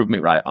that prove me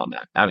right on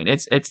that. I mean,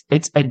 it's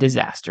a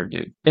disaster,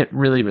 dude. It's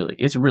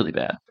really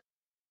bad.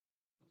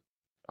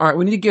 All right,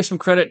 we need to give some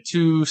credit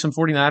to some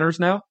 49ers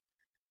now.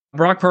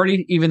 Brock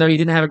Purdy, even though he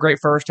didn't have a great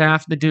first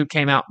half, the dude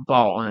came out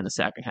balling in the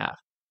second half.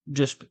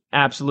 Just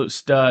absolute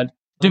stud.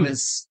 Dude,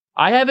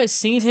 I haven't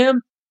seen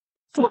him.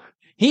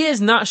 He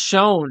has not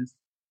shown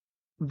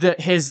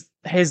that his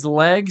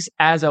legs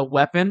as a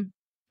weapon.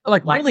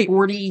 Really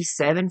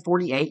 47,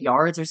 48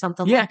 yards or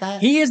something like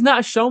that. He has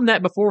not shown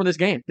that before in this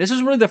game. This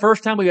is really the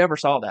first time we ever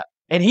saw that.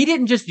 And he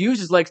didn't just use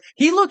his legs.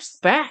 He looked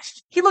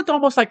fast. He looked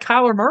almost like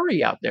Kyler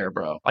Murray out there,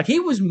 bro. He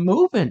was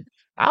moving.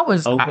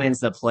 Opens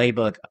the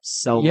playbook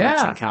so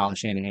much in Kyle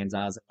Shanahan's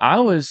eyes.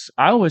 I was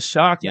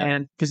shocked,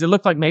 man, because it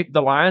looked like maybe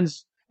the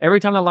Lions, every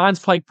time the Lions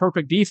played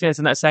perfect defense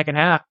in that second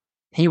half,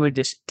 he would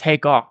just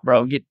take off,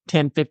 bro, get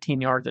 10,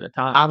 15 yards at a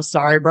time. I'm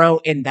sorry,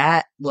 bro. And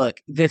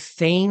the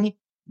thing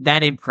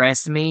that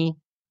impressed me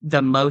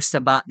the most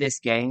about this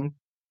game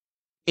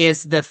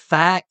is the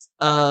fact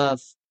of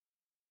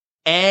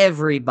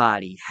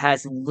everybody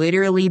has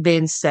literally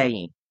been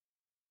saying,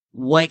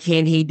 what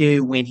can he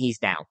do when he's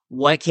down?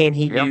 What can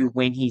he do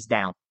when he's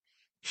down?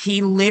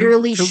 He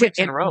literally should.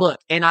 Look,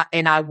 and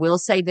I will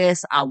say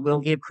this, I will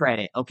give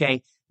credit,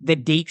 okay? The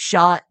deep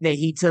shot that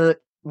he took,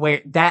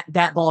 where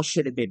that ball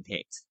should have been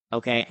picked.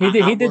 Okay,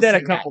 he did that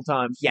a couple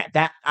times.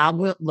 Yeah, I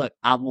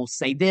will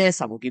say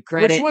this. I will give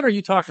credit. Which one are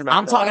you talking about?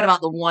 I'm talking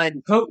about the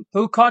one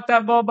who caught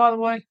that ball. By the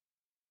way,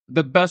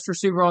 the best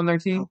receiver on their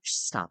team. Oh,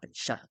 stop it!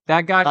 Shut up.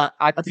 That guy.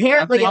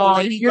 Apparently,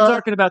 you're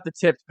talking about the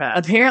tipped pass.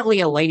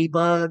 Apparently, a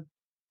ladybug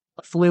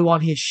flew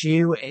on his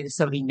shoe, and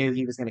so he knew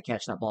he was going to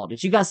catch that ball.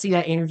 Did you guys see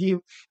that interview?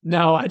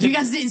 No, you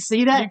guys didn't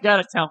see that. You got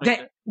to tell me.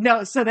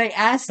 No, so they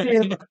asked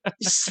him.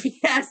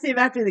 She asked him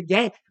after the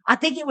game. I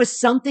think it was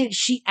something.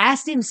 She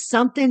asked him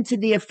something to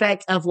the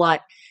effect of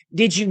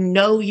 "Did you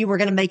know you were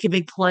going to make a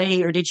big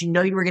play, or did you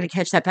know you were going to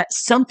catch that pass?"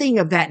 Something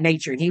of that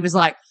nature. And he was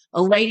like,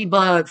 "A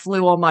ladybug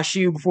flew on my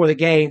shoe before the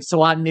game,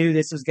 so I knew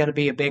this was going to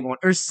be a big one,"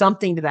 or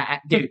something to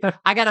that. Dude,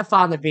 I got to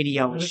find the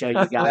video and show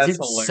you guys.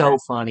 It's so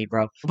funny,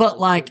 bro. But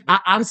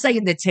I'm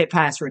saying the tip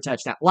pass for a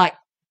touchdown.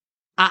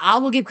 I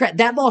will give credit.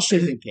 That ball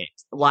should have been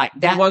picked. Like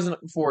That that.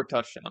 wasn't before a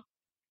touchdown.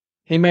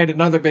 He made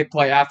another big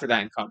play after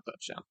that and caught a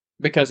touchdown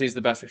because he's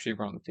the best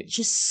receiver on the team.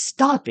 Just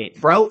stop it,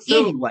 bro.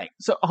 Anyway,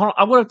 So hold on,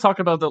 I want to talk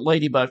about the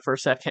ladybug for a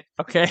second,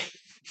 okay?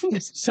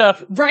 So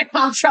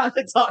I'm trying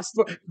to talk.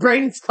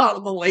 Braden's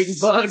calling the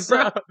ladybug,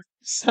 bro.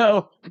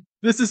 so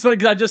this is funny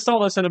because I just saw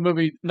this in a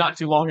movie not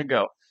too long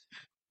ago.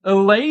 A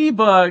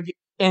ladybug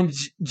in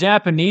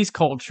Japanese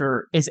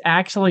culture is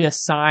actually a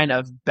sign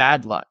of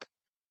bad luck,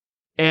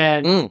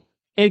 and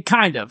it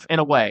kind of in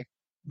a way.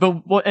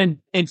 But what in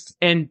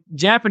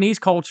Japanese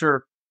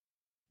culture,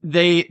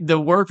 the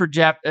word for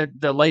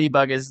the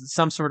ladybug is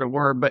some sort of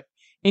word. But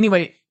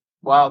anyway,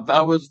 Wow,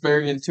 that was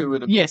very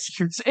intuitive. yes.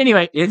 So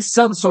anyway, It's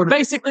some sort of.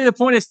 basically the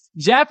point is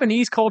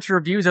Japanese culture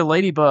views a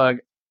ladybug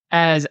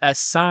as a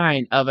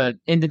sign of a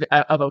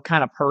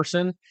kind of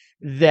person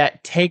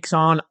that takes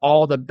on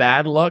all the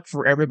bad luck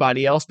for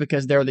everybody else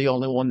because they're the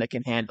only one that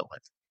can handle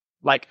it.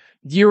 Like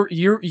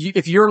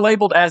if you're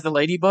labeled as the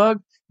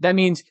ladybug, that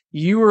means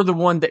you are the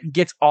one that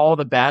gets all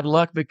the bad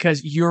luck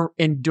because you're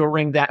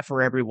enduring that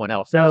for everyone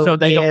else. So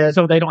they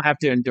don't have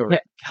to endure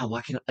it.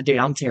 God, dude,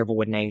 I'm terrible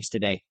with names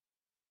today.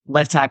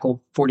 Left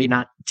tackle,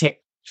 49.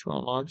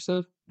 Sean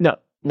Armstead? No.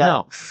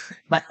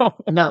 But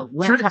no,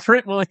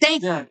 Trent Williams.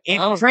 Thank you.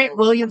 If Trent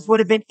Williams would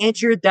have been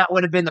injured, that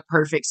would have been the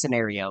perfect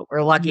scenario.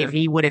 Or like if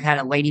he would have had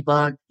a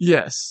ladybug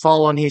Yes.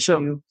 fall on his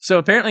shoe. So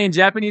apparently in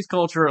Japanese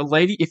culture,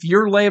 if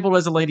you're labeled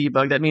as a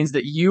ladybug, that means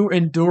that you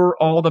endure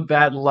all the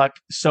bad luck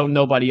so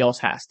nobody else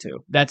has to.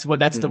 That's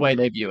the way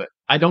they view it.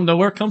 I don't know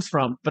where it comes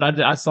from, but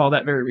I saw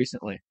that very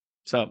recently.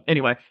 So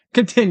anyway,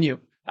 continue.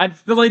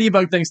 The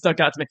ladybug thing stuck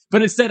out to me.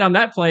 But instead on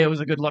that play, it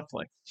was a good luck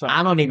play. So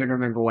I don't even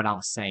remember what I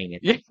was saying.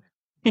 Yeah.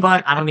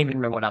 But I don't even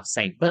remember what I was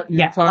saying. But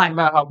yeah, Talking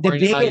about how the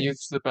Brandon biggest-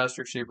 Ayuk's the best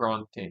receiver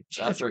on the team.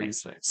 That's what you're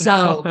saying.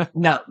 So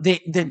no,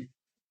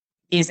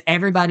 is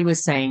everybody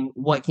was saying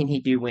what can he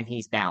do when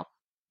he's down?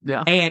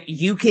 Yeah. And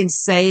you can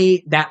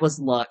say that was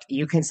luck.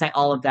 You can say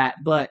all of that,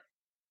 but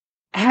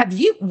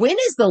when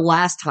is the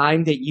last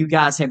time that you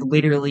guys have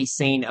literally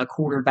seen a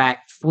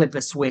quarterback flip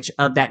a switch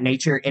of that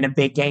nature in a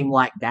big game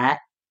like that?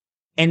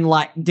 And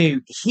like,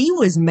 dude, he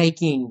was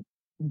making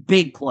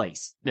big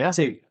plays. Yeah.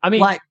 Too. I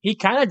mean, Like- he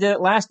kind of did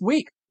it last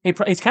week.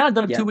 He's kind of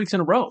done it Yeah. 2 weeks in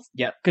a row.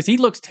 Yep. Because he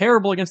looks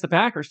terrible against the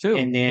Packers too.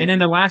 And then- in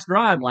the last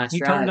drive, he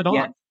turned it on.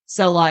 Yeah.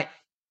 So like,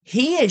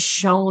 he has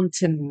shown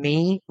to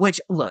me, which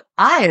look,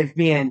 I have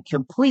been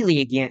completely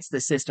against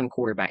the system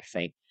quarterback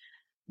thing,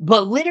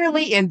 but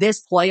literally in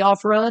this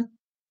playoff run,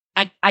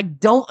 I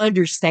don't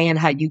understand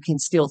how you can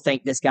still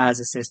think this guy's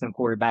a system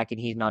quarterback and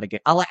he's not a good.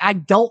 I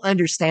don't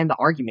understand the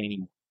argument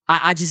anymore.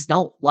 I just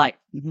don't like.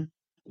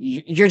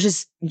 You're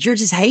just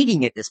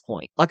hating at this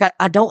point. Like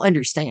I don't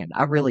understand.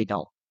 I really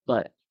don't.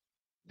 But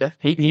Yeah,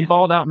 he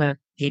balled out, man.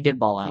 he did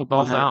ball out. He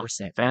balled out.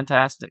 100%.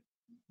 Fantastic.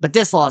 But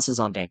this loss is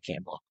on Dan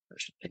Campbell,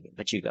 personal opinion.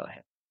 But you go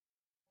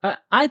ahead.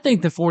 I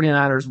think the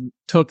 49ers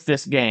took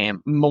this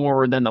game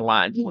more than the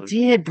Lions. You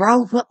did,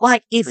 bro. But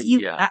like, if you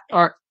Yeah.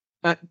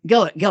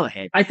 go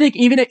ahead. I think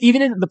even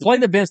in the play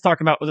that Ben's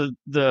talking about with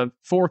the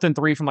 4th and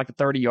 3 from like the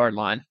 30-yard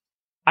line,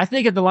 I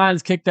think if the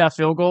Lions kicked that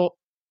field goal,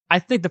 I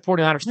think the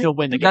 49ers still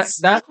win the game.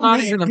 That's not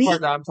Man, even the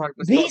part that I'm talking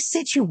about. Be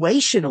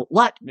situational.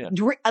 Like,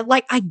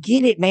 like I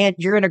get it, man.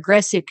 You're an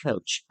aggressive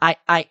coach. I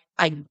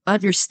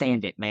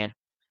understand it, man.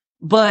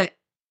 But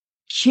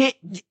kick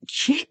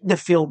the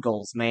field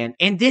goals, man.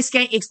 In this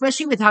game,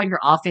 especially with how your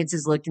offense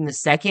has looked in the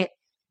second,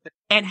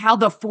 and how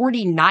the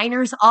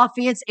 49ers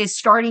offense is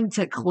starting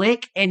to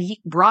click, and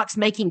Brock's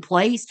making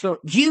plays. So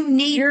you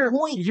need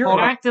points. You're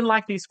acting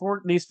like these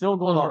field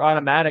goals are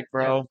automatic,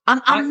 bro.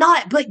 I'm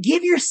not, but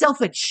give yourself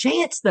a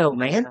chance, though,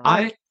 man.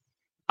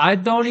 I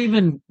don't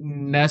even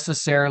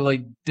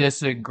necessarily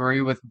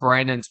disagree with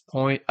Brandon's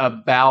point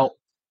about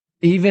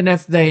even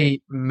if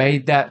they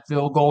made that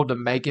field goal to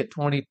make it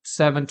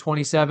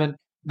 27-27,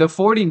 the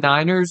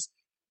 49ers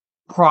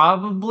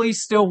probably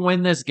still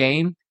win this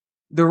game.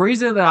 The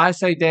reason that I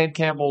say Dan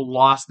Campbell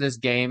lost this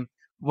game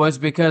was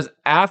because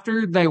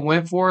after they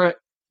went for it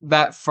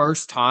that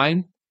first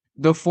time,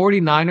 the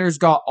 49ers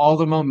got all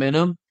the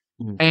momentum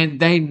and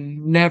they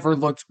never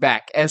looked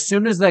back. As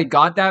soon as they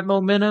got that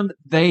momentum,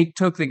 they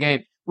took the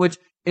game, which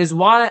is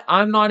why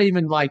I'm not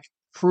even like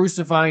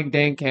crucifying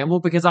Dan Campbell,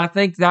 because I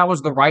think that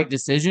was the right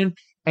decision.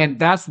 And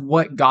that's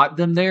what got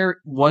them there,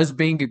 was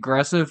being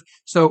aggressive.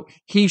 So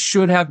he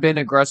should have been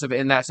aggressive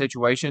in that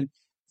situation.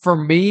 For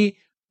me,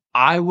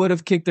 I would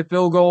have kicked the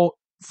field goal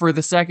for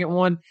the second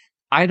one.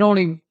 I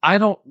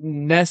don't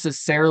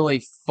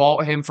necessarily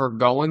fault him for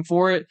going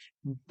for it,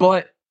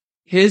 but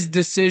his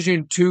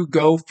decision to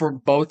go for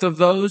both of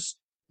those,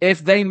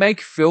 if they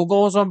make field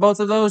goals on both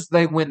of those,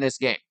 they win this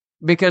game,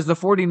 because the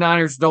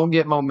 49ers don't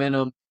get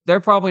momentum. They're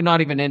probably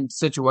not even in a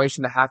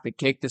situation to have to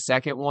kick the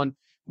second one,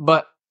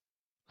 but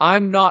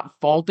I'm not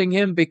faulting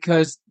him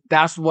because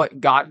that's what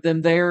got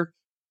them there,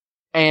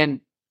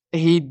 and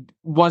he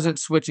wasn't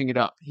switching it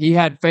up. He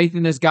had faith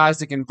in his guys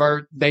to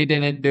convert. They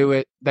didn't do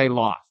it. They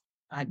lost.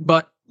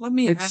 But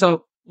me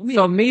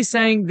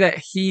saying that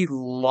he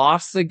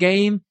lost the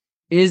game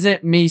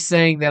isn't me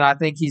saying that I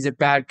think he's a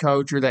bad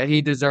coach or that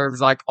he deserves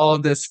like all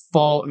this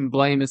fault and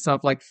blame and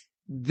stuff. Like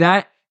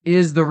that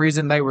is the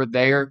reason they were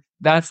there.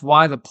 That's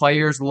why the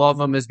players love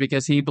him, is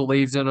because he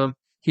believes in them.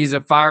 He's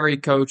a fiery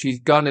coach. He's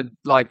going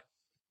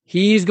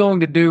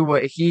to do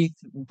what he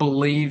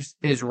believes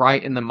is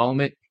right in the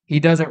moment. He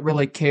doesn't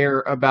really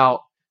care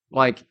about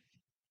like,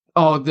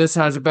 oh, this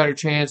has a better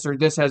chance or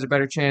this has a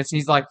better chance.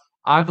 He's like,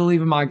 I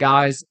believe in my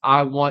guys.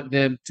 I want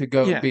them to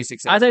go be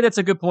successful. I think that's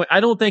a good point. I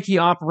don't think he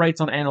operates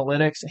on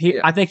analytics.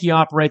 I think he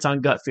operates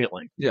on gut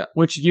feeling,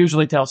 which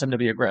usually tells him to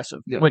be aggressive.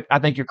 Yeah. Which I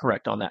think you're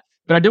correct on that.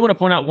 But I do want to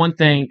point out one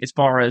thing as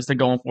far as the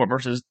going for it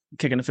versus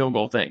kicking the field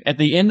goal thing. At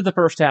the end of the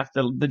first half,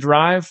 the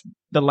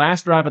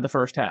last drive of the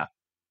first half,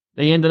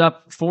 they ended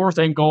up 4th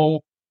and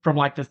goal from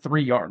like the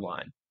 3-yard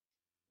line.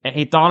 And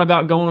he thought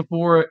about going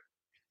for it.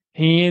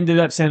 He ended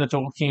up sending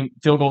the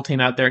field goal team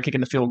out there and kicking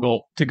the field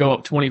goal to go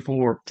up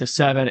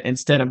 24-7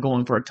 instead of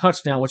going for a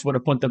touchdown, which would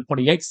have put them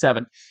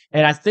 28-7.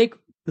 And I think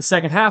the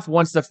second half,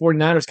 once the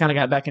 49ers kind of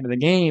got back into the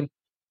game,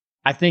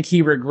 I think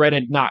he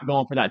regretted not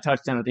going for that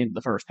touchdown at the end of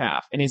the first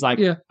half. And he's like,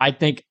 I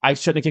think I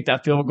shouldn't have kicked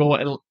that field goal.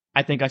 And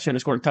I think I should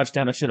have scored a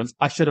touchdown. I should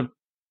have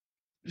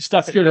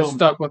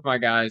stuck with my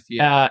guys.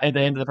 At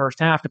the end of the first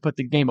half to put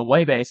the game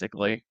away,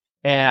 basically.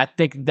 And I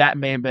think that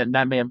may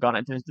have gone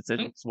into his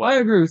decision as well. I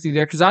agree with you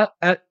there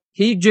because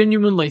he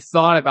genuinely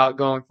thought about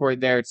going for it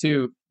there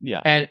too.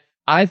 Yeah. And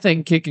I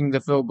think kicking the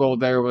field goal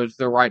there was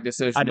the right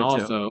decision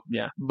also. Too.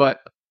 Yeah. But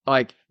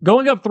like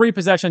going up 3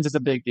 possessions is a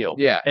big deal.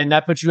 Yeah. And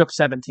that puts you up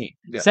 17.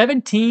 Yeah.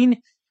 17,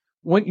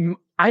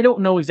 I don't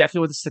know exactly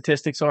what the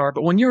statistics are,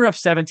 but when you're up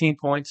 17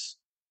 points,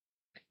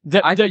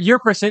 your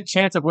percent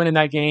chance of winning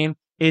that game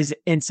is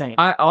insane.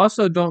 I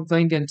also don't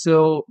think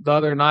until the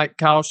other night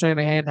Kyle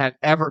Shanahan had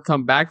ever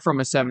come back from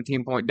a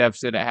 17-point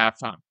deficit at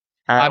halftime.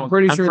 I'm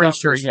pretty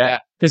sure. Yeah.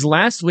 Because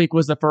last week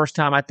was the first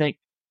time I think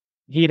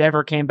he'd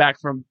ever came back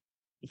from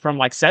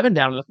like 7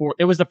 down to the 4th.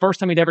 It was the first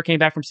time he'd ever came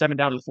back from 7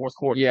 down to the 4th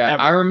quarter. Yeah,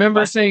 I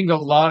remember seeing a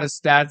lot of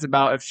stats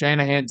about if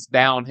Shanahan's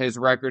down, his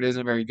record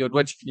isn't very good,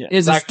 which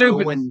is a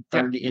stupid.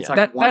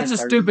 That's a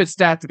stupid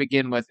stat to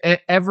begin with.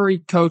 Every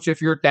coach,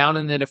 if you're down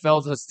in the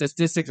NFL, the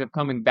statistics of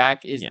coming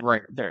back is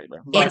rare, very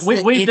rare. But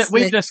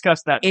we've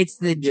discussed that. It's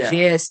the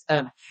gist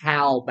of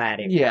how bad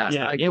it was.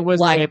 Yeah, it was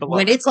like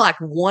when it's like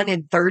 1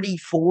 in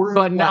 34.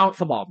 But now,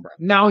 come on, bro.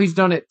 Now he's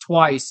done it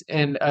twice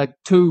in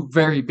 2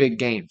 very big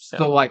games.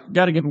 So like,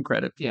 got to give him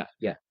credit.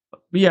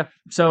 Yeah.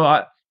 So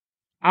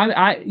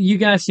I you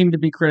guys seem to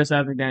be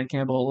criticizing Dan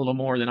Campbell a little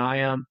more than I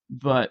am,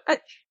 but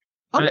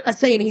I'm not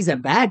saying he's a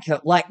bad coach.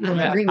 Like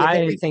I agree with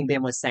everything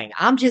Ben was saying.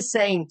 I'm just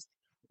saying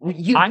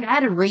you got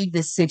to read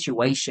the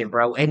situation,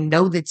 bro, and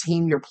know the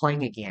team you're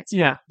playing against.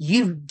 Yeah,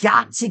 you've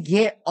got to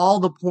get all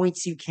the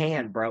points you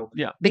can, bro.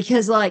 Yeah,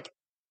 because like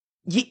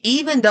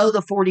even though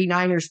the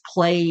 49ers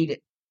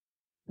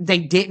they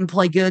didn't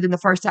play good in the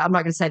first half. I'm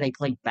not going to say they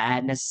played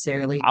bad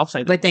necessarily. I'll say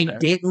that. But they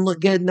didn't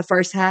look good in the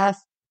first half.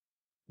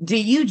 Do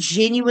you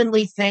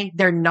genuinely think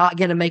they're not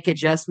going to make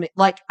adjustment?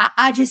 Like,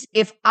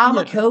 if I'm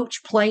a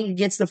coach playing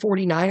against the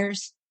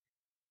 49ers,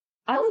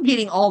 I'm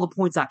getting all the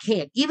points I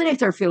can, even if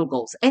they're field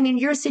goals. And in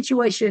your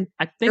situation,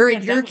 I think or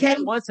in your case,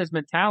 was his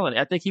mentality.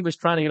 I think he was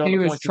trying to get all the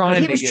points.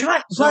 He was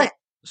trying,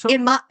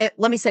 but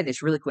let me say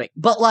this really quick.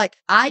 But like,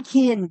 I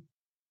can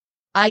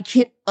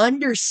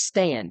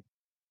understand.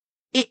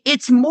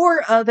 It's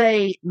more of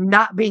a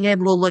not being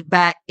able to look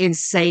back and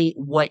say,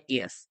 what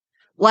if?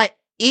 Like,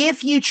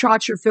 if you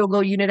trot your field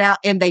goal unit out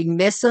and they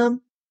miss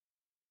them.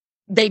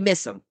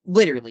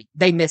 Literally,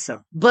 they miss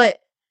them. But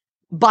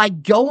by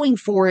going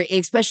for it,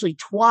 especially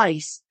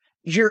twice,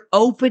 you're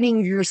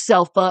opening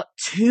yourself up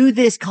to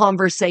this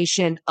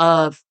conversation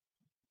of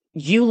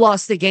you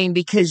lost the game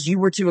because you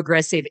were too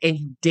aggressive and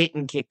you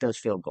didn't kick those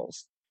field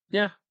goals.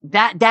 Yeah.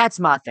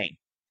 That's my thing.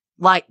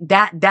 Like,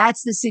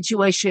 that's the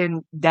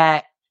situation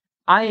that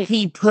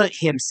he put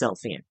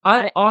himself in.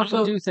 I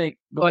also do think,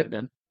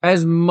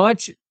 as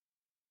much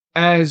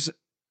as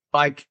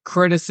like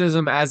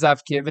criticism as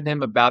I've given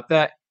him about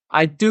that,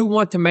 I do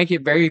want to make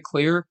it very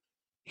clear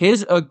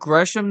his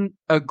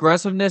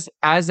aggressiveness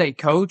as a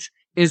coach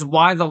is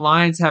why the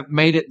Lions have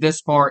made it this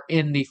far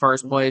in the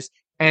first place.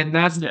 And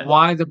that's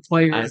why the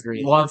players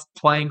love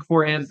playing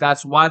for him.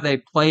 That's why they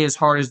play as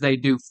hard as they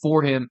do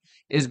for him,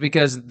 is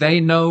because they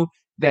know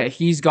that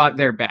he's got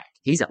their back.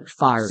 He's on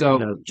fire.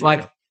 So,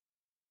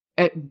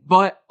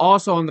 but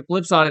also on the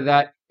flip side of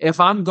that, if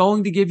I'm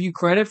going to give you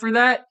credit for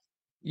that,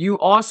 you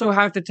also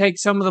have to take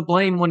some of the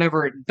blame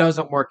whenever it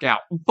doesn't work out.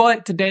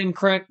 But to Dan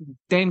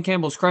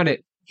Campbell's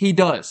credit, he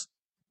does.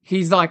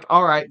 He's like,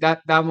 all right,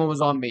 that one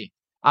was on me.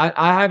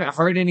 I haven't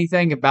heard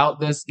anything about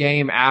this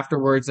game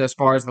afterwards as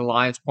far as the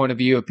Lions' point of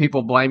view of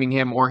people blaming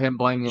him or him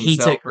blaming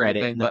himself. He took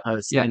credit in the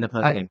post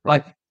game.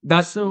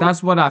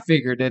 That's what I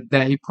figured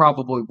that he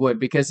probably would,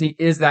 because he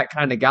is that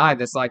kind of guy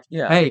that's like,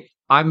 hey,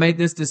 I made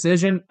this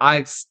decision.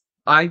 I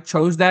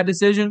chose that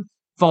decision.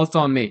 Fault's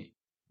on me.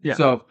 Yeah.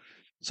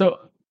 So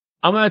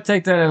I'm going to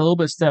take that a little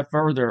bit step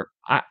further.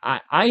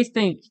 I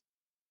think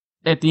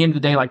at the end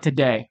of the day, like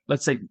today,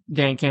 let's say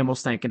Dan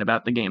Campbell's thinking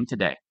about the game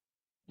today.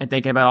 and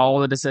thinking about all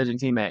the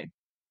decisions he made.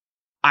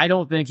 I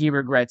don't think he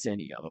regrets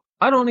any of them.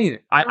 I don't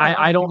either.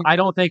 I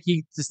don't think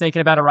he's just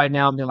thinking about it right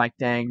now and being like,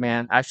 dang,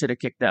 man, I should have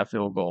kicked that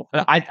field goal.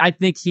 I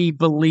think he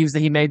believes that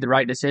he made the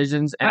right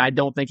decisions, and I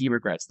don't think he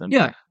regrets them.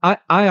 Yeah, I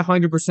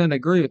 100%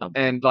 agree with him.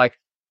 And like,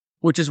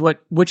 which is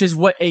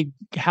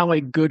how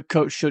a good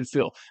coach should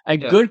feel. A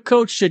good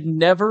coach should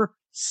never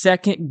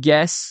second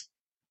guess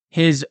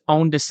his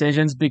own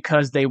decisions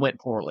because they went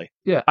poorly.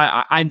 Yeah.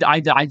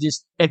 I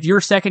just, if you're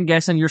second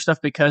guessing your stuff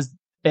because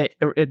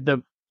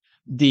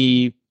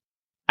the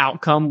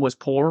outcome was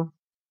poor,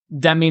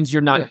 that means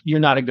you're not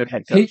a good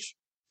head coach,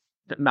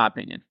 in my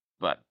opinion.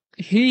 But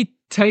he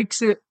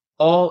takes it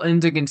all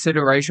into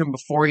consideration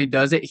before he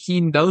does it. He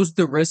knows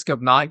the risk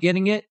of not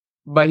getting it,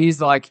 but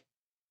he's like,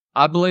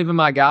 I believe in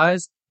my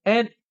guys.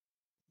 And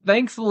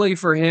thankfully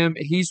for him,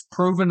 he's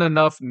proven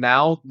enough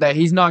now that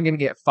he's not going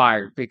to get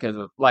fired because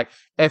of, like,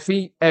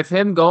 if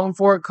him going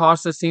for it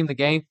costs his team the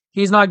game,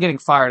 he's not getting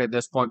fired at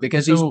this point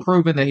because he's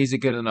proven that he's a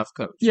good enough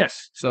coach.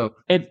 Yes. So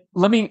and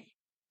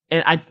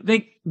I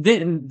think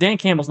Dan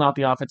Campbell's not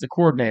the offensive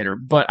coordinator,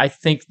 but I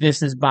think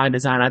this is by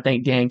design. I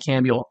think Dan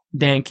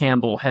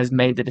Campbell has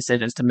made the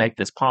decisions to make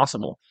this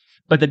possible.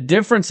 But the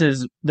difference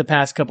is the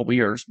past couple of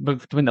years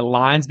between the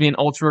Lions being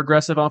ultra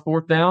aggressive on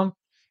fourth down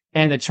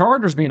and the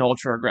Chargers being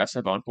ultra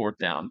aggressive on fourth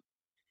down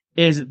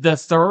is the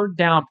third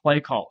down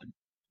play calling.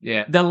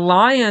 Yeah. The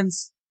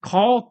Lions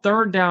call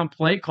third down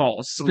play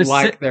calls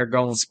like they're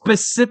going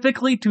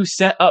specifically to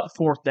set up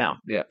fourth down.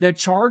 Yeah. The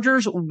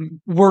Chargers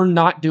were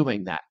not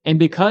doing that. And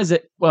because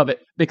of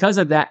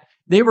that,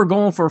 they were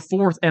going for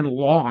fourth and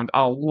long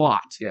a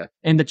lot. Yeah.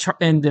 And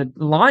the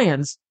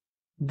Lions,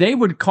 they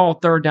would call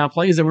third down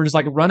plays that were just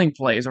like running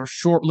plays or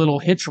short little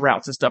hitch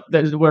routes and stuff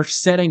that were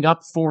setting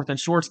up fourth and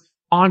shorts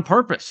on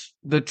purpose.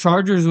 The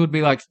Chargers would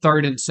be like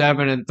 3rd and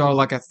 7 and throw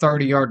like a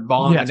 30-yard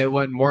bomb and it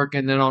wouldn't work.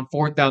 And then on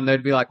fourth down,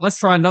 they'd be like, let's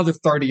try another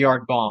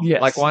 30-yard bomb.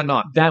 Yes. Like, why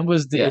not? That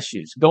was the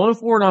issues. Going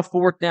forward on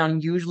fourth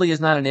down usually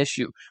is not an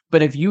issue.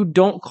 But if you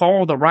don't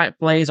call the right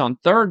plays on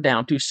third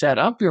down to set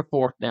up your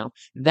fourth down,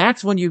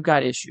 that's when you've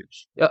got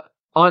issues.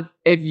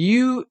 If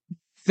you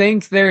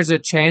think there's a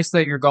chance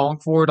that you're going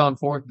for it on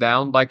fourth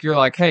down, like you're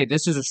like, hey,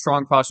 this is a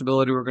strong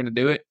possibility we're going to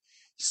do it.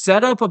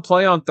 Set up a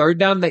play on third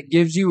down that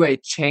gives you a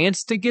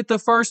chance to get the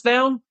first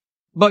down,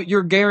 but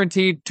you're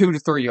guaranteed 2 to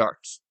 3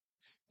 yards.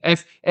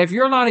 If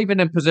you're not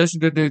even in position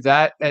to do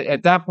that,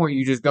 at that point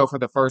you just go for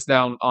the first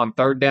down on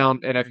third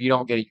down, and if you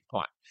don't get it, you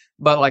punt.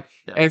 But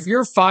if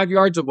you're 5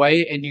 yards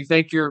away and you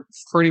think you're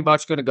pretty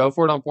much going to go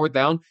for it on fourth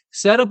down,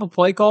 set up a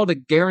play call to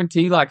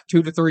guarantee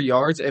 2 to 3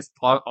 yards, if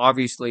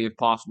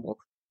possible.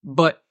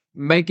 But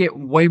make it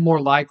way more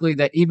likely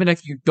that even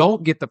if you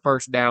don't get the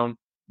first down,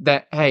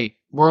 that, hey,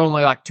 we're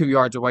only 2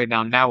 yards away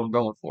now. Now we're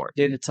going for it.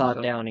 Do the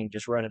Todd Downing,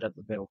 just run it up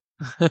the middle.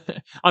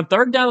 On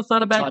third down, it's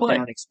not a bad play.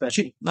 Downing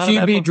special.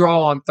 QB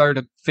draw on 3rd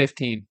and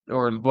 15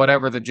 or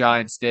whatever the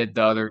Giants did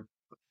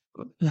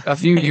a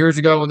few years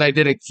ago when they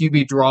did a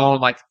QB draw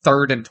on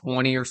 3rd and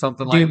 20 or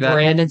something like that.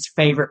 Brandon's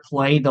favorite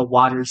play, the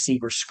wide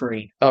receiver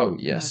screen. Oh,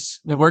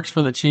 yes. It works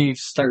for the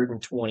Chiefs. 3rd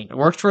and 20. It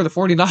works for the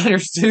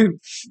 49ers, too.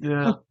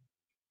 Yeah.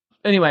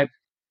 Anyway,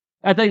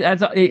 I think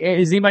does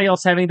anybody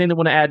else have anything they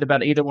want to add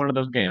about either one of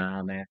those games?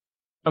 Nah, man.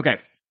 Okay,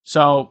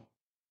 so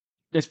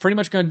it's pretty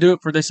much going to do it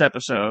for this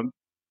episode.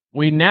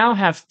 We now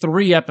have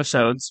 3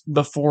 episodes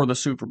before the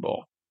Super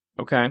Bowl.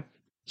 Okay,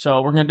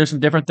 so we're going to do some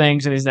different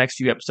things in these next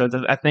few episodes.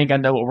 I think I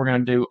know what we're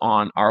going to do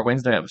on our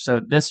Wednesday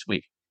episode this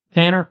week.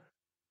 Tanner,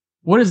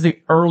 what is the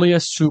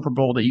earliest Super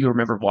Bowl that you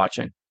remember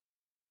watching?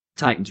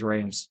 Titans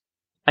Rams.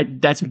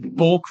 That's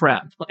bull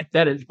crap.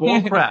 That is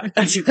bull crap.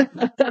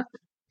 That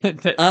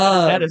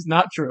is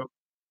not true.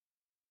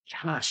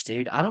 Gosh,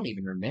 dude, I don't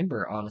even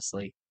remember,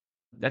 honestly.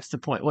 That's the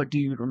point. What do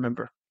you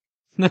remember?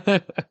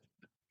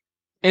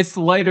 It's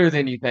later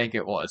than you think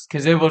it was,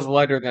 because it was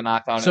later than I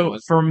thought it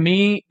was. So for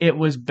me, it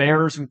was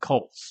Bears and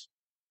Colts.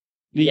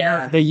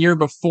 The year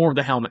before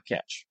the helmet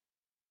catch.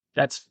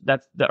 That's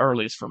the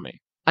earliest for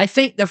me. I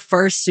think the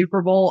first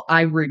Super Bowl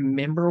I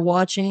remember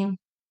watching,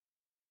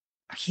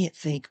 I can't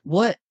think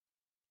what.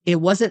 It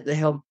wasn't the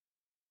helmet.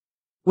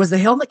 Was the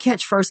helmet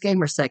catch first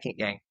game or second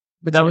game?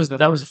 But that was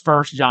the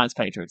first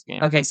Giants-Patriots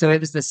game. Okay, so it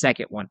was the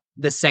second one.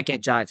 The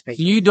second Giants-Patriots.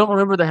 You don't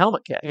remember the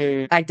helmet catch?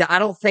 I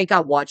don't think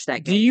I watched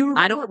that game. Do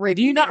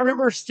you not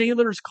remember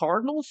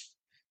Steelers-Cardinals?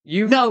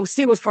 No,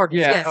 Steelers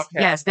Cardinals. Yeah, Yes, okay.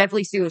 Yes,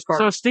 definitely Steelers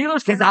Cardinals. So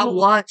Steelers because I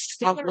watched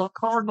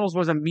Cardinals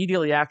was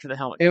immediately after the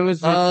helmet. It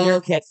was the year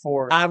okay.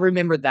 before. I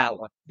remember that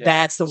one. Yeah.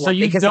 That's the one. So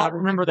you because don't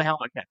remember the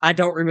helmet catch. I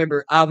don't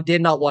remember. I did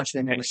not watch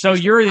them. Okay, so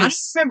you're I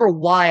remember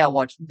why I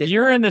watched.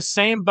 You're in the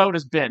same boat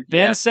as Ben.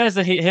 Ben says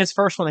that his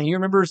first one that he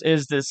remembers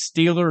is the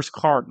Steelers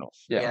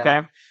Cardinals. Yeah.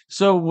 Okay.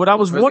 So what I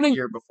was wanting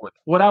year before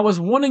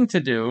to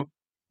do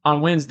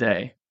on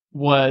Wednesday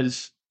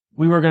was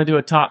we were going to do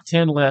a top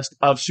 10 list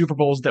of Super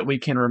Bowls that we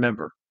can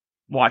remember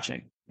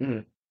watching.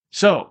 Mm.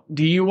 So,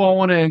 do you all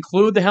want to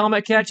include the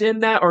helmet catch in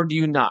that, or do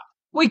you not?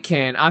 We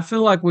can. I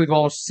feel like we've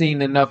all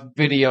seen enough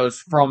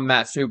videos from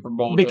that Super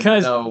Bowl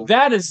Because to know.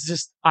 that is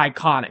just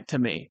iconic to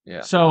me.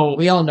 Yeah. So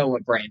We all know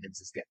what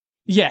Brandon's is good.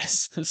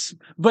 Yes,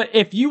 but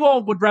if you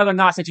all would rather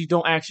not, since you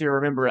don't actually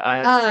remember it, I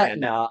understand.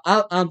 No,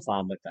 I'm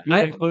fine with that. You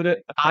include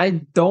it. I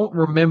don't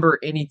remember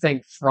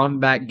anything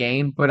from that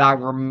game, but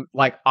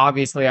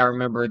obviously I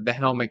remember the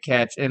helmet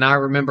catch, and I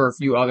remember a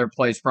few other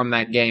plays from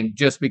that game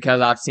just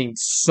because I've seen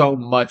so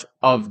much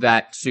of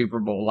that Super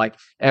Bowl. Like,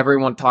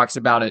 everyone talks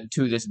about it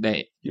to this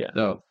day. Yeah.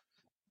 So,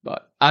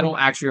 but I don't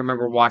actually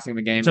remember watching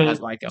the game So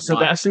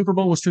that Super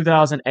Bowl was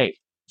 2008.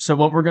 So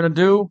what we're gonna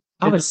do?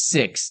 I was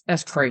 6.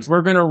 That's crazy.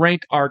 We're gonna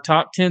rank our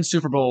top 10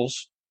 Super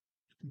Bowls,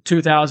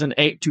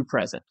 2008 to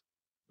present.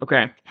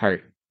 Okay.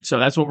 Hurt. So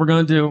that's what we're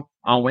going to do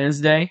on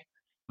Wednesday.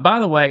 By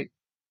the way,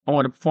 I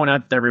want to point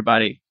out to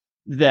everybody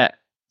that,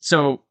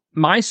 so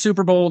my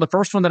Super Bowl, the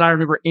first one that I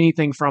remember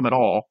anything from at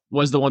all,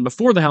 was the one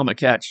before the helmet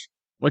catch,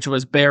 which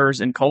was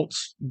Bears and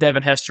Colts.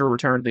 Devin Hester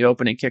returned the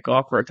opening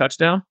kickoff for a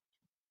touchdown.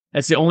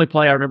 That's the only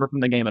play I remember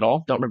from the game at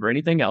all. Don't remember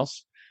anything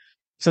else.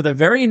 So the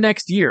very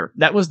next year,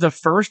 that was the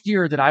first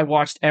year that I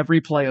watched every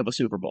play of a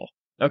Super Bowl.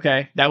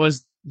 Okay. That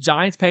was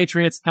Giants,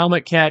 Patriots,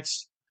 helmet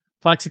catch,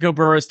 Plexico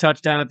Burress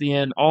touchdown at the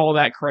end, all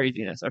that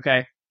craziness.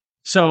 Okay.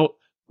 So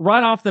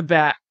right off the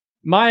bat,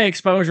 my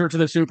exposure to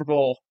the Super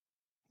Bowl,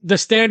 the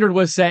standard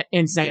was set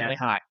insanely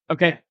high.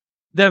 Okay.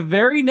 The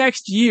very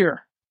next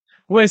year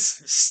was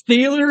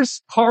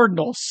Steelers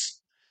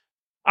Cardinals.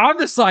 I'm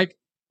just like,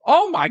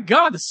 oh my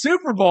God, the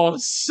Super Bowl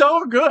is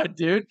so good,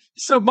 dude.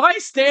 So my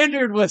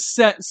standard was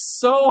set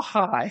so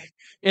high.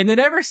 And then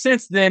ever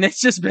since then, it's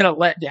just been a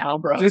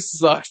letdown, bro. This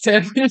sucks.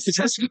 It's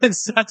just been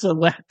such a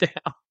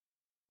letdown.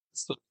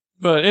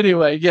 But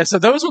anyway, yeah, so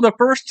those were the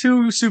first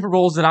 2 Super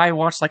Bowls that I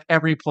watched like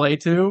every play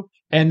to.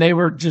 And they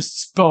were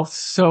just both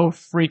so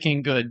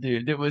freaking good,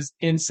 dude. It was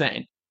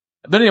insane.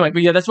 But anyway,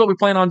 that's what we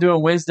plan on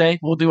doing Wednesday.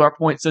 We'll do our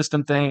point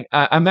system thing.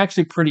 I'm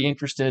actually pretty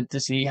interested to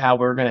see how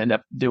we're going to end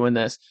up doing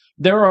this.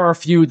 There are a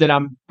few that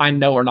I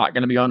know are not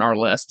going to be on our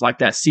list, like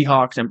that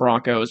Seahawks and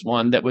Broncos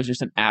one that was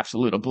just an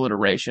absolute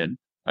obliteration.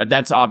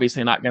 That's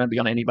obviously not going to be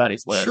on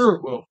anybody's list. Sure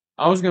it will.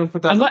 I was going to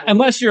put that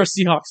unless you're a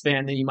Seahawks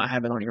fan, then you might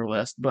have it on your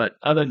list. But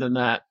other than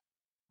that,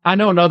 I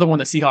know another one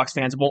that Seahawks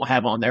fans won't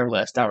have on their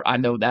list. I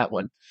know that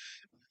one.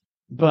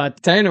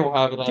 But Tanner will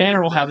have it.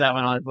 Tanner will have that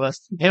one on his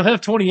list. He'll have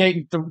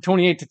 28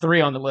 to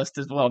 3 on the list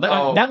as well.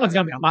 That one's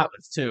gonna be on my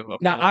list too. Okay.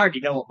 No, I already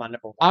know what my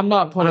number 1. I'm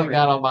not putting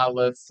that on my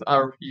list. I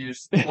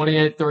refuse.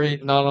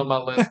 28-3, not on my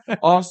list.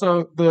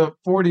 Also, the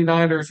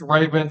 49ers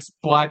Ravens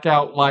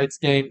blackout lights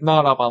game,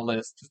 not on my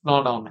list. It's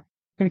not on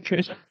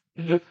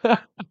there.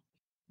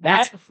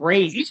 That's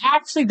crazy. I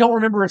actually don't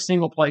remember a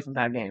single play from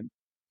that game,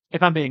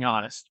 if I'm being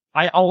honest.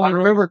 I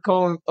remember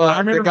calling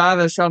the guy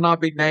that shall not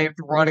be named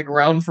running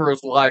around for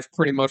his life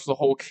pretty much the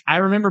whole game. I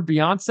remember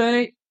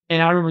Beyonce,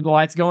 and I remember the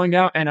lights going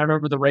out, and I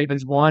remember the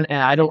Ravens won,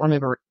 and I don't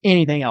remember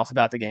anything else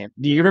about the game.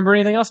 Do you remember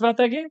anything else about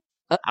that game?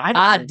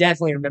 I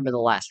definitely remember the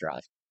last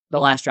drive. The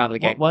last drive of the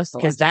game. What was the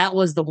Because that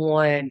was the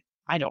one.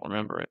 I don't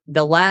remember it.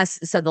 The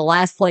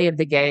last play of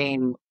the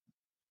game,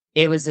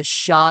 it was a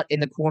shot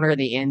in the corner of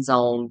the end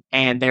zone,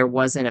 and there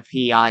wasn't a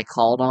PI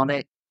called on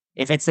it.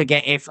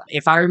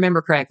 If I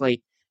remember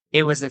correctly,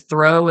 it was a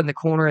throw in the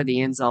corner of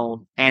the end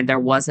zone, and there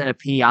wasn't a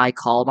PI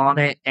called on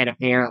it, and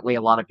apparently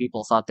a lot of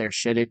people thought there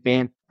should have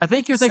been. I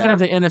think you're thinking of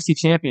the NFC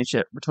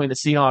Championship between the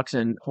Seahawks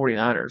and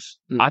 49ers.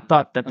 I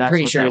thought that's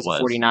pretty what sure that it was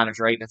 49ers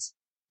Ravens.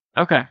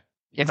 Okay.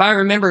 If I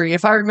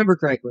remember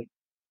correctly.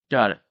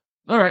 Got it.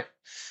 All right.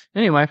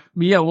 Anyway,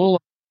 yeah,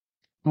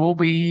 we'll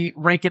be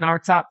ranking our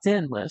top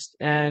 10 list.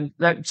 And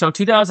so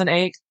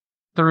 2008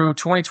 through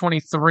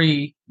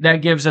 2023,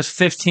 that gives us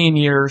 15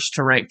 years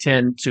to rank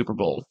 10 Super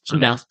Bowls. So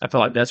I feel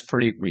like that's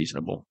pretty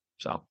reasonable.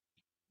 So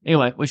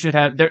anyway, we should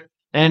have there,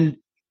 and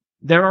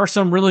there are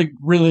some really,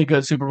 really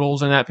good Super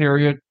Bowls in that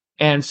period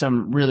and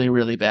some really,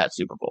 really bad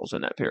Super Bowls in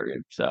that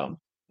period. So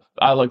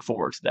I look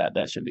forward to that.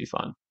 That should be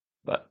fun.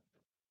 But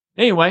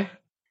anyway,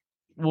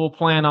 we'll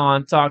plan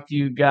on talking to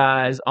you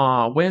guys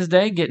on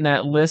Wednesday, getting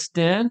that list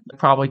in,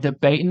 probably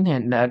debating,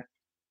 and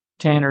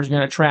Tanner's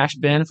going to trash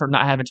Ben for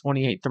not having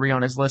 28-3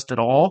 on his list at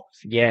all.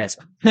 Yes.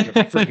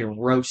 Freaking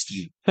roast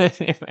you.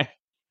 Anyway.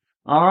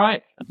 All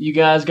right. You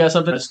guys got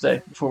something to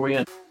say before we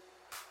end?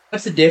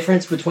 What's the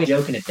difference between a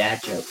joke and a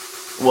dad joke?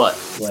 What?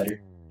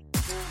 Letter.